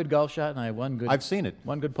have one good golf shot and I have one good. I've seen it.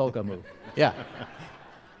 One good polka move. Yeah.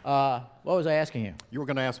 What was I asking you? You were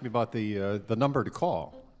going to ask me about the number to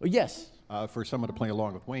call. Yes. For someone to play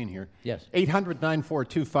along with Wayne here. Yes.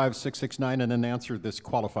 800-942-5669 and then answer this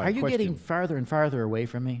qualified Are you question. getting farther and farther away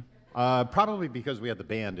from me? Probably because we had the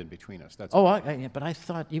band in between us. That's Oh, but I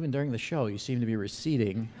thought even during the show you seemed to be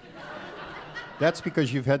receding. That's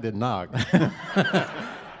because you've had the nog.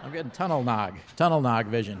 I'm getting tunnel nog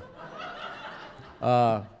vision.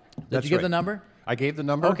 Did That's you give right. the number? I gave the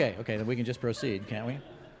number. Okay, then we can just proceed, can't we?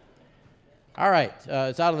 All right,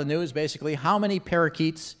 it's out of the news, basically. How many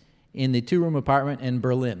parakeets in the two-room apartment in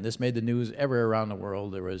Berlin? This made the news everywhere around the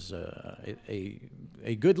world. There was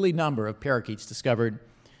a goodly number of parakeets discovered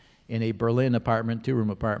in a Berlin apartment, two-room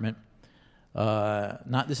apartment.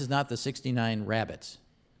 This is not the 69 rabbits.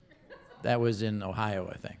 That was in Ohio,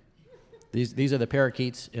 I think. These are the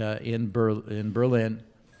parakeets in Berlin.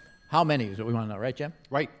 How many is what we want to know, right, Jim?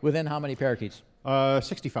 Right. Within how many parakeets?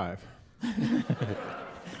 65.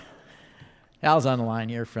 Hal's on the line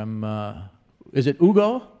here from, is it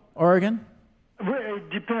Ugo, Oregon? Well, it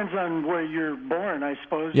depends on where you're born, I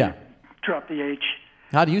suppose. Yeah. You drop the H.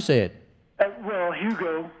 How do you say it? Well,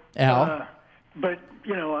 Hugo. Al? But,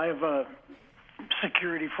 I have a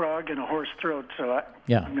security frog and a hoarse throat, so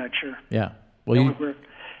Yeah. I'm not sure. Yeah. Well,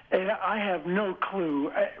 And I have no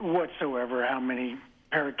clue whatsoever how many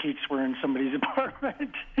parakeets were in somebody's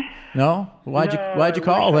apartment. No? Why'd you I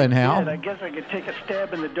call wish then, I Hal? did. I guess I could take a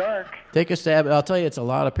stab in the dark. Take a stab. I'll tell you, it's a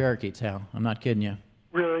lot of parakeets, Hal. I'm not kidding you.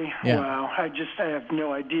 Really? Yeah. Wow. I have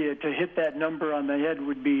no idea. To hit that number on the head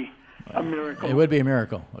would be a miracle. It would be a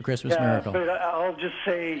miracle, a Christmas Yeah, miracle. but I'll just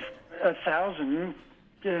say 1,000.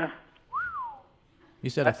 Yeah. You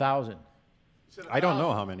said 1,000. I don't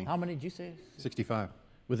know how many. How many did you say? 65.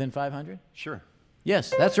 Within 500? Sure.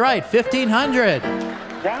 Yes, that's right. 1,500.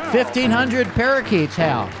 Wow. 1,500 parakeets,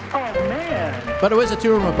 Hal. Oh, man. But it was a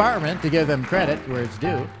two-room apartment, to give them credit where it's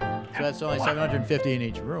due. So that's only 750 in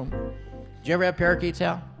each room. Did you ever have parakeets,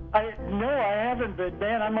 Hal? No, I haven't, but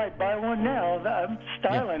man, I might buy one now. I'm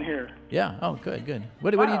styling here. Yeah. Oh, good.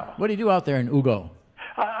 What do you do out there in Ugo?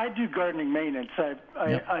 I do gardening maintenance.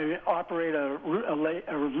 I operate a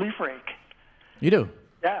leaf rake. You do?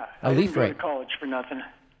 Yeah. A I leaf didn't go rake. to college for nothing.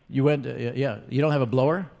 You went? Yeah. You don't have a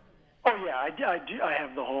blower? Oh yeah, I do. I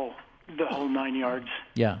have the whole 9 yards.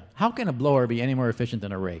 Yeah. How can a blower be any more efficient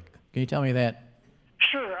than a rake? Can you tell me that?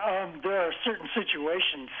 Sure. There are certain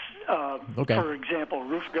situations. Okay. For example,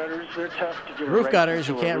 roof gutters. They're tough to get. a Roof rake gutters,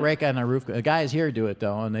 you into a can't roof. rake on a roof. Guys here do it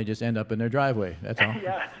though, and they just end up in their driveway. That's all.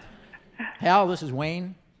 Yeah. Hal, this is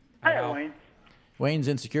Wayne. Hi, Wayne. Wayne's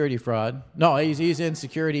in security fraud. No, he's in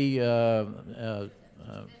security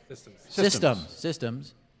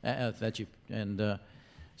systems. That you and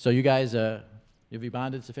so you guys have you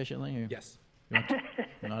bonded sufficiently? Or? Yes.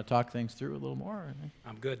 You want to talk things through a little more?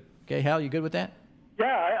 I'm good. Okay, Hal, you good with that?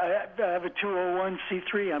 Yeah, I have a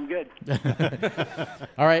 201c3. I'm good.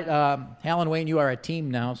 All right, Hal and Wayne, you are a team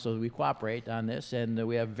now, so we cooperate on this, and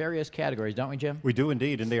we have various categories, don't we, Jim? We do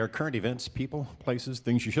indeed, and they are current events, people, places,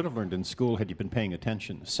 things you should have learned in school had you been paying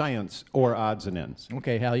attention, science, or odds and ends.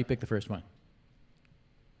 Okay, Hal, you pick the first one.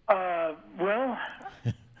 Well,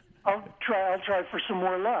 I'll try for some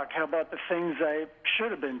more luck. How about the things I should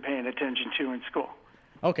have been paying attention to in school?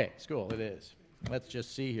 Okay, school, it is. Let's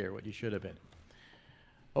just see here what you should have been.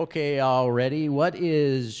 Okay, already. What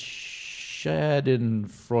is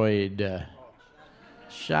Schadenfreude?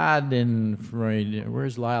 Schadenfreude.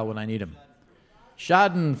 Where's Lyle when I need him?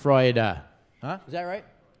 Schadenfreude. Huh? Is that right?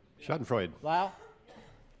 Schadenfreude. Lyle?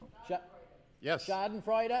 Yes.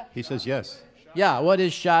 Schadenfreude? He says yes. Yeah, what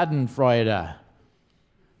is Schadenfreude?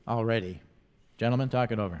 Already. Gentlemen,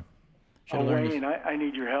 talk it over. Should've learned Wayne, I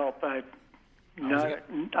need your help. I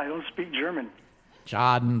don't speak German.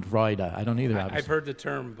 Schadenfreude. I don't either, obviously. I've heard the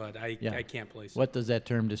term, but I can't place it. What does that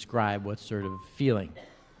term describe? What sort of feeling?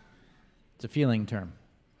 It's a feeling term.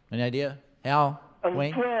 Any idea? Hal?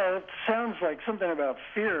 Wayne? Well, it sounds like something about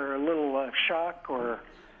fear, a little shock, or,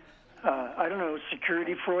 I don't know,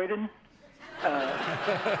 security Freuden.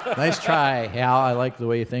 Nice try, Hal. I like the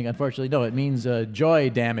way you think. Unfortunately, no, it means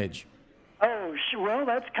joy damage. Oh, well,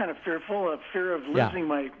 that's kind of fearful, a fear of Yeah. losing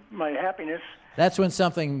my happiness. That's when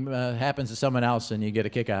something happens to someone else and you get a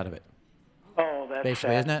kick out of it. Oh, that's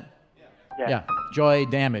Basically, sad. isn't it? Yeah. Joy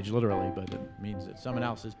damage, literally, but it means that someone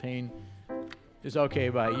else's pain is okay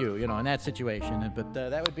by you, in that situation. But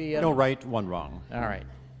that would be... No right, one wrong. All right.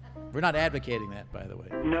 We're not advocating that, by the way.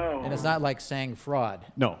 No. And it's not like saying fraud.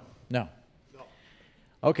 No. No.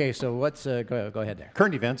 Okay, so what's... go ahead there.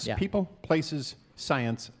 Current events, Yeah. people, places,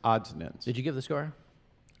 science, odds and ends. Did you give the score?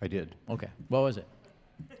 I did. Okay. What was it?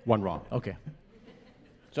 One wrong. Okay.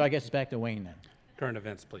 So I guess it's back to Wayne then. Current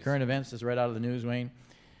events, please. Current events is right out of the news, Wayne.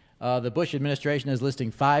 The Bush administration is listing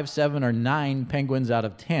 5, 7, or 9 penguins out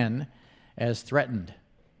of 10 as threatened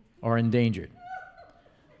or endangered.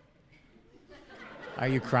 Are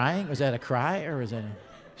you crying? Was that a cry or was that...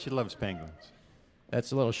 She loves penguins.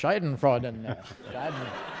 That's a little Schadenfreude in there.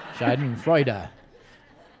 Schadenfreude.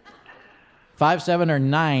 5, 7, or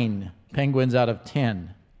 9 penguins out of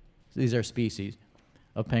 10. These are species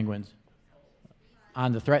of penguins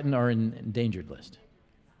on the threatened or endangered list.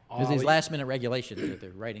 There's these last-minute regulations that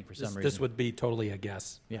they're writing for some reason. This would be totally a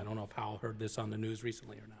guess. Yeah. I don't know if Hal heard this on the news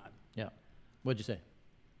recently or not. Yeah. What'd you say?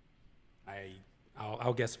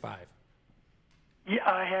 I'll guess 5. Yeah,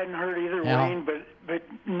 I hadn't heard either, Hal? Wayne, but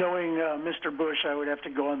knowing Mr. Bush, I would have to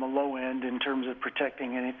go on the low end in terms of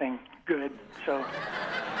protecting anything good. So,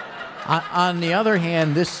 On the other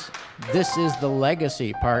hand, this is the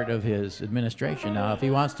legacy part of his administration. Now, if he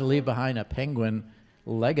wants to leave behind a penguin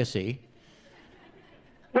legacy...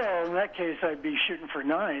 well, in that case, I'd be shooting for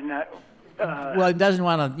 9. well, he doesn't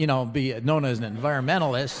want to, be known as an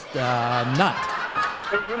environmentalist nut.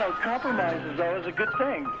 But, compromise is always a good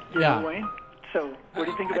thing, you Yeah. know, Wayne. So, what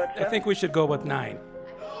do you think about 7? I think we should go with 9.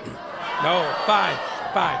 No, 5.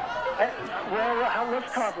 Well,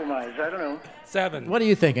 let's compromise. I don't know. 7. What are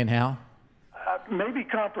you thinking, Hal? Maybe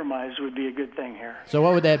compromise would be a good thing here. So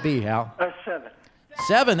what would that be, Hal? 7.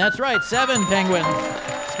 7, that's right. 7 penguins.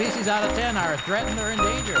 Species out of 10 are threatened or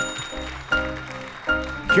endangered.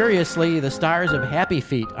 Curiously, the stars of Happy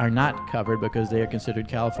Feet are not covered because they are considered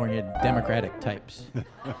California Democratic types.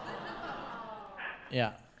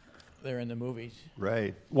 Yeah, they're in the movies.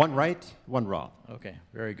 Right. One right, one wrong. Okay,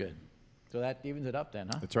 very good. So that evens it up then,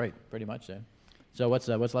 huh? That's right. Pretty much then. So what's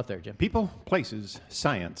left there, Jim? People, places,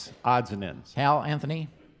 science, odds and ends. Hal Anthony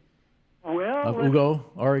Well, of Ugo,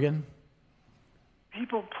 Oregon.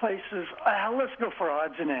 people, places. Let's go for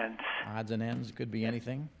odds and ends. Odds and ends could be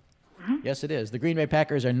anything. Yes, it is. The Green Bay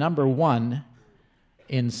Packers are number 1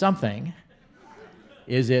 in something.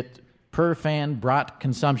 Is it per fan brat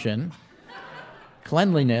consumption,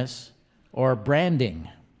 cleanliness, or branding?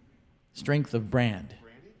 Strength of brand.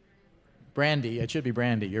 Brandy. It should be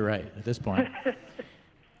brandy. You're right at this point.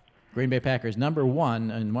 Green Bay Packers number 1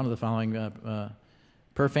 in one of the following: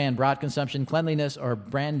 per fan brat consumption, cleanliness, or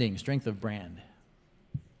branding. Strength of brand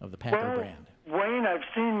of the Packer brand. Wayne, I've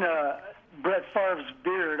seen Brett Favre's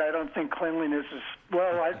beard. I don't think cleanliness is,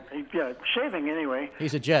 shaving anyway.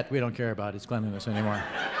 He's a Jet. We don't care about his cleanliness anymore.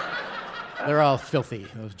 They're all filthy,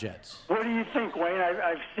 those Jets. What do you think, Wayne?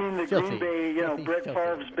 I've seen the Filthy. Green Bay, Filthy, Brett filthy.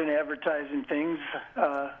 Favre's been advertising things.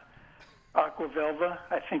 Aquavelva.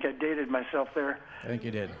 I think I dated myself there. I think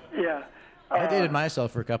you did. Yeah. I dated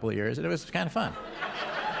myself for a couple of years, and it was kind of fun.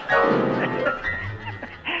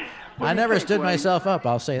 I never stood myself up,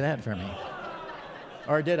 I'll say that for me.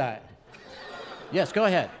 Or did I? Yes, go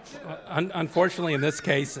ahead. Unfortunately, in this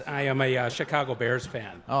case, I am a Chicago Bears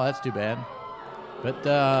fan. Oh, that's too bad. But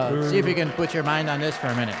see if you can put your mind on this for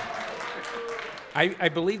a minute. I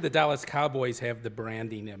believe the Dallas Cowboys have the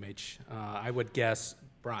branding image. I would guess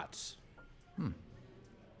brats.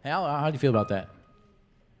 Hal, how do you feel about that?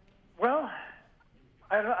 Well,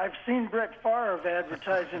 I've seen Brett Favre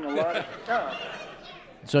advertising a lot of stuff.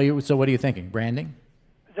 So what are you thinking? Branding?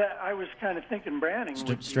 That I was kind of thinking branding.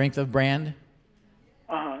 Strength of brand?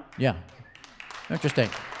 Uh-huh. Yeah. Interesting.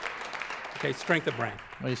 Okay, strength of brand.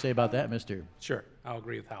 What do you say about that, Mr. Sure, I'll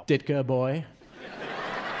agree with Hal. Ditka boy?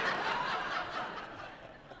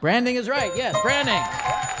 Branding is right. Yes, branding.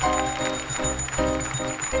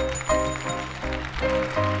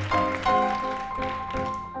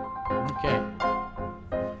 Okay.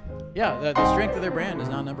 Yeah, the strength of their brand is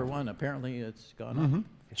now number one. Apparently, it's gone up.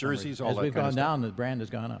 Jerseys, all As that we've kind gone of stuff. down, the brand has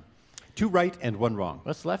gone up. 2 right and 1 wrong.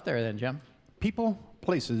 What's left there then, Jim? People,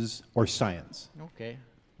 places, or science. Okay.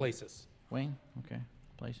 Places. Wayne? Okay.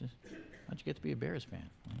 Places. How'd you get to be a Bears fan?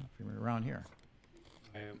 Well, if you were around here.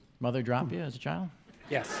 Mother dropped you as a child?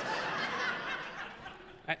 Yes.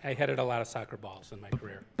 I headed a lot of soccer balls in my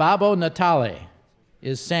career. Babbo Natale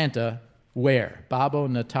is Santa where? Babbo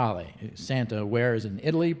Natale. Santa where is in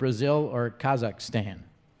Italy, Brazil, or Kazakhstan?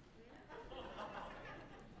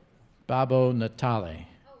 Babbo Natale.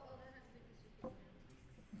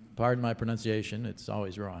 Pardon my pronunciation, it's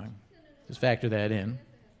always wrong. Just factor that in.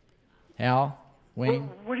 Hal? Wayne?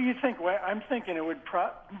 What do you think? I'm thinking it would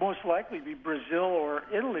most likely be Brazil or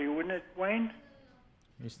Italy, wouldn't it, Wayne?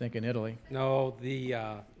 He's thinking Italy. No,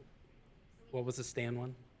 what was the Stan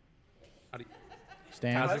one?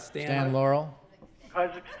 Stan? Kazakhstan? Stan Laurel?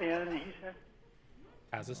 Kazakhstan, he said.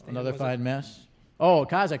 Kazakhstan. Another was fine it? mess? Oh,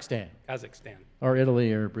 Kazakhstan. Kazakhstan. Or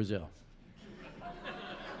Italy or Brazil.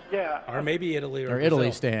 Yeah. Or maybe Italy or Italy,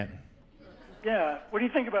 Brazil. Stan. Yeah. What do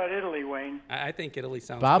you think about Italy, Wayne? I think Italy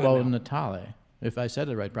sounds Babbo good now. Natale. If I said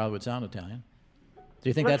it right, probably would sound Italian. Do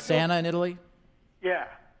you think Let's that's go- Santa in Italy? Yeah.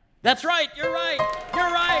 That's right. You're right.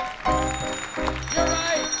 You're right. You're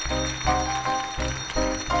right.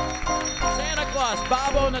 Santa Claus,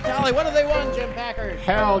 Babbo Natale. What have they won, Jim Packard?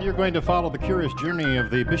 Hal, you're going to follow the curious journey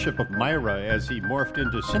of the Bishop of Myra as he morphed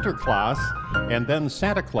into Sinterklaas and then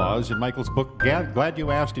Santa Claus in Michael's book. Glad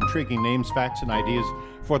you asked. Intriguing names, facts, and ideas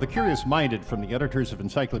for the curious-minded from the editors of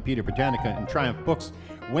Encyclopedia Britannica and Triumph Books.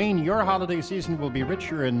 Wayne, your holiday season will be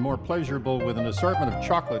richer and more pleasurable with an assortment of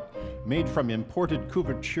chocolate made from imported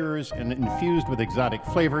couvertures and infused with exotic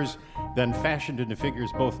flavors, then fashioned into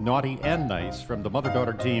figures both naughty and nice from the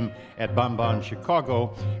mother-daughter team at Bonbon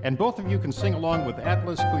Chicago. And both of you can sing along with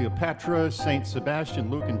Atlas, Cleopatra, Saint Sebastian,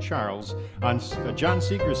 Luke, and Charles on John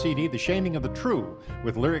Seeger's CD, The Shaming of the True,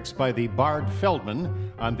 with lyrics by the Bard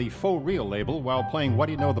Feldman on the Faux Real label while playing What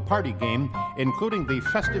Do You Know, the Party Game, including the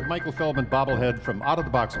festive Michael Feldman bobblehead from Out of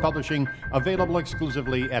the Box Publishing, available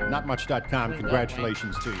exclusively at notmuch.com.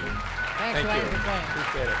 Congratulations to you. Thanks, Wayne, for playing.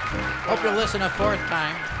 Appreciate it. Hope you'll listen a fourth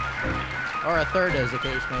time, or a third, as the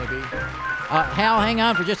case may be. Hal, hang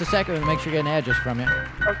on for just a second and make sure you get an address from you.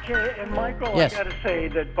 Okay, and Michael, Yes. I got to say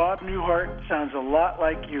that Bob Newhart sounds a lot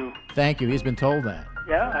like you. Thank you. He's been told that.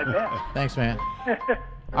 Yeah, I bet. Thanks, man.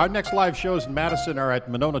 Our next live shows in Madison are at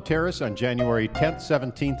Monona Terrace on January 10th,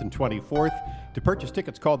 17th, and 24th. To purchase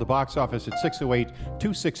tickets, call the box office at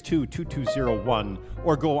 608-262-2201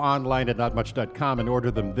 or go online at notmuch.com and order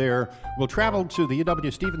them there. We'll travel to the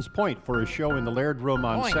UW Stevens Point for a show in the Laird Room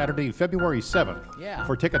on Point. Saturday, February 7th. Yeah.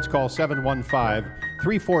 For tickets, call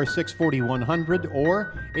 715-346-4100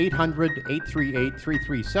 or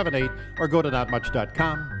 800-838-3378 or go to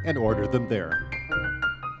notmuch.com and order them there.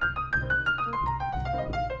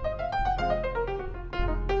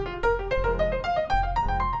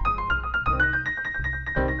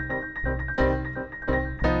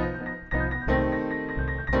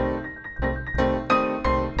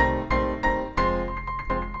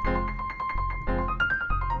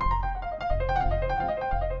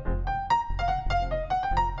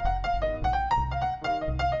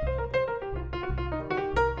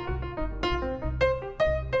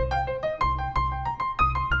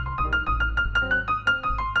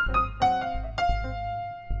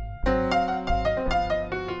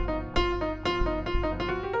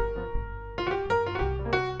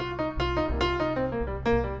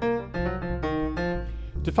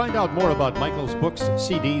 To find out more about Michael's books,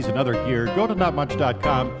 CDs, and other gear, go to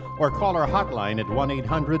notmuch.com or call our hotline at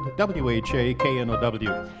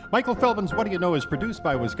 1-800-WHA-KNOW. Michael Feldman's What Do You Know is produced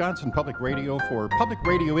by Wisconsin Public Radio for Public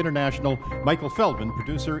Radio International. Michael Feldman,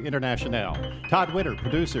 producer international. Todd Witter,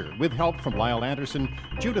 producer, with help from Lyle Anderson,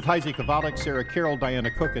 Judith Heisey Kovalik, Sarah Carroll,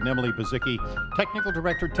 Diana Cook, and Emily Bazicki. Technical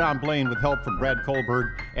director Tom Blaine, with help from Brad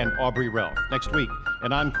Kohlberg and Aubrey Ralph. Next week,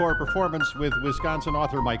 an encore performance with Wisconsin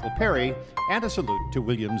author Michael Perry, and a salute to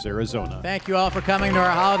Williams, Arizona. Thank you all for coming to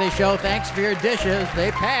our holiday show. Thanks for your dishes.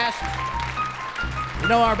 They passed. You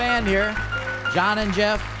know our band here, John and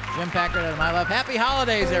Jeff, Jim Packard on my left. Happy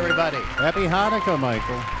holidays, everybody. Happy Hanukkah,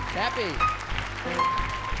 Michael. Happy.